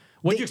like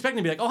what do you expect him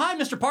to be like? Oh, hi,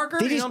 Mr. Parker.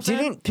 They you know what I'm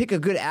didn't pick a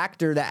good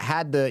actor that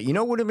had the, you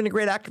know, would have been a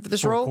great actor for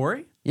this role?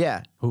 Corey?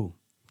 Yeah. Who?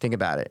 Think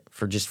about it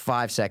for just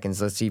 5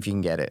 seconds. Let's see if you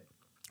can get it.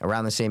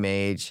 Around the same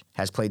age,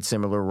 has played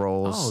similar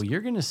roles. Oh, you're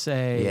going to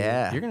say.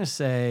 Yeah. You're going to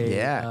say.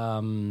 Yeah.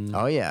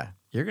 Oh, yeah.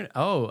 You're going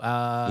to.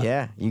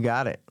 Yeah, you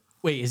got it.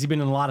 Wait, has he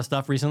been in a lot of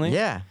stuff recently?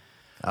 Yeah.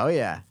 Oh,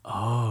 yeah.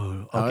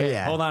 Oh, okay. Oh,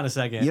 yeah. Hold on a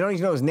second. You don't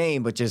even know his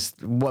name, but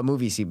just what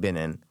movies he been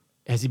in.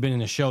 Has he been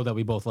in a show that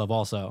we both love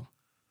also?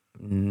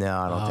 No,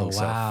 I don't think so.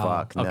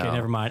 Fuck, no. Okay,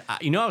 never mind.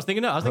 You know what I was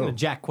thinking of? I was thinking of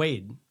Jack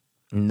Quaid.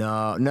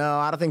 No,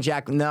 I don't think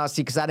Jack. No,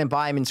 see, because I didn't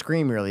buy him in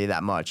Scream really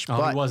that much. Oh,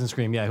 but he wasn't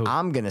Scream. Yeah, who?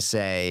 I'm going to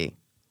say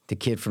the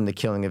kid from The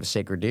Killing of a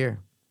Sacred Deer.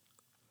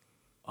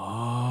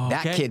 Oh,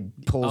 That kid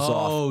pulls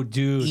off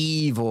dude.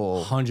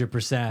 evil.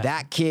 100%.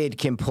 That kid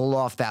can pull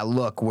off that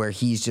look where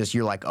he's just,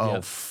 you're like, oh,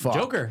 Yep. fuck.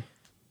 Joker.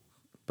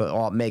 But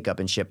all makeup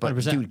and shit. But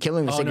 100%. dude,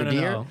 Killing the Sacred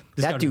Deer, No.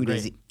 This that gotta be dude great.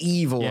 is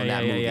evil in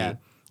that movie. Yeah.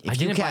 If I you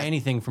didn't buy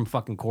anything from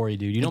fucking Corey,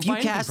 dude. You don't If you buy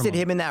anything from casted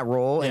him in that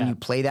role and Yeah. you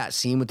play that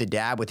scene with the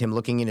dad with him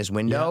looking in his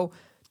window,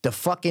 the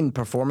fucking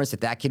performance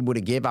that kid would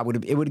have given,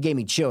 it would have gave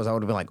me chills. I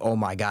would have been like, oh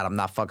my God, I'm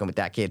not fucking with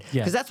that kid.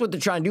 Yeah. Because that's what they're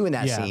trying to do in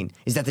that scene,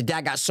 is that the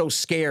dad got so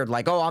scared,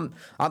 like, oh,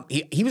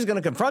 he was going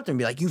to confront him and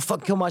be like, you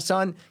fucking killed my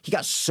son. He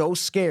got so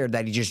scared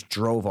that he just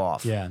drove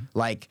off. Yeah.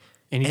 Like,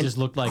 And he just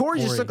looked like Corey.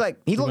 Just Corey. looked like,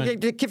 he looked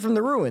like the kid from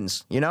the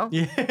ruins, you know?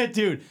 Yeah,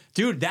 dude,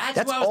 that's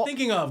what I was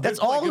thinking of. That's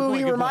Good point, all good who point,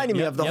 he good reminded point.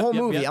 me Yep, of the yep, whole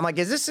yep, movie. yep. I'm like,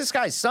 is this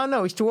guy's son?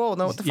 No, he's too old.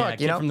 No, what the fuck,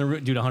 kid you know? from the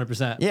dude,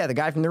 100%. Yeah, the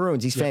guy from the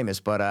ruins. He's famous,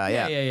 but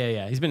yeah.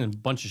 Yeah. He's been in a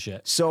bunch of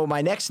shit. So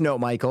my next note,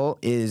 Michael,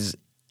 is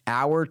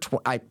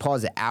I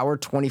paused at hour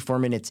 24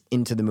 minutes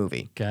into the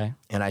movie. Okay.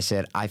 And I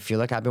said, I feel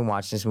like I've been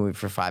watching this movie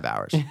for 5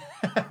 hours.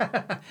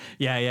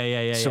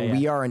 Yeah. So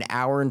we are an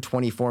hour and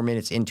 24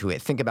 minutes into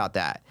it. Think about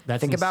that.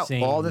 That's Think about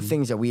all the insane.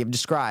 things that we have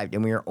described,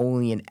 and we are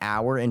only an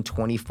hour and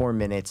 24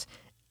 minutes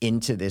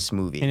into this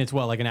movie. And it's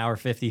what, like an hour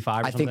 55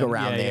 or I something? think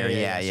around there.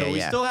 Yeah. So we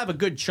still have a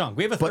good chunk.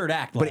 We have a third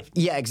act left.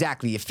 Yeah,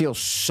 exactly. It feels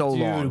so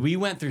long. Dude, we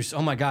went through.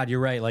 Oh my God,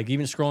 you're right. Like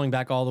even scrolling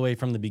back all the way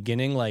from the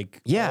beginning,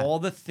 like all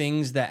the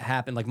things that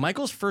happened. Like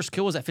Michael's first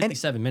kill was at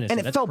 57 minutes, And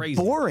dude. it That's felt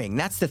crazy. boring.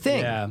 That's the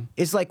thing. Yeah.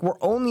 It's like we're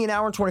only an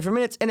hour and 24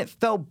 minutes, and it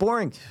felt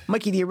boring.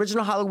 Mikey, the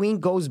original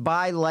Halloween goes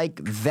by like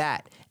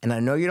that. And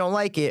I know you don't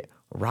like it.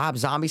 Rob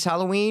Zombie's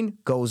Halloween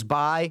goes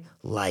by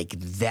like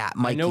that,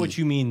 Mikey. I know what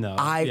you mean, though.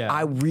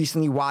 I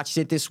recently watched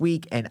it this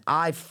week, and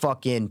I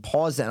fucking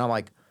paused it, and I'm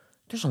like,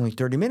 there's only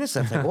 30 minutes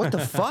left. Like, what the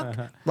fuck?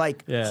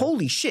 Like,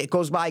 holy shit. It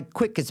goes by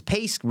quick. It's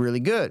paced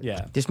really good.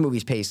 Yeah. This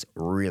movie's paced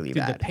really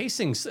bad. The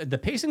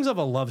pacings of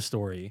a love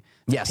story.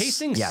 Yes. The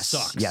pacing Yes.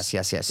 sucks.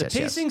 Yes. The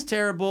pacing's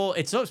terrible.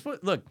 It's so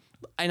look,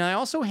 and I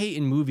also hate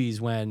in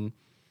movies when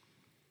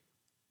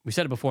we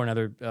said it before in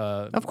other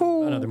Of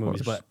course. in other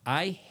movies, but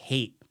I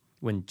hate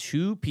when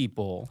two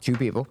people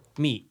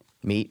meet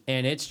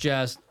and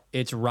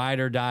it's ride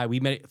or die. We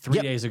met it 3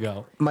 days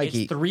ago.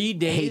 Mikey, it's 3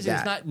 days. hate It's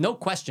that. not no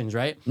questions,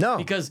 right? No.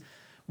 Because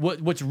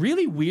what's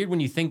really weird when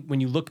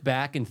you look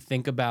back and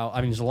think about,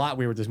 I mean, there's a lot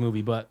weird with this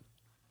movie, but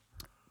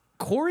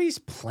Corey's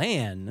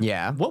plan.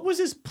 Yeah. What was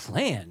his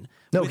plan?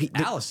 No, with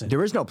Allison.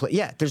 there is no plan.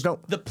 Yeah, there's no.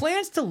 The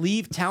plan's to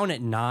leave town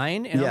at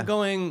 9, and Yeah. I'm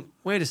going,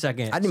 wait a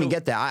second. I didn't even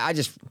get that. I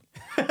just.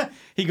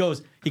 He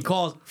calls,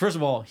 first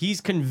of all,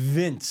 he's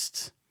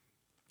convinced,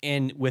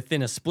 and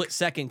within a split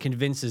second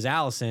convinces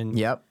Allison,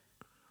 Yep.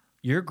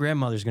 your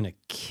grandmother's going to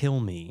kill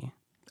me.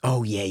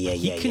 Oh yeah.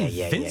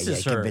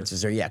 convinces her.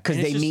 Convinces her, yeah, because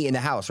And it's they just meet in the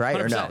house, right?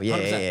 Or no? 100%, Yeah.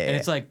 100%. And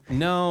it's like,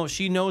 no,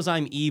 she knows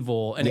I'm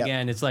evil. And Yep.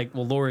 again, it's like,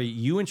 well, Lori,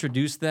 you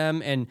introduced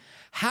them, and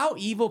how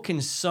evil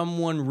can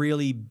someone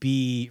really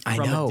be I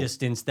from know. a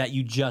distance that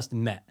you just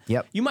met?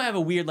 Yep. You might have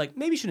a weird, like,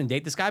 maybe you shouldn't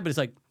date this guy, but it's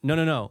like,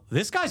 no.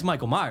 This guy's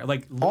Michael Myers.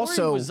 Like, Lori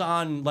Also- was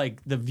on,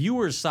 like, the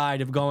viewer's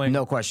side of going,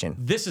 No question.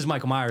 this is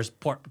Michael Myers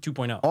part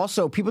 2.0.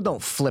 Also, people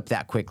don't flip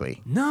that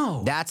quickly.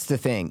 No. That's the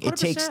thing. It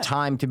takes 100%.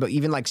 time to,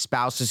 even like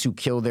spouses who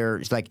kill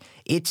their, like,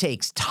 it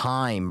takes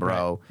time,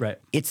 bro. Right.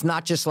 It's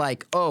not just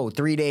like, oh,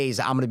 3 days,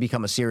 I'm going to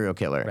become a serial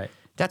killer. Right.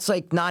 That's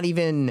like not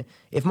even,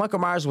 if Michael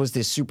Myers was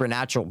this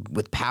supernatural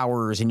with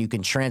powers and you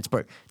can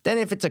transport, then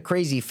if it's a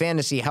crazy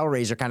fantasy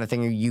Hellraiser kind of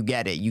thing, you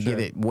get it. You give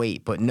it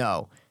weight. But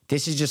no,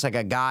 this is just like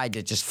a guy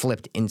that just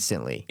flipped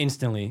instantly.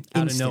 Instantly,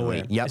 out of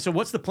nowhere. Yep. So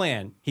what's the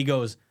plan? He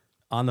goes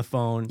on the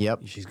phone.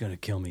 Yep. She's going to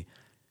kill me.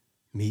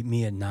 Meet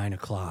me at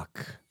 9:00.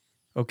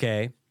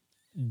 Okay.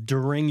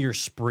 During your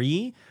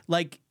spree?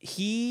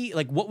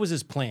 What was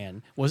his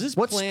plan? Was his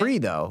What plan? spree,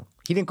 though?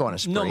 He didn't go on a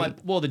spree.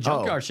 No, the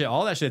junkyard shit,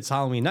 all that shit's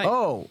Halloween night.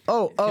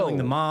 Killing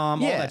the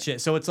mom, all that shit.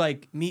 So it's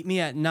like, meet me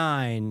at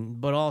 9,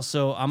 but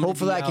also I'm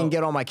hopefully I can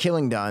get all my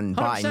killing done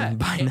by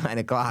 9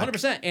 o'clock.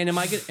 100%. And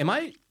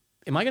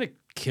am I gonna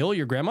kill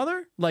your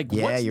grandmother? Like,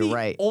 Yeah, what's you're the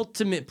right.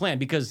 ultimate plan?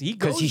 Because he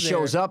goes Because he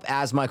shows up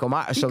as Michael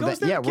Myers. So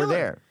we're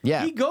there.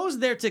 Yeah. He goes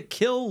there to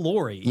kill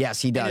Lori.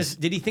 Yes, he And does.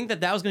 did he think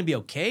that was going to be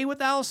okay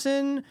with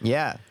Allison?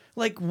 Yeah.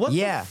 Like, what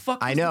the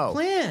fuck was I know. the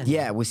plan?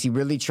 Yeah, was he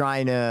really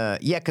trying to...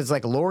 Yeah, because,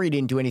 like, Lori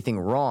didn't do anything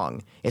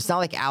wrong. It's not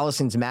like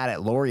Allison's mad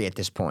at Lori at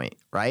this point,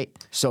 right?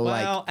 So,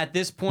 Well, at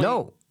this point...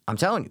 No, I'm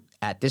telling you.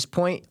 At this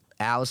point,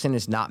 Allison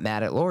is not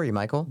mad at Lori,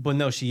 Michael. But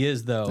no, she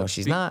is, though. No,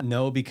 she's not.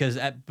 No, because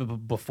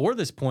before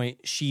this point,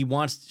 she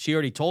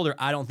already told her,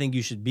 I don't think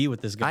you should be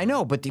with this guy. I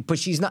know, but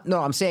she's not...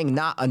 No, I'm saying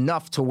not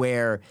enough to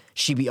where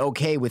she'd be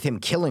okay with him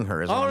killing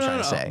her is what I'm trying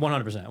to say.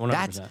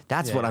 100%.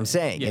 That's what I'm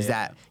saying,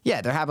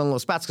 they're having little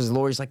spats because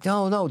Lori's like,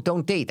 no,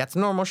 don't date. That's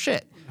normal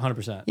shit.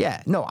 100%.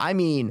 Yeah, no, I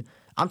mean...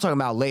 I'm talking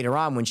about later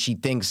on when she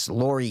thinks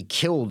Lori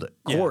killed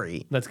Corey.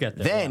 Yeah, let's get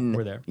there. Then,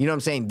 we're there. You know what I'm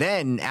saying?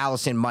 Then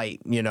Allison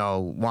might,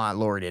 want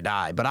Lori to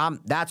die. But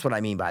that's what I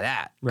mean by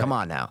that. Right. Come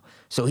on now.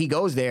 So he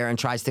goes there and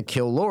tries to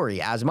kill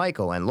Lori as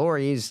Michael. And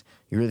Lori's,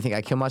 you really think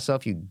I kill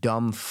myself, you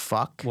dumb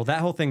fuck? Well, that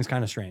whole thing's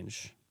kind of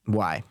strange.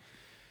 Why?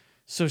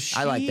 So she...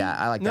 I like that.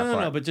 I like that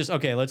part. No, but just,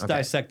 let's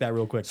dissect that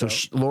real quick. So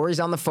Lori's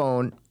on the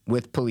phone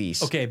with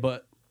police. Okay,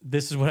 but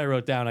this is what I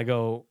wrote down. I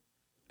go,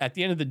 at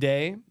the end of the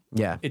day,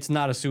 it's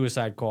not a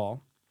suicide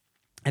call.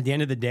 At the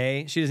end of the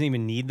day, she doesn't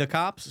even need the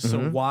cops. So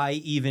why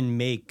even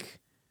make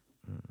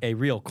a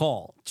real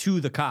call to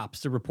the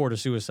cops to report a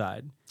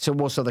suicide? So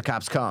the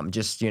cops come,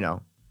 so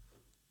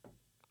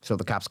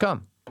the cops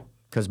come.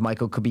 Because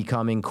Michael could be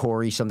coming,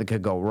 Corey, something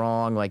could go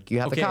wrong. Like, you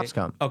have the cops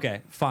come.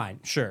 Okay,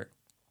 fine, sure.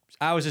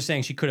 I was just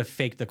saying she could have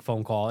faked the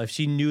phone call if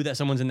she knew that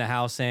someone's in the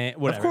house saying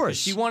whatever. Of course.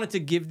 She wanted to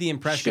give the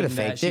impression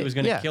that she was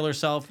going to kill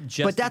herself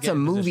just But that's to get a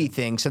movie position.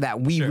 thing so that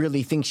we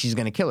really think she's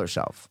going to kill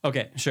herself.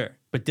 Okay, sure.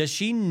 But does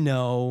she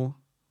know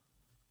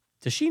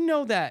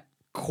that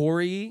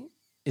Corey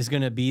is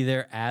going to be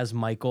there as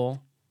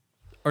Michael?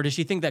 Or does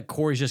she think that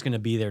Corey's just going to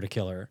be there to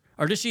kill her?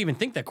 Or does she even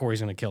think that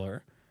Corey's going to kill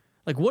her?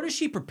 Like, what is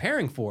she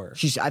preparing for?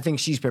 I think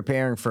she's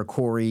preparing for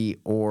Corey,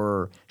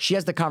 or she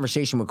has the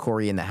conversation with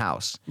Corey in the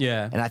house.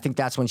 Yeah. And I think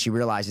that's when she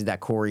realizes that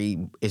Corey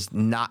is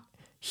not,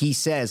 he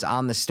says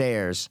on the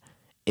stairs,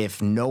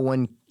 if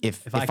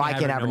I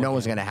can't have her, no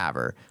one's going to have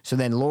her. So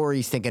then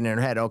Lori's thinking in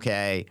her head,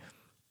 okay,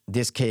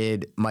 this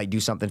kid might do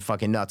something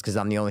fucking nuts because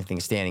I'm the only thing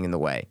standing in the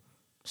way.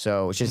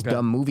 So it's just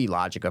dumb movie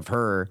logic of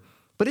her.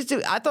 But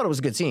I thought it was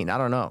a good scene. I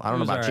don't know. I don't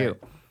know about you.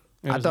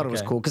 I thought it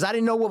was cool because I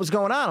didn't know what was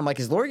going on. I'm like,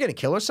 is Lori going to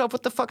kill herself?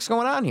 What the fuck's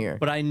going on here?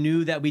 But I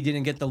knew that we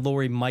didn't get the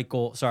Lori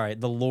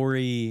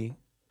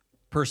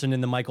person in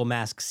the Michael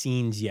mask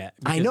scenes yet.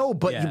 I know,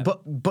 but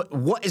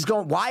what is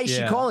going? Why is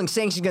she calling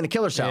saying she's going to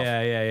kill herself?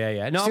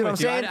 Yeah. No, See what I'm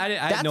saying? I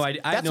had no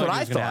idea. That's what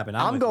I thought.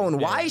 I'm going.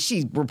 Why is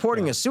she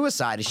reporting a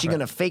suicide? Is she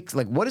going to fake?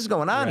 Like, what is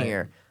going on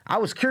here? I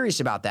was curious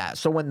about that.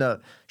 So when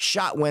the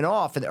shot went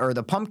off, or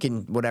the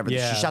pumpkin, whatever, she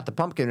shot the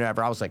pumpkin,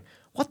 whatever. I was like,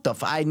 what the?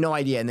 I had no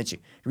idea. And then you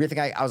really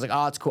think I was like,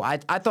 oh, it's cool. I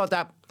thought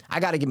that. I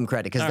got to give him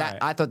credit because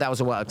I thought that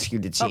was a well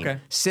executed scene. Okay.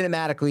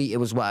 Cinematically, it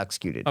was well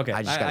executed. Okay,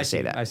 I just got to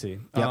say that. I see.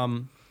 Yep.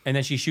 And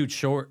then she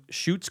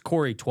shoots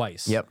Corey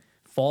twice. Yep.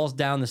 Falls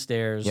down the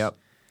stairs. Yep.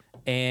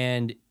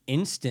 And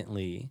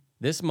instantly,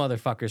 this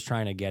motherfucker's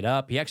trying to get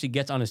up. He actually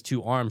gets on his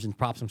two arms and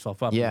props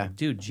himself up. Yeah. Like,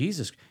 dude,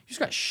 Jesus, you just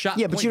got shot.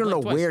 Yeah, but you don't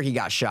know twice. where he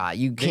got shot.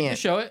 You They can't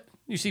show it.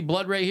 You see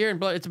blood right here and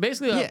blood. It's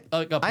basically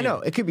up I know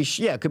it could be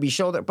it could be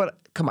shoulder, but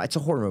come on, it's a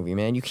horror movie,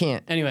 man. You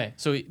can't. Anyway,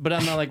 but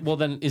I'm not like, well,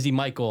 then is he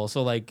Michael?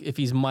 So like, if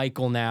he's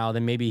Michael now,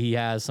 then maybe he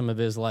has some of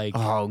his like.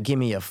 Oh, give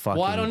me a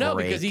fucking. Well, I don't know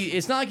break. because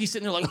it's not like he's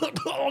sitting there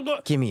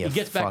like. Give me a. He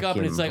gets back up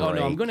and it's like, oh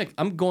no,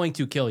 I'm going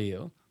to kill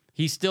you.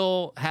 He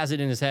still has it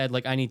in his head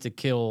like I need to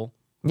kill.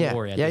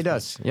 Lori he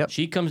does. Yep.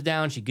 She comes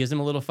down. She gives him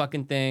a little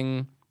fucking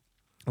thing,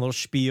 a little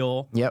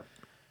spiel. Yep.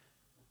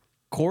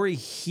 Corey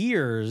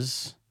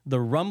hears the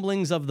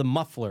rumblings of the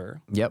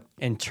muffler. Yep.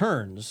 And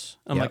turns.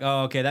 I'm like,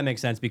 oh, okay, that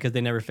makes sense because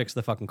they never fixed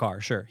the fucking car.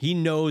 Sure. He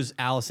knows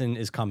Allison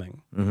is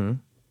coming. Mm-hmm.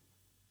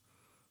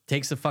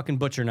 Takes a fucking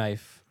butcher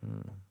knife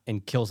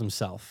and kills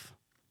himself.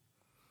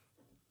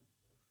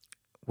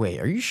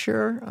 Wait, are you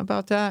sure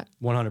about that?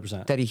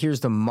 100%. That he hears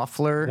the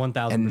muffler?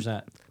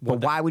 1,000%.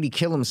 But why would he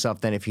kill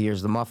himself then if he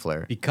hears the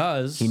muffler?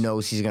 Because he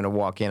knows he's going to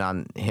walk in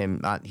on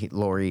him,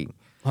 Lori.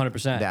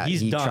 100%.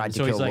 He's done. Tried to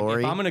so kill he's like,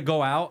 Lori. if I'm going to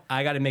go out,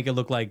 I got to make it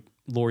look like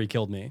Lori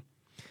killed me.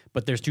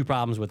 But there's two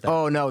problems with that.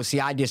 Oh, no. See,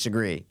 I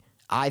disagree.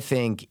 I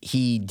think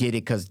he did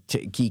it because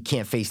he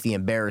can't face the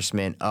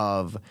embarrassment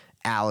of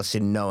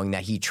Allison knowing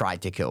that he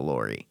tried to kill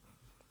Lori.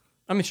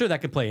 I mean, sure,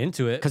 that could play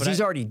into it. Because he's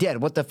already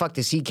dead. What the fuck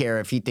does he care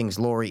if he thinks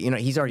Lori,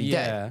 he's already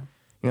dead. You know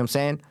what I'm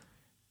saying?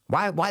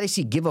 Why does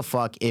he give a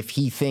fuck if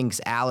he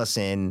thinks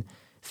Allison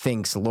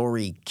thinks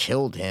Lori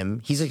killed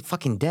him? He's like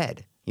fucking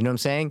dead. You know what I'm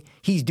saying?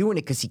 He's doing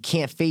it because he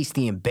can't face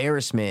the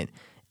embarrassment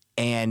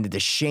and the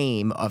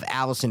shame of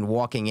Allison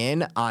walking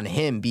in on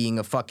him being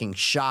a fucking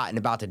shot and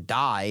about to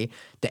die,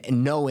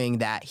 knowing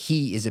that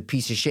he is a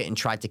piece of shit and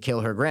tried to kill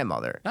her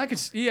grandmother. I could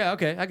see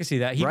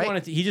that.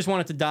 He just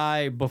wanted to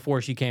die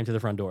before she came to the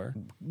front door.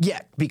 Yeah,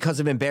 because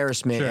of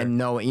embarrassment Sure. and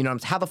knowing, you know,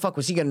 how the fuck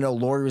was he gonna know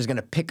Lori was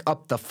gonna pick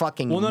up the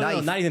fucking knife?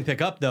 No, not even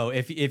pick up though.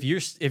 If you're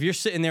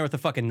sitting there with a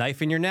fucking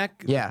knife in your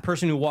neck, Yeah. the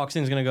person who walks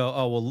in is gonna go,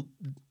 oh well,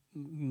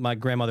 my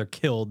grandmother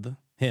killed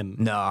him.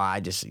 No,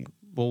 I just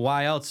Well,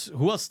 why else?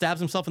 Who else stabs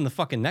himself in the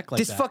fucking neck like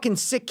this that? fucking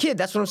sick kid.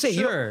 That's what I'm saying.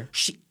 You know,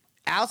 Sure.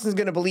 Allison's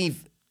gonna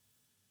believe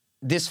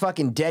this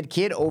fucking dead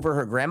kid over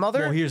her grandmother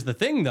Well, here's the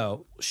thing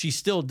though. She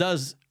still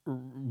does,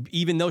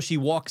 even though she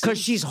walks in. because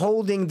she's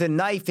holding the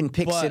knife and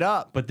picks it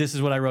up. But this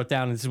is what I wrote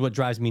down, and this is what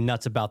drives me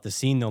nuts about the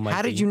scene, though, Mikey.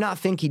 How did you not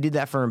think he did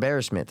that for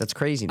embarrassment? That's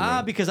crazy to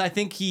me. Because I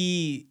think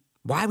he.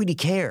 Why would he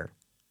care?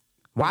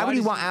 Why would he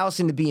does want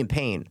Allison to be in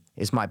pain?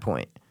 Is my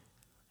point.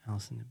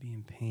 Allison to be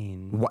in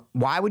pain.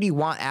 Why would he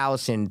want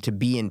Allison to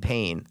be in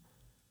pain?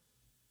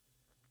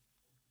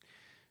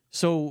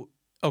 So,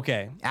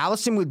 okay.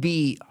 Allison would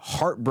be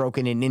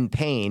heartbroken and in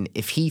pain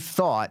if he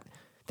thought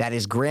that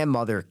his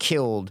grandmother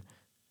killed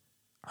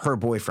her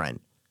boyfriend.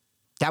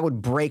 That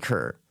would break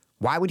her.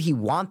 Why would he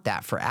want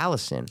that for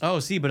Allison? Oh,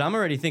 see, but I'm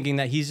already thinking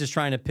that he's just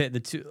trying to pit the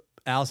two,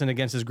 Allison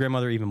against his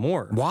grandmother even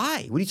more.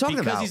 Why? What are you talking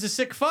Because about? he's a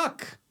sick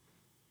fuck.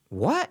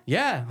 What?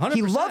 Yeah, 100%.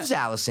 He loves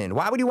Allison.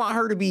 Why would he want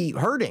her to be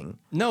hurting?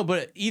 No,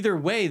 but either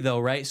way, though,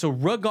 right? So,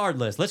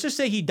 regardless, let's just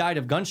say he died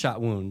of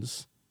gunshot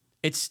wounds.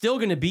 It's still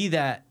going to be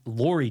that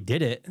Lori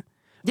did it.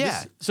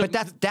 Yeah, so but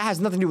that has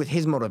nothing to do with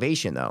his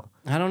motivation, though.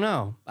 I don't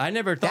know. I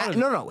never thought.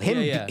 No.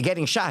 Him Yeah.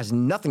 getting shot has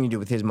nothing to do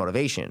with his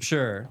motivation.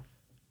 Sure.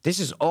 This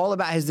is all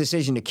about his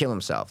decision to kill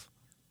himself.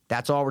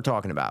 That's all we're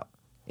talking about.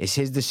 It's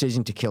his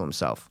decision to kill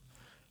himself.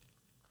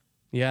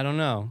 Yeah, I don't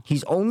know.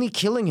 He's only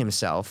killing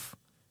himself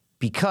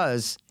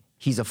because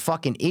he's a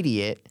fucking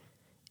idiot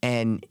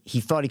and he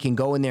thought he can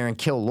go in there and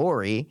kill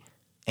Lori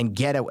and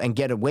get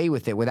away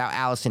with it without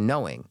Allison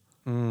knowing.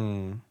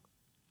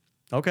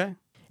 Okay.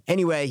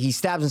 Anyway, he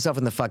stabs himself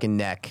in the fucking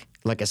neck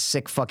like a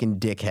sick fucking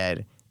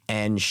dickhead,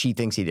 and she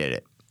thinks he did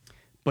it.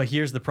 But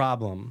here's the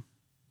problem.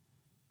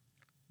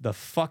 The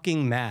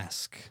fucking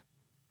mask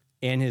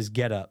and his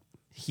getup.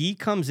 He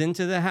comes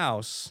into the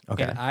house,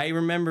 Okay. and I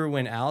remember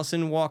when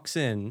Allison walks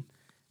in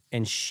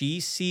and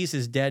she sees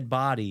his dead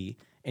body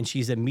and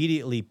she's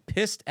immediately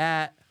pissed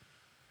at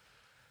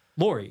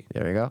Lori.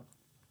 There you go.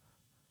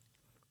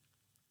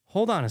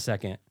 Hold on a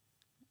second.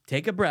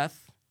 Take a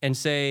breath and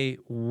say,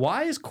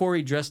 why is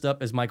Corey dressed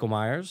up as Michael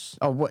Myers?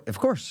 Oh, what? Of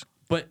course.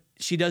 But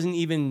she doesn't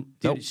even.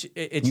 Dude, Nope.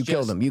 it's You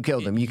killed just- him. You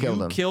killed him. You killed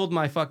him. You killed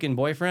my fucking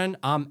boyfriend.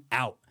 I'm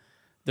out.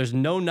 There's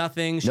no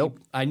nothing. Nope.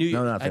 I knew.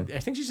 No nothing. I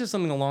think she says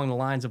something along the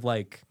lines of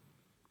like,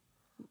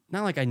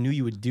 not like I knew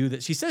you would do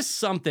that. She says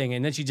something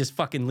and then she just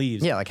fucking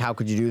leaves. Yeah, like how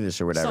could you do this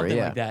or whatever? Something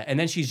Yeah. like that. And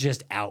then she's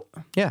just out.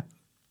 Yeah.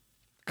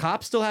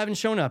 Cops still haven't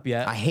shown up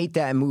yet. I hate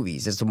that in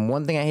movies. That's the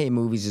one thing I hate in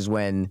movies is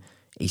when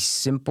a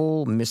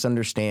simple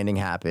misunderstanding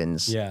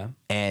happens. Yeah.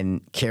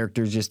 And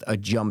characters just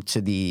jump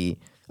to the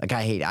like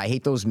I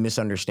hate those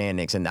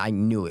misunderstandings, and I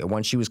knew it.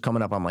 Once she was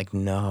coming up, I'm like,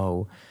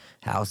 no,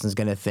 Allison's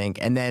gonna think.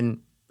 And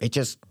then it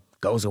just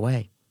goes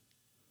away.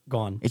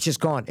 Gone. It's just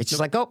gone. It's just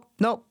like, oh,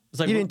 no,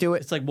 It's like, you didn't do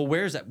it. It's like, well,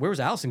 where's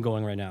Allison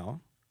going right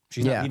now?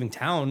 She's Yeah. not leaving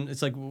town.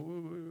 It's like,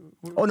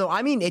 Oh no,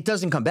 I mean it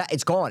doesn't come back.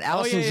 It's gone.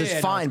 Allison's just yeah,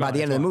 no, fine it's by gone,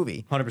 the end it's of the gone.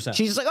 movie. 100%.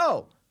 She's just like,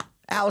 oh,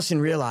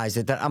 Allison realized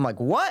it. That I'm like,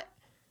 what?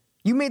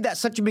 You made that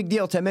such a big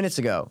deal 10 minutes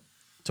ago.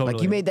 Totally.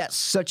 Like you made that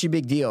such a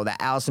big deal that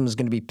Allison was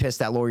going to be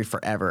pissed at Lori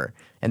forever,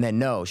 and then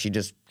no, she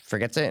just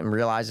forgets it and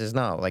realizes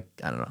no. Like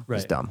I don't know,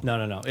 it's dumb.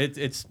 No.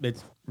 It's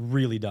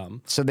really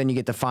dumb. So then you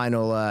get the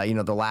final,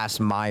 the last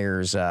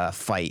Myers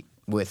fight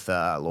with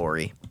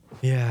Lori.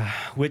 Yeah,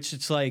 which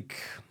it's like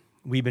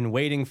we've been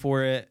waiting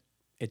for it.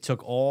 It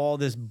took all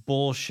this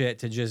bullshit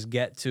to just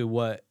get to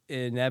what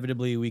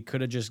inevitably we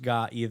could have just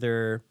got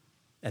either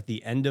at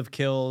the end of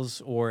Kills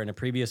or in a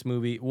previous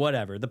movie,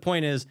 whatever. The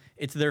point is,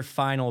 it's their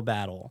final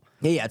battle.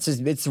 Yeah, it's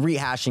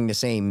rehashing the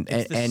same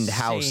It's the end same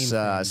house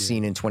thing, dude.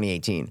 scene in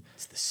 2018.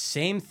 It's the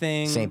same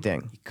thing. Same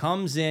thing. He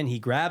comes in, he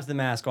grabs the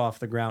mask off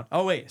the ground.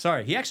 Oh, wait,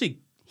 sorry.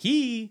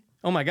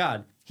 Oh my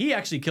God. He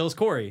actually kills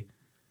Corey.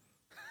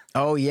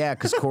 Oh yeah,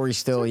 because Corey's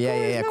still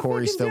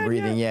Corey's still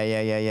breathing.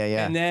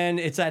 Yeah. And then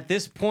it's at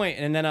this point,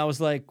 and then I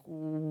was like,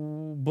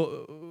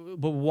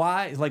 but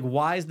why? Like,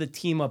 why is the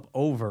team up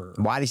over?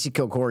 Why did she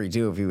kill Corey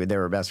too if they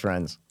were best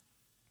friends?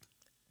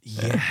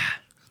 Yeah,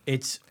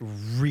 it's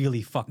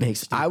really fucking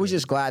stupid. I was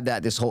just glad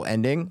that this whole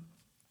ending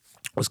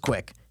was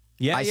quick.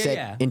 Yeah, I yeah, said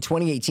yeah. in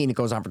 2018 it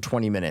goes on for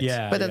 20 minutes.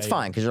 Yeah, but that's yeah,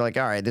 fine because you're like,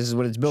 all right, this is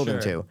what it's building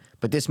Sure. to.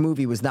 But this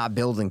movie was not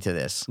building to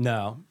this.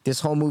 No.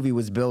 This whole movie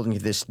was building to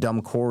this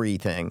dumb Corey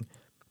thing.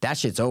 That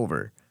shit's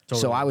over. So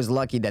Totally. I was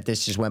lucky that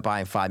this just went by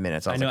in 5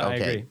 minutes. I was I know, like, I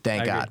okay, agree.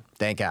 thank I God, agree.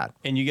 thank God.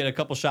 And you get a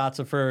couple shots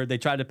of her. They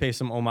tried to pay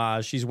some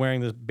homage. She's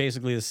wearing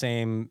basically the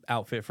same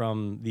outfit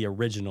from the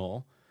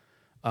original.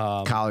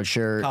 Collared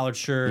shirt. Collared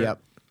shirt.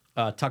 Yep.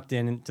 tucked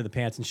in into the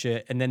pants and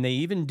shit. And then they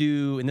even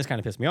do, and this kind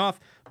of pissed me off,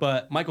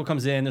 but Michael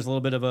comes in. There's a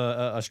little bit of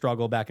a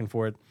struggle back and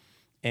forth,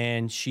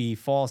 and she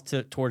falls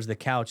towards the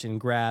couch and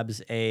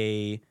grabs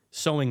a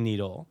sewing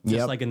needle,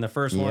 just like in the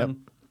first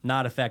one.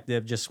 Not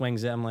effective. Just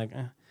swings it. I'm like,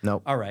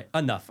 Nope. All right,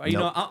 enough. You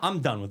know, I'm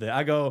done with it.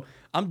 I go,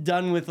 I'm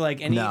done with like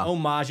any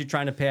homage you're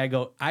trying to pay. I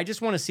go, I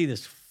just want to see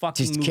this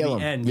fucking Just movie kill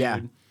him. end, Yeah.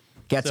 dude.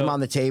 Gets him on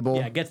the table.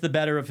 Yeah, gets the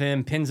better of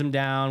him, pins him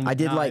down. With I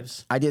did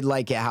knives.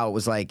 like it how it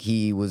was like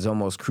he was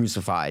almost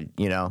crucified.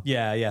 You know.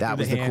 Yeah, yeah. That through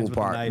was the cool hands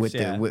part with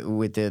the knives,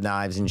 with the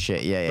knives and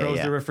shit. Yeah, Throws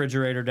yeah. the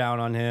refrigerator down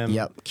on him.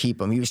 Yep,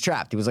 keep him. He was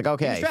trapped. He was like,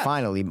 okay, trapped.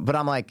 finally. But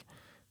I'm like,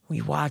 we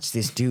watched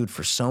this dude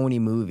for so many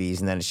movies,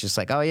 and then it's just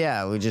like, oh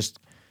yeah, we just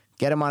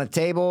get him on a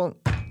table.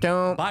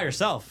 Don't. By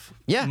herself.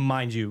 Yeah.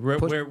 Mind you,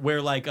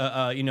 where like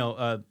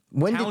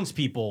When did-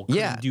 townspeople.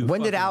 Yeah. Do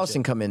When did fucking Allison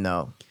shit. come in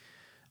though?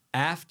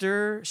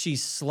 After she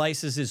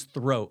slices his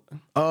throat.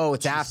 Oh,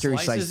 it's after he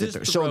slices slices his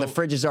it. So the throat.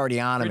 fridge is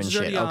already on him and Fridge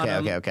is shit. already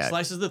on him, Okay.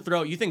 Slices the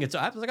throat. You think it's.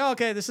 I was like, oh,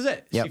 okay, this is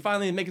it. Yep. She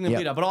finally making them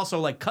bleed out, but also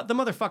like cut the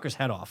motherfucker's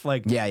head off.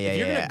 Like, Yeah. if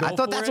you're gonna go I thought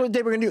for that's it, what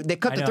they were gonna do. They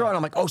cut I the know. throat, and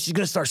I'm like, oh, she's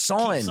gonna start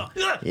sawing. Bug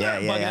Yeah.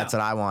 out. That's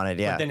what I wanted.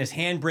 Yeah. But then his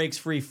hand breaks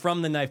free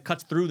from the knife,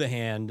 cuts through the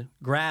hand,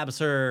 grabs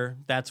her.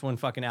 That's when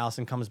fucking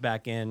Allison comes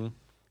back in,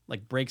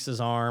 like breaks his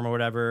arm or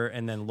whatever,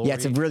 and then Lori. Yeah,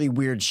 it's a really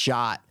weird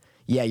shot.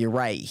 Yeah, you're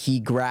right. He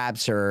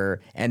grabs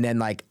her, and then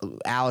like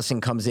Allison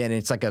comes in, and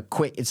it's like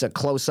it's a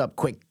close up,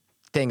 quick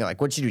thing.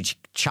 Like, what'd you do?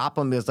 Chop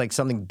him? It was like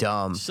something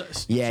dumb. She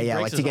Yeah,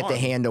 breaks like to his get the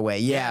arm. hand away.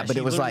 Yeah, but she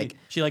it was literally- like,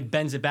 she like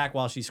bends it back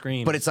while she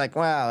screams. but it's like,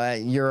 wow,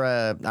 you're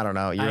a, I don't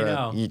know, you're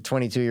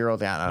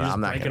 22-year-old. I don't know. just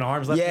I'm not breaking gonna,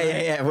 arms left and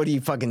right? Yeah. What do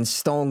you fucking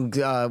stone?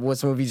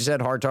 What's the movie you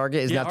said? Hard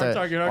Target? Isn't Yeah, that Hard the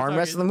Target, Hard arm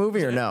wrestle the Target.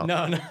 movie or no?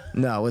 No.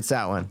 No. What's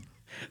that one?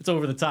 It's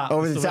over the top.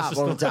 Over It's the top.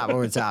 Sylvester Stallone.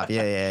 Over the top.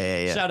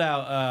 Yeah. Shout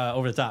out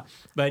over the top.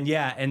 But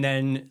yeah, and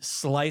then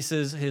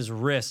slices his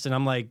wrist, and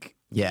I'm like,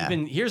 Yeah.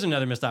 here's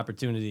another missed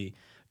opportunity.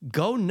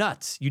 Go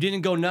nuts. You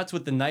didn't go nuts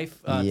with the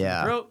knife to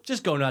the throat.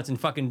 Just go nuts and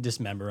fucking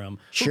dismember him.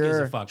 Who gives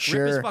a fuck?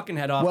 Sure. Rip his fucking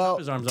head off, well, chop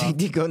his arms he off.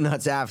 did go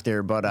nuts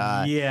after, but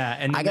Yeah,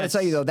 and I gotta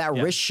tell you though, that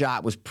yeah. wrist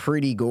shot was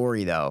pretty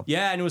gory though.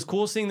 Yeah, and it was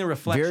cool seeing the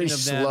reflection Very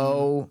of them.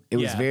 slow. It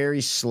was Yeah.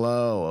 very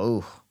slow.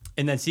 Ooh.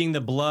 And then seeing the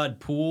blood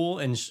pool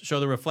and show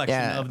the reflection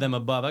Yeah. of them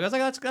above. I was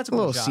like, that's a A cool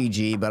little shot.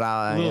 CG, but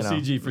A little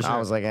CG for sure. I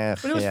was like,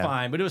 But it was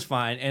fine. But it was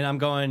fine. And I'm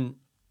going,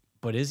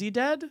 but is he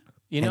dead?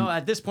 You know,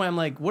 at this point, I'm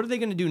like, what are they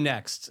going to do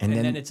next? And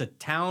then it's a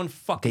town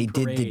fucking They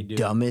did parade, the dude.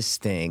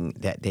 dumbest thing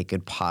that they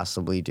could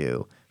possibly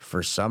do.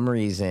 For some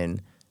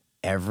reason,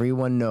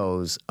 everyone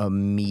knows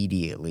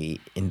immediately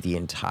in the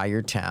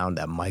entire town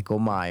that Michael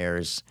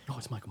Myers Oh,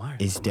 it's Michael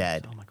Myers. is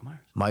dead. Oh, Michael Myers.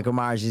 Michael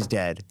Myers is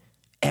dead.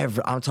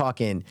 I'm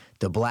talking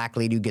the black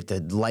lady who get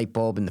the light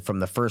bulb from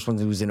the first one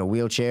who was in a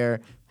wheelchair.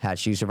 Had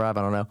she survived?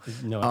 I don't know.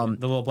 No,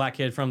 the little black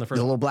kid from the first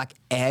The one. little black,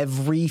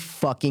 every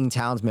fucking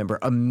towns member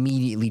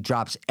immediately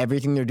drops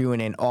everything they're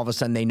doing, and all of a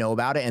sudden they know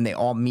about it, and they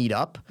all meet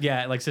up.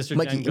 Yeah, like Sister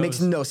Like, Jen it goes,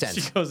 makes no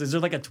sense. She goes, is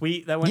there like a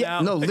tweet that went Yeah,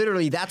 out? no, Like,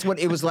 literally, that's what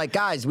it was like.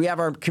 Guys, we have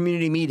our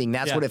community meeting.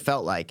 That's Yeah. what it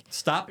felt like.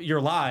 Stop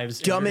your lives.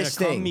 and you're gonna Dumbest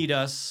come thing. meet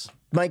us.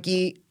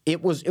 Mikey,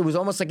 it was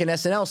almost like an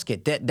SNL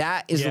skit.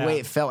 That is the Yeah. way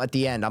it felt at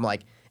the end. I'm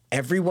like,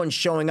 everyone's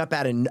showing up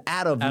out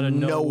of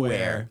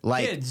nowhere.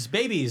 Like, kids,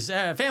 babies,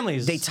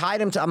 families. they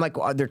tied him to. I'm like,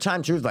 they're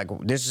time truth. Like,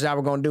 this is how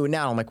we're going to do it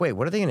now. I'm like, wait,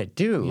 what are they going to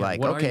do?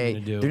 Like, what are you okay,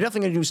 gonna do? they're definitely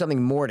going to do something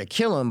more to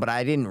kill him. But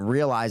I didn't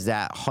realize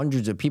that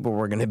hundreds of people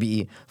were going to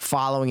be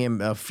following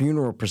him a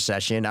funeral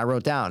procession. I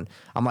wrote down.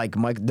 I'm like,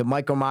 the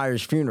Michael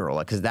Myers funeral,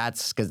 because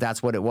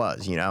that's what it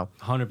was. You know.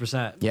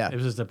 100%. Yeah. It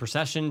was just a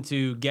procession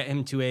to get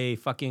him to a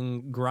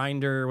fucking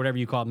grinder, whatever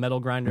you call it, metal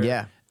grinder.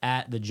 Yeah.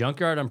 At the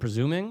junkyard, I'm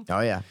presuming.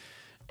 Oh yeah.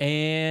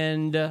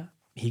 And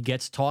he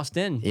gets tossed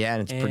in. Yeah,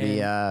 and it's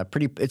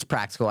pretty. It's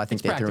practical. I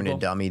think they threw in a practical.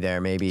 dummy there,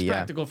 maybe. Yeah.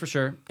 Practical for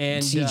sure.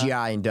 And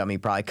CGI and dummy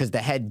probably because the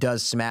head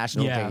does smash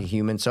and look Yeah. like a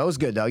human. So it was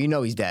good though. You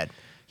know he's dead.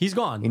 he's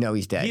gone. You know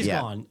he's dead. He's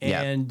Yeah. gone.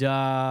 Yeah. And,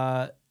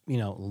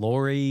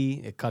 Lori,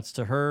 it cuts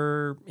to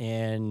her,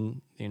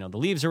 and, the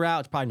leaves are out.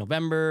 It's probably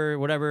November,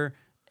 whatever.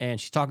 And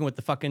she's talking with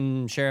the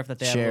fucking sheriff that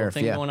they have a little Sheriff,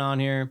 thing yeah. going on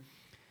here.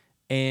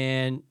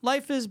 And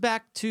life is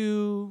back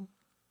to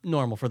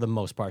normal for the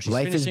most part. She's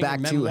Life is finishing her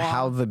back to memoir.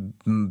 how the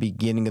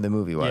beginning of the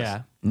movie was.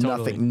 Yeah,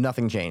 totally.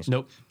 Nothing changed.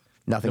 Nope.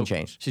 Nothing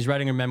changed. She's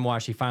writing her memoir.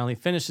 She finally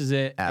finishes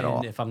it. At and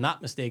all. if I'm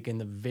not mistaken,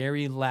 the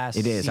very last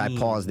It is. I scene-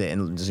 paused it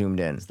and zoomed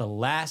in. The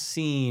last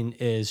scene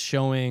is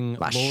showing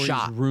Last Lori's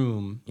shot.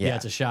 room. Yeah. Yeah.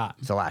 It's a shot.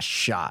 It's the last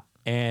shot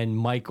And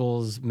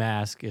Michael's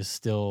mask is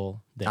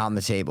still there. on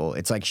the table.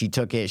 It's like she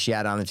took it, she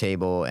had it on the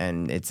table,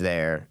 and it's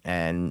there.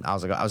 And I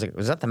was like,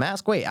 was that the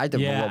mask? Wait, I had to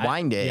Yeah,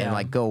 rewind it yeah. and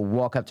like go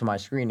walk up to my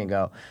screen and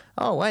go,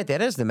 oh wait,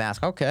 that is the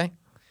mask. Okay.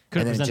 Could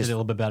have and then it presented just- it a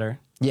little bit better.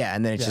 Yeah,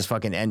 and then it just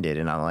fucking ended,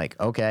 and I'm like,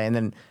 okay. And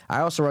then I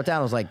also wrote down,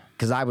 I was like,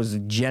 because I was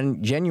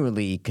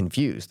genuinely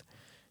confused.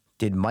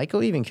 Did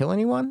Michael even kill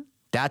anyone?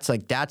 That's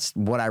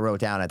what I wrote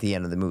down at the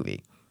end of the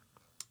movie.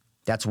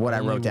 That's what I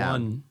Only wrote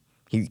down.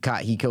 one.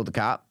 He killed the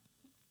cop.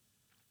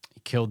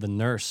 He killed the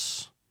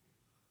nurse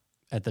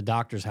at the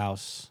doctor's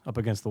house up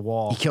against the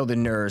wall. He killed a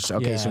nurse.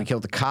 Okay, so Yeah. he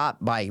killed the cop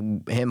by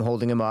him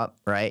holding him up,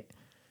 right?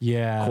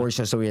 Yeah. Corey,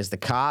 so he has the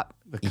cop,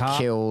 The he cop,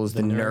 kills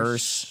the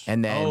nurse,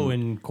 and then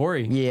and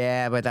Corey.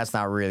 yeah, but that's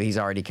not really. He's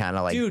already kind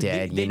of like Dude,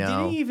 dead, they you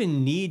know. didn't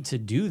even need to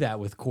do that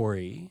with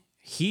Corey.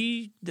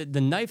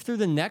 The knife through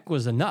the neck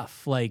was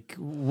enough. Like,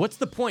 what's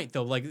the point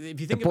though? Like,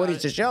 if you think The point about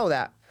is to it, show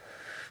that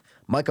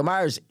Michael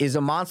Myers is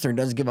a monster and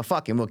doesn't give a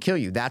fuck and will kill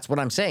you. That's what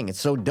I'm saying. It's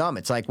so dumb.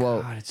 It's like,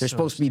 well, God, it's they're so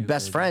supposed to be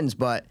best stupid. friends,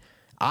 but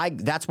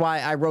that's why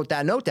I wrote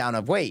that note down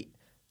of wait,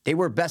 they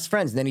were best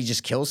friends, and then he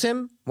just kills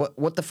him?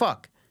 What the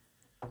fuck?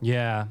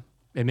 yeah,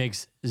 it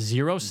makes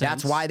zero sense.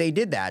 That's why they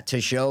did that,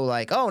 to show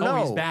like, oh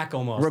no, he's back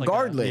almost, like a-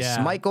 regardless,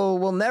 yeah. Michael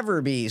will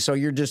never be. So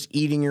you're just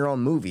eating your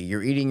own movie.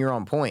 You're eating your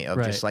own point of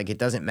just Right. like it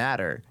doesn't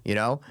matter, you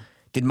know?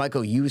 Did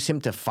Michael use him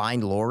to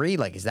find Lori?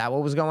 Like, is that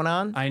what was going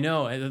on? I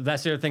know.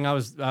 That's the other thing.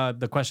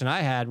 The question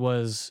I had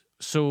was: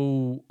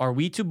 so are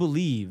we to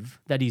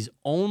believe that he's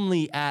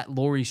only at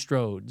Laurie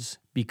Strode's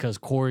because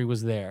Corey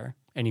was there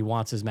and he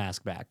wants his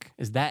mask back?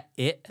 Is that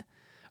it?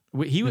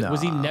 Was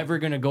he never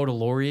going to go to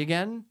Laurie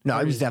again? No, Or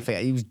he was is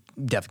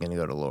definitely going to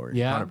go to Lori.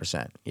 Yeah?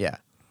 100%. Yeah.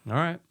 All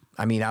right.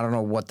 I mean, I don't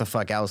know what the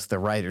fuck else the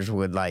writers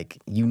would like.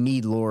 You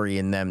need Lori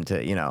in them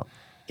to, you know,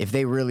 if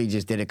they really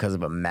just did it because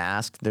of a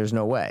mask, there's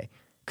no way.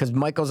 Because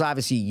Michael's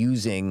obviously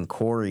using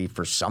Corey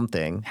for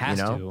something. Has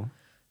you know? to.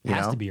 You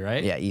Has know? to be,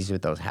 right? Yeah, easy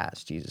with those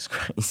hats. Jesus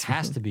Christ.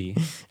 Has to be.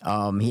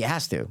 He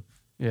has to.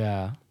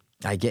 Yeah.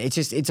 I get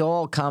it's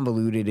all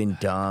convoluted and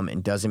dumb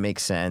and doesn't make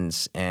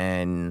sense,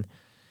 and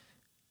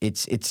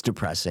it's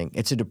depressing.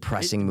 It's a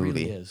depressing It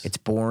really movie. is. It's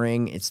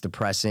boring. It's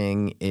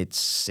depressing. It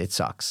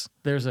sucks.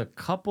 There's a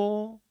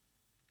couple,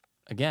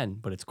 again,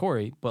 but it's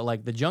Corey. But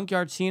like the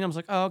junkyard scene, I was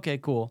like, oh, okay,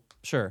 cool,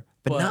 sure.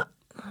 But not-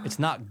 It's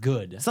not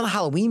good. It's not a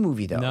Halloween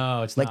movie though.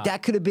 No, it's like not.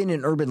 that could have been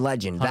an urban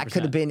legend. That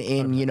could have 100%. been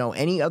in you know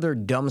any other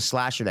dumb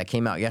slasher that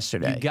came out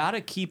yesterday. You got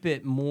to keep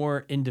it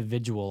more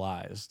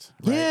individualized.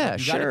 Right? Yeah, Like,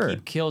 you sure. got to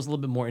keep kills a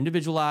little bit more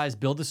individualized.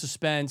 Build the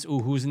suspense. Ooh,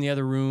 who's in the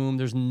other room?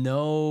 There's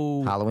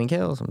no Halloween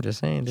Kills. I'm just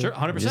saying. Dude. sure,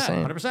 I'm just 100%,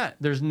 saying. 100%.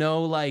 There's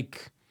no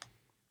like.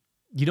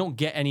 You don't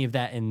get any of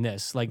that in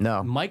this. Like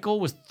No. Michael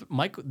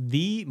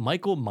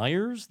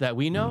Myers that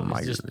we know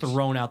is just Myers.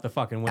 thrown out the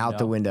fucking window. Out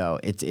the window.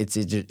 It's a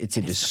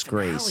Finale,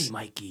 disgrace.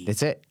 Mikey.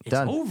 That's it. It's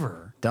Done.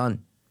 over.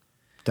 Done.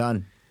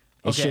 It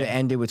Okay. should have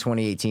ended with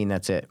 2018.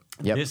 That's it.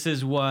 Yep. This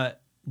is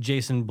what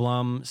Jason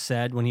Blum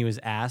said when he was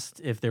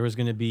asked if there was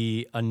going to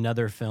be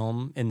another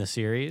film in the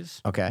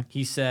series. Okay.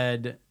 He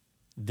said,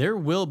 there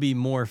will be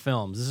more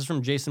films. This is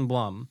from Jason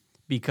Blum.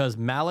 Because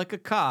Malik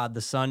Akkad,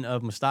 the son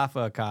of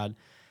Mustafa Akkad,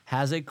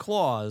 has a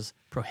clause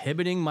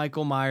prohibiting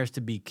Michael Myers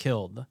to be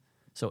killed.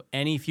 So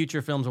any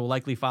future films will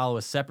likely follow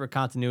a separate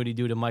continuity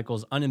due to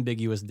Michael's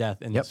unambiguous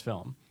death in this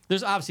film.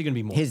 There's obviously going to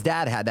be more. His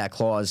dad had that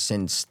clause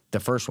since the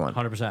first one.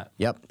 100%.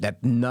 Yep.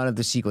 That none of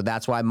the sequel.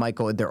 That's why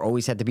Michael. There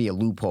always had to be a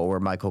loophole where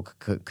Michael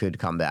could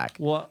come back.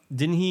 Well,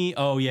 didn't he?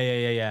 Oh,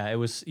 yeah. It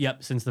was,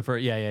 since the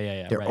first,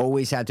 yeah. There right.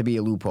 always had to be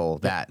a loophole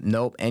that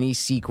nope, any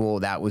sequel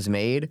that was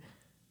made,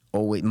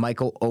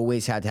 Michael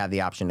always had to have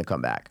the option to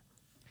come back.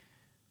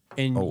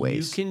 And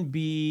always. you can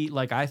be,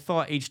 like, I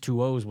thought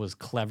H2O's was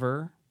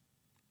clever,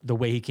 the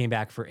way he came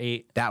back for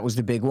 8. That was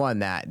the big one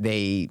that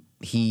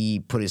he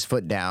put his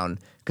foot down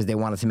because they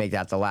wanted to make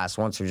that the last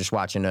one. So just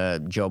watching a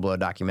Joe Blow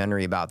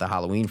documentary about the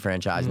Halloween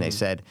franchise, and they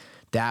said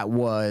that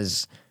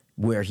was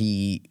where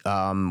he,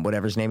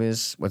 whatever his name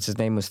is, what's his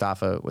name?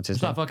 Mustafa, what's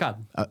his Mustafa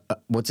name? Akkad.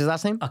 What's his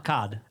last name?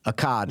 Akkad.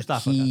 Akkad.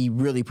 Mustafa He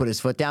really put his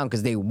foot down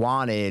because they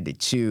wanted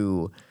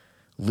to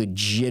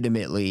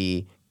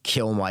legitimately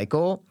kill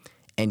Michael,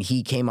 and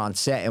he came on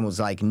set and was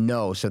like,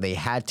 no. So they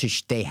had to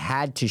shoot they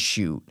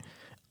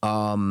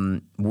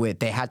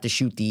had to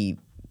shoot the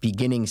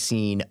beginning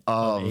scene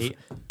of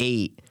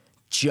 8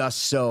 just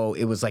so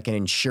it was like an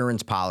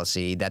insurance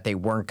policy that they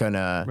weren't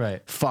gonna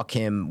Right. fuck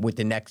him with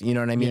the next, you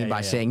know what I mean? Yeah, By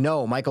yeah. saying,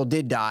 no, Michael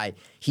did die.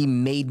 He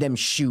made them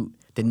shoot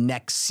the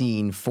next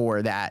scene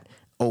for that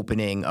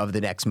opening of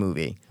the next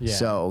movie. Yeah.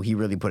 So he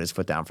really put his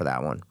foot down for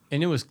that one.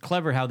 And it was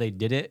clever how they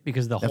did it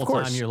because the whole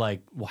course. time you're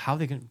like, well, how are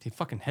they going to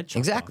fucking headshot?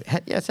 Exactly.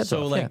 Yeah, it's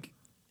So, off, like,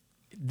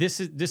 this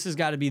has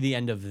got to be the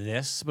end of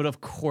this, but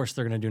of course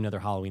they're going to do another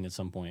Halloween at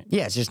some point.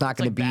 yeah, it's just not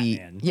going like to be.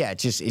 Batman. Yeah,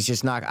 it's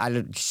just not.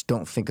 just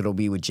don't think it'll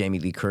be with Jamie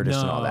Lee Curtis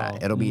and all that.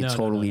 No. It'll be No, a no,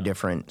 totally no.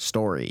 different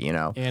story. You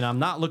know. And I'm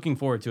not looking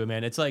forward to it,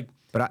 man. It's like,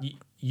 But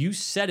you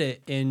said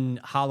it in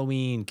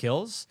Halloween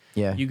Kills.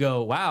 Yeah. You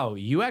go, wow,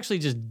 you actually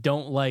just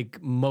don't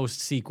like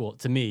most sequel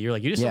to me. You're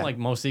like, you just Yeah. don't like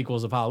most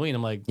sequels of Halloween.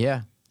 I'm like,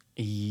 Yeah.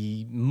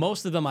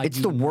 most of them I It's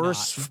do the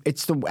worst. not.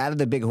 It's the out of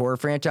the big horror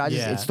franchises.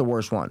 Yeah. It's the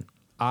worst one.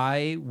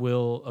 I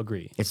will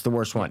agree. It's the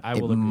worst one. I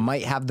It will agree.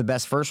 might have the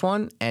best first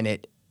one, and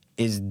it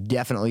is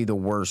definitely the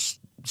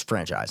worst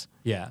franchise.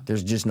 Yeah.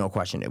 There's just no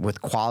question.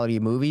 With quality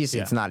of movies,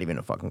 Yeah. it's not even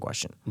a fucking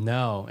question.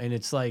 No, and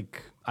it's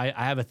like I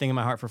have a thing in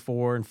my heart for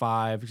 4 and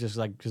 5, just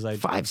like because I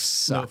 5 no,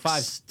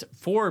 sucks.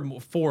 4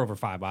 over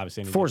 5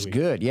 obviously. any 4's week.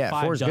 good, yeah,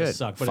 5 4's does good.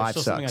 suck, but 5 it's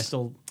still something I sucks.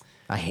 still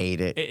I hate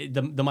it.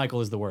 the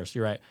Michael is the worst.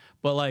 You're right,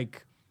 but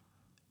like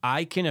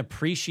I can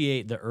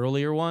appreciate the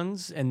earlier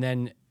ones, and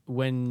then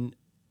when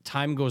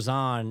time goes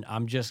on,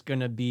 I'm just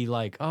gonna be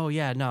like, oh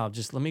yeah, no,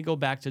 just let me go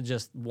back to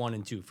just 1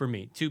 and 2 for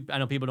me. 2, I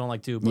know people don't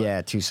like 2, but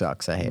Yeah, 2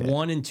 sucks. I hate it.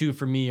 1 and 2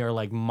 for me are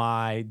like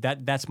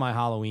that's my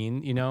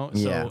Halloween, you know?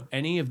 Yeah. So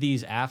any of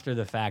these after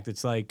the fact,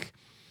 it's like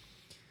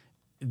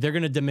they're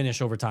gonna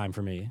diminish over time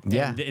for me.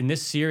 Yeah. And in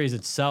this series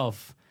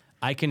itself,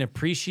 I can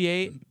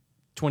appreciate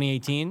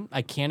 2018.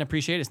 I can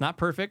appreciate it. It's not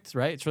perfect,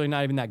 right? It's really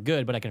not even that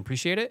good, but I can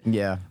appreciate it.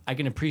 Yeah. I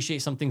can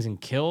appreciate some things in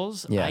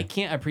kills. Yeah. I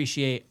can't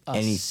appreciate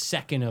a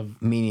second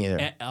of Me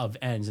neither. of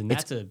ends, and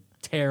that's a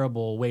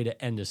terrible way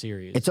to end a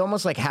series. It's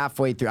almost like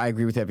halfway through. I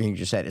agree with everything you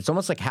just said. It's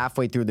almost like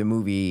halfway through the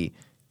movie,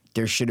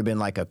 there should have been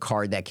like a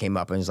card that came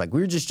up and it's like, we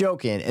were just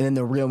joking, and then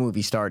the real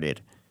movie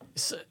started.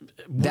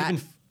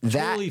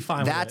 Totally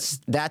fine with it.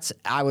 That's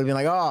I would have been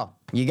like, oh,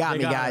 you got They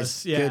me, got guys.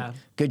 us, yeah.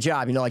 Good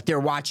job. You know, like they're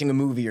watching a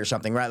movie or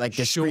something, right? Like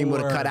the screen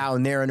would have cut Sure. out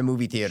and they're in a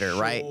movie theater,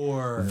 right?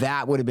 Sure.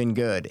 That would have been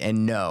good.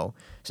 And no.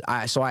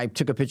 So I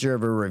took a picture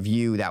of a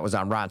review that was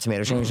on Rotten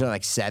Tomatoes. It was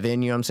like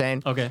 7, you know what I'm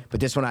saying? Okay. But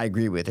this one I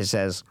agree with. It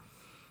says,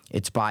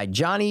 it's by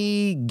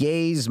Johnny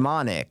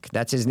Gazmonic.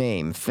 That's his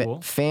name. Cool.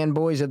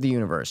 Fanboys of the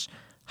Universe.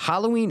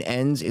 Halloween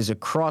Ends is a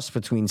cross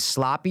between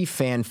sloppy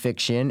fan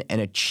fiction and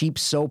a cheap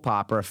soap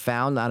opera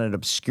found on an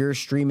obscure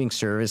streaming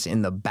service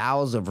in the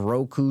bowels of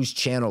Roku's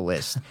channel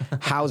list.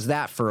 How's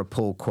that for a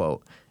pull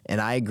quote? And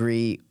I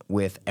agree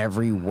with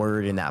every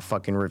word in that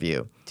fucking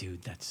review.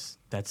 Dude, that's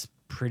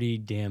pretty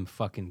damn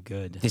fucking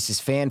good. This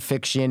is fan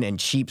fiction and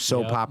cheap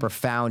soap Yep. opera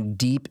found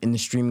deep in the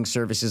streaming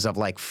services of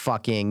like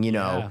fucking, you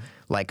know, Yeah.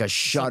 like a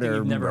Shudder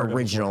you've never heard of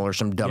original before. or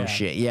some dumb Yeah.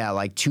 shit. Yeah,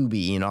 like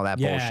Tubi and all that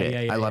Yeah, bullshit.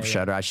 yeah, I love yeah.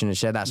 Shudder. I shouldn't have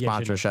said that. Yeah,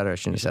 Sponsor shouldn't. Shudder. I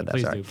shouldn't have said that.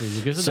 Please Sorry. do, please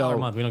do. Give us $1 a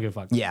month. We don't give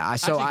a fuck. Yeah,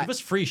 Actually, give us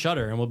free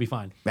Shutter and we'll be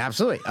fine.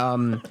 Absolutely.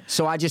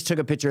 So I just took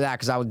a picture of that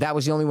because that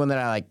was the only one that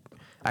I like.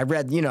 I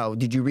read, you know,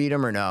 did you read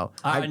them or no?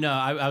 No,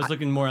 I was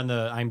looking more on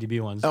the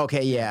IMDb ones.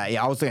 Okay,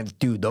 yeah. I was thinking,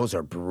 dude, those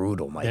are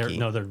brutal, Mikey.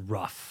 They're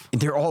rough.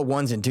 They're all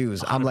 1s and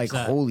 2s. I'm like,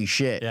 100%. holy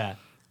shit. Yeah.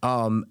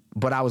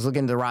 But I was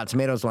looking at the Rotten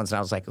Tomatoes ones and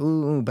I was like,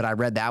 ooh, but I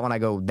read that one. I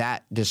go,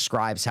 that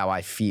describes how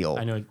I feel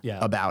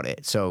about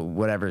it. So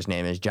whatever his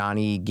name is,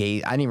 Johnny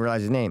Gaze. I didn't even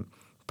realize his name.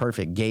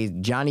 Perfect.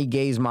 Johnny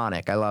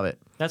Gazmonic. I love it.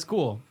 That's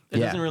cool. It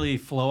Yeah. doesn't really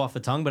flow off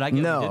the tongue, but I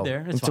get what you did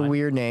there. It's fine. a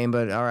weird name,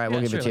 but all right,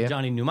 we'll give sure, it to like you.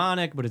 Johnny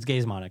Mnemonic, but it's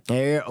Gazmonic.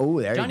 There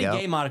you Johnny go.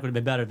 Gaymonic would have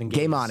been better than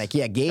Gaze. Gaymonic,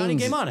 yeah. Johnny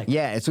Games. Gaymonic.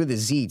 Yeah, it's with a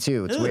Z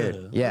too. It's weird.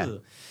 Ugh, Yeah.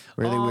 ugh.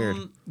 Really weird.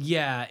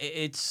 Yeah,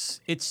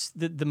 it's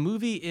the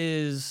movie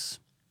is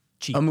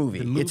cheap. A movie.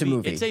 It's a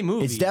movie. It's a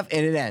movie.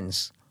 And it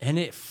ends. And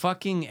it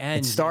fucking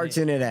ends. It starts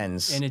and it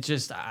ends. And it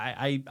just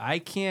I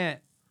can't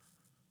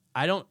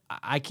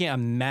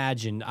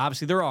imagine.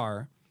 Obviously there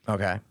are,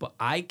 Okay. but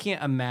I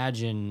can't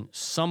imagine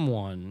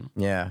someone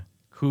Yeah.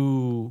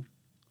 who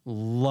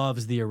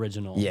loves the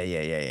original.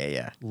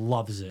 Yeah.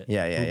 Loves it.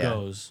 Yeah, Who yeah.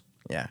 goes,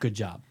 Yeah. good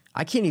job.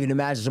 I can't even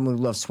imagine someone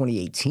who loves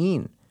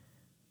 2018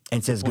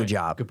 and says good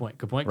job. Good point.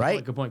 Good point.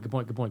 Right? Good point.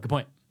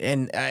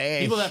 And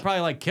People that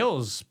probably like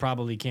Kills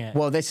probably can't.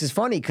 well, this is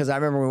funny because I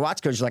remember when we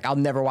watched Coach, you're like, I'll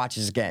never watch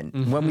this again.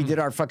 When we did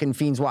our fucking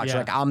Fiends watch, Yeah.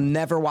 you're like, I'm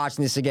never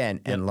watching this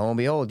again. And lo and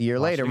behold, a year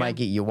later, it again.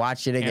 Mikey, you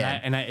watched it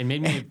again. And it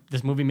made me.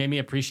 This movie made me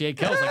appreciate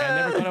Kills like I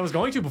never thought I was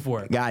going to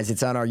before. Guys,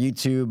 it's on our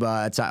YouTube.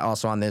 It's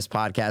also on this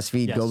podcast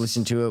feed. Go Yes.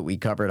 listen to it. We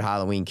covered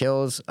Halloween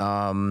Kills.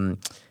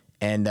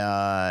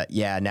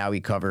 Now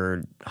we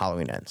covered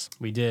Halloween Ends.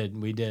 We did.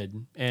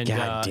 And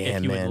God if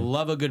damn, you man. would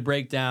love a good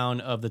breakdown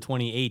of the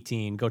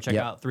 2018, go check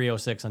Yep. out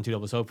 306 on Two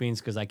Double Soap Fiends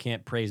because I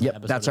can't praise that Yep,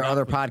 episode. that's our enough.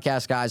 other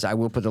podcast, guys. I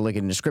will put the link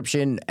in the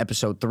description.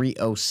 Episode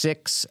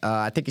 306.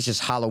 I think it's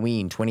just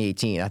Halloween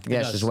 2018. I think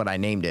that's does. just what I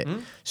named it.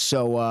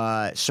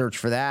 So search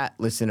for that.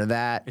 Listen to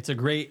that. It's a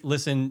great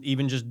listen,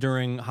 even just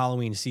during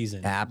Halloween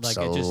season. Like it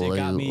got me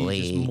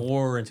Absolutely. just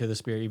more into the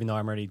spirit, even though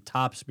I'm already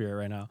top spirit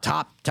right now.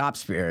 Top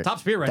spirit. Top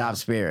spirit right now. Top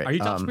spirit. Are you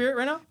top spirit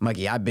right now?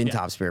 Mikey, I've been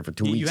top spirit for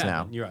 2 You weeks have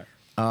now. been. You're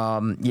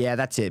right. Yeah,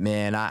 that's it,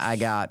 man. I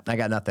got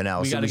nothing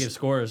else. We got to give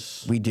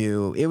scores. We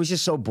do. It was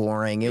just so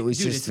boring. It was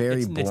Dude, just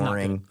very it's not good.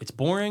 boring. It's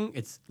boring.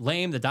 It's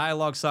lame. The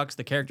dialogue sucks.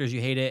 The characters,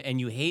 you hate it, and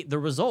you hate the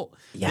result.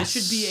 Yes.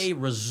 This should be a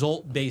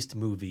result-based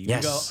movie.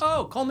 Yes. You go,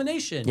 oh,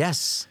 culmination.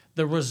 Yes.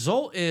 The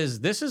result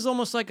is this is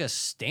almost like a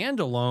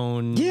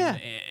standalone. Yeah.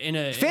 In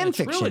a Fan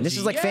fiction. This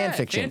is like fan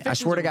fiction. I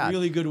swear to God. A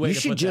really good way. You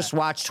to should put just that.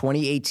 watch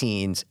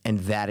 2018's, and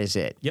that is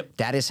it. Yep.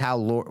 That is how.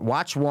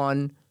 Watch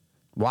 1,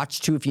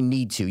 watch 2 if you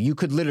need to. You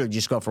could literally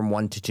just go from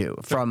 1 to 2,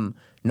 from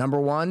number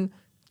 1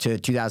 to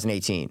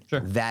 2018. Sure.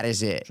 That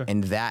is it,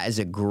 and that is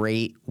a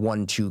great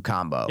 1-2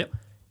 combo. Yep.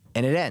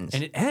 And it ends.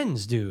 And it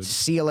ends, dude.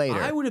 See you later.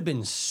 I would have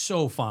been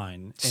so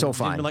fine. So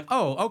fine. Been like,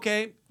 oh,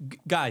 okay,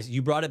 guys,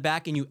 you brought it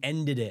back and you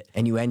ended it.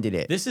 and you ended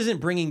it. This isn't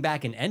bringing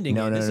back and ending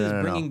No, it. no, This no, is no,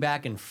 no. bringing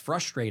back and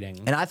frustrating.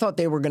 And I thought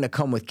they were going to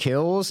come with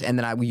kills, and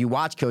then you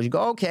watch kills, you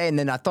go, okay. And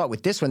then I thought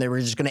with this one, they were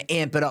just going to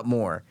amp it up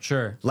more.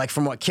 Sure. Like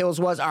from what kills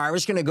was, all right, we're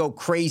just going to go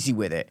crazy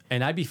with it.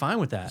 And I'd be fine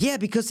with that. Yeah,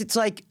 because it's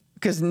like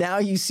because now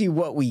you see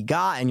what we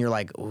got, and you're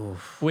like, ooh.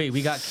 Wait,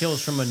 we got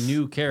kills from a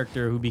new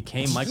character who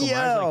became Michael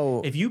Myers. Yo.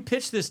 Like, if you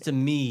pitch this to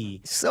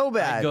me, So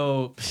bad. I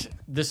go,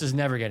 this is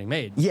never getting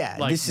made. Yeah,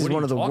 Like, this is what are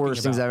one you of the talking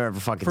worst things about? I've ever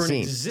fucking For an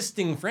seen.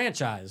 existing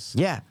franchise.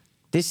 Yeah.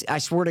 This, I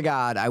swear to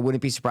God, I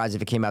wouldn't be surprised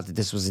if it came out that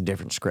this was a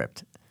different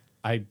script.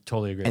 I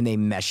totally agree. And they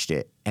meshed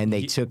it. And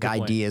they took good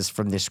point. ideas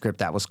from this script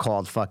that was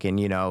called fucking,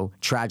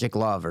 Tragic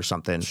Love or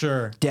something.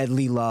 Sure.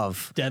 Deadly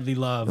Love. Deadly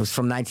Love. It was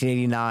from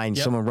 1989.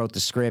 Yep. Someone wrote the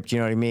script, you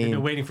know what I mean? They've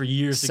been waiting for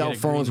years to Cell get it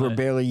phones were greenlit.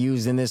 barely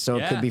used in this, so it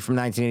Yeah. could be from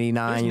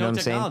 1989, There's you know no what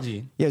I'm technology.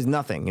 saying? Yeah, it was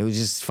nothing. It was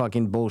just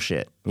fucking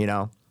bullshit, you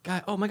know?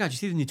 God, oh my God, you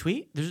see the new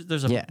tweet?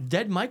 There's a Yeah.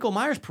 dead Michael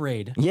Myers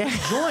parade. Yeah.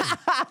 Join.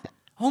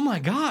 Oh my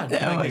God.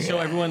 Like, they show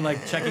everyone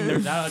like checking their,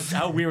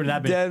 how weird would that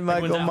have been? Dead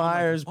Everyone's Michael out,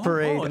 Myers like,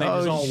 parade. and they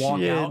just all walk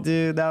shit, out.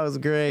 dude. That was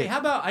great. Hey, how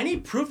about, I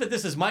need proof that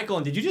this is Michael,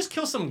 and did you just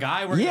kill some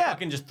guy? We're gonna Yeah.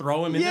 fucking just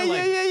throw him in Yeah, there?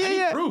 Like, yeah, I need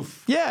yeah.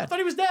 proof. Yeah. I thought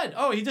he was dead.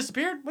 Oh, he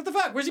disappeared? What the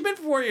fuck? Where's he been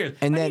for 4 years?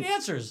 And I then need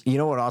answers. You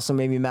know what also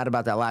made me mad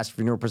about that last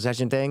funeral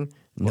procession thing?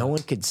 No one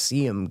could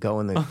see him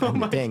go in the, in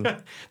the thing.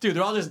 Dude,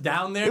 they're all just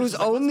down there. It was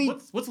just like, only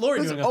what's Lori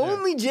it was doing up there?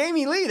 only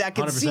Jamie Lee that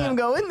could see 100%. him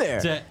go in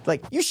there. That's it.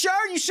 Like, you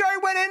sure? You sure he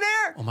went in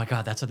there? Oh my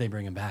God, that's how they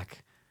bring him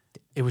back.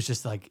 It was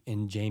just like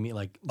in Jamie,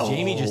 like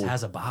Jamie just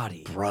has a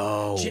body.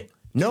 Bro. Ja-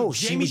 no, dude,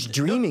 she Jamie- was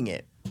dreaming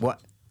it.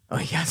 What? Oh,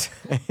 yes.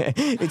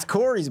 It's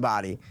Corey's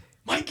body.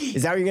 Mikey.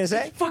 Is that what you're going to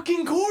say?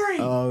 fucking Corey?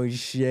 Oh,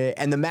 shit.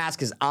 And the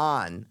mask is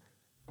on.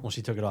 Well,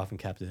 she took it off and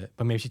kept it,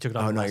 but maybe she took it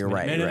off. Oh, in the no, last you're minute.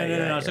 right, No, you're no, no, right,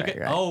 no, you're it's right, okay.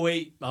 you're right.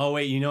 Oh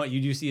wait. You know what?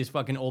 You do see his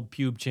fucking old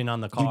pube chin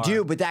on the car. You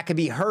do, but that could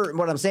be her.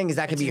 What I'm saying is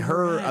that could It's be in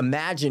her her head.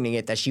 imagining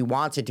it, that she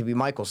wants it to be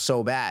Michael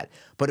so bad.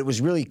 But it was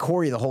really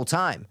Corey the whole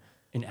time.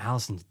 And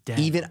Allison's dead.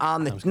 Even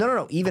on the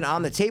no, even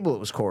on the table, it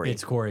was Corey.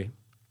 It's Corey.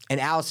 And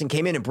Allison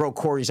came in and broke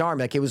Corey's arm.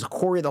 Like, it was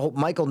Corey the whole.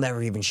 Michael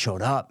never even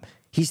showed up.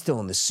 He's still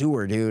in the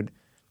sewer, dude.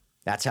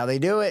 That's how they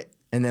do it.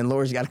 And then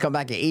Laura's got to come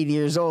back at 80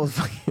 years old.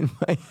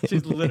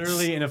 She's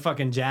literally in a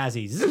fucking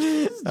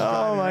jazzy.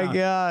 Oh my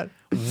God.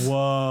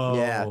 Whoa.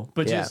 Yeah,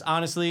 But yeah. just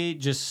honestly,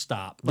 just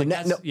stop. The Like, ne-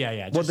 that's, no-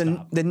 yeah. Well, Just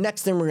stop. the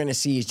next thing we're gonna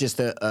see is just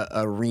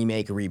a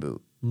remake, reboot,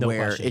 No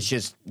where question. it's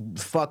just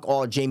fuck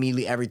all Jamie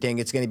Lee, everything.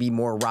 It's gonna be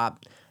more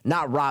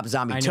not Rob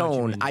Zombie I know what you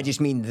tone. mean, I though. just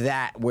mean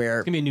that where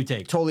It's gonna be a new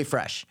take. totally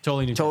fresh,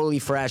 Totally new take. totally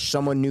fresh.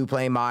 Someone new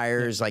playing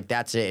Myers, like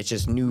that's it. It's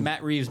just new.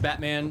 Matt Reeves,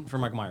 Batman for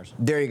Michael Myers.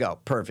 There you go.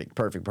 Perfect.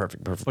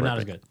 But not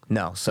as good.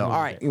 No. So movie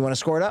all right, take. you want to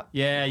score it up?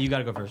 Yeah, you got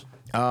to go first.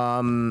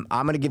 I'm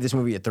gonna give this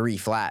movie a 3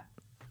 flat.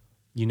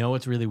 You know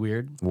what's really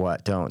weird?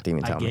 What? Don't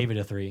even tell I me. gave it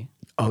a 3.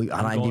 Oh, on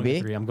I'm going a IMDb?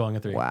 3. I'm going a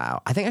 3.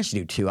 Wow. I think I should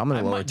do 2. I'm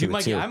gonna lower it to Dude, a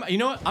Mikey, 2. you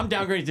know what? I'm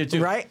downgrading to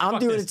 2. Right? I'm Fuck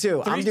doing this. it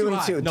too. I'm 3's doing too it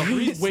high. too. No,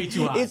 3's way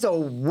too high. It's a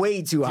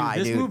way too high,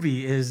 This dude.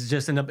 movie is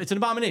just it's an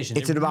abomination.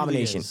 It's It an really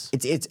abomination. is.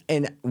 It's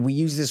and we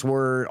use this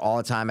word all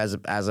the time as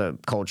a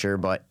culture,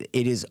 but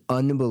it is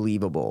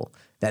unbelievable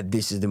that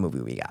this is the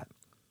movie we got.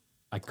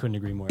 I couldn't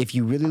agree more. If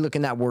you really look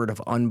in that word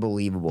of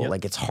unbelievable, Yep.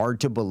 like it's hard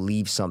to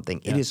believe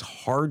something. It is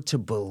hard to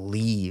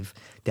believe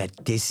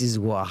that this is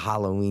what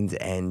Halloween's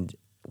End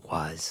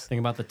was. Think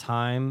about the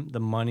time, the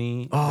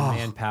money, the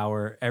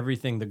manpower,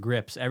 everything, the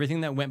grips,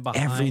 everything that went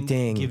behind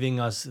Everything. giving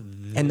us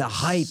this. And the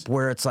hype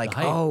where it's like,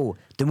 hype. oh,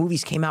 the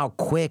movies came out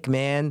quick,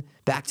 man.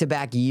 Back to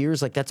back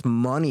years. Like, that's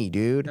money,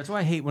 dude. That's why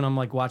I hate when I'm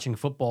like watching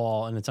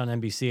football and it's on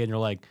NBC and you're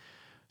like,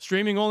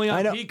 streaming only on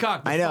I know.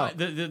 Peacock. I know.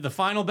 The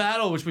final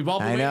battle, which we've all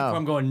been I waiting know. for.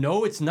 I'm going,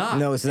 no, it's not.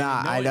 No, it's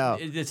not. I know.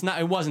 It's not.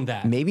 It wasn't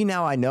that. Maybe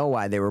now I know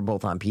why they were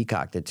both on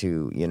Peacock, the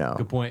two,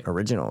 Good point.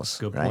 originals.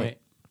 Good right? point.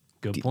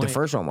 Good point. The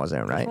first one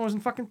wasn't, right? It was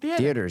in fucking theater.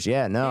 Theaters,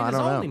 yeah. No, I Theaters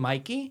don't know. only,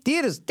 Mikey.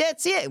 Theaters,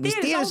 that's it. It was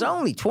Theaters theaters only.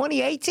 only,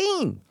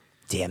 2018.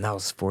 Damn, that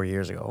was 4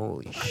 years ago.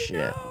 Holy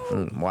shit.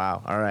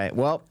 Wow. All right.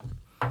 Well,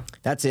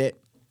 that's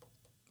it.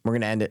 We're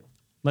gonna end it.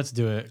 Let's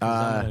do it.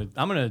 'Cause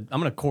I'm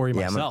gonna Corey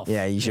Yeah, myself.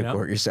 yeah. You should know?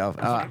 court yourself.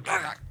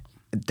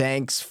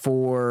 Thanks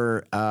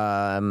for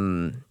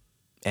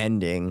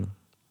ending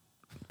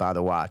by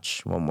the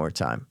watch one more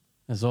time.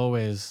 As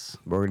always,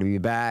 We're gonna be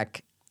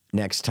back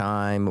next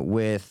time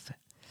with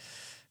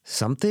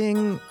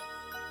something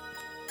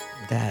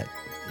that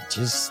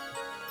just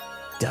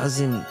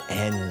doesn't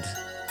end.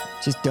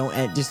 Just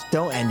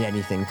don't end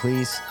anything,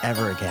 please,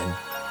 ever again.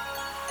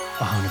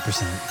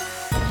 100%.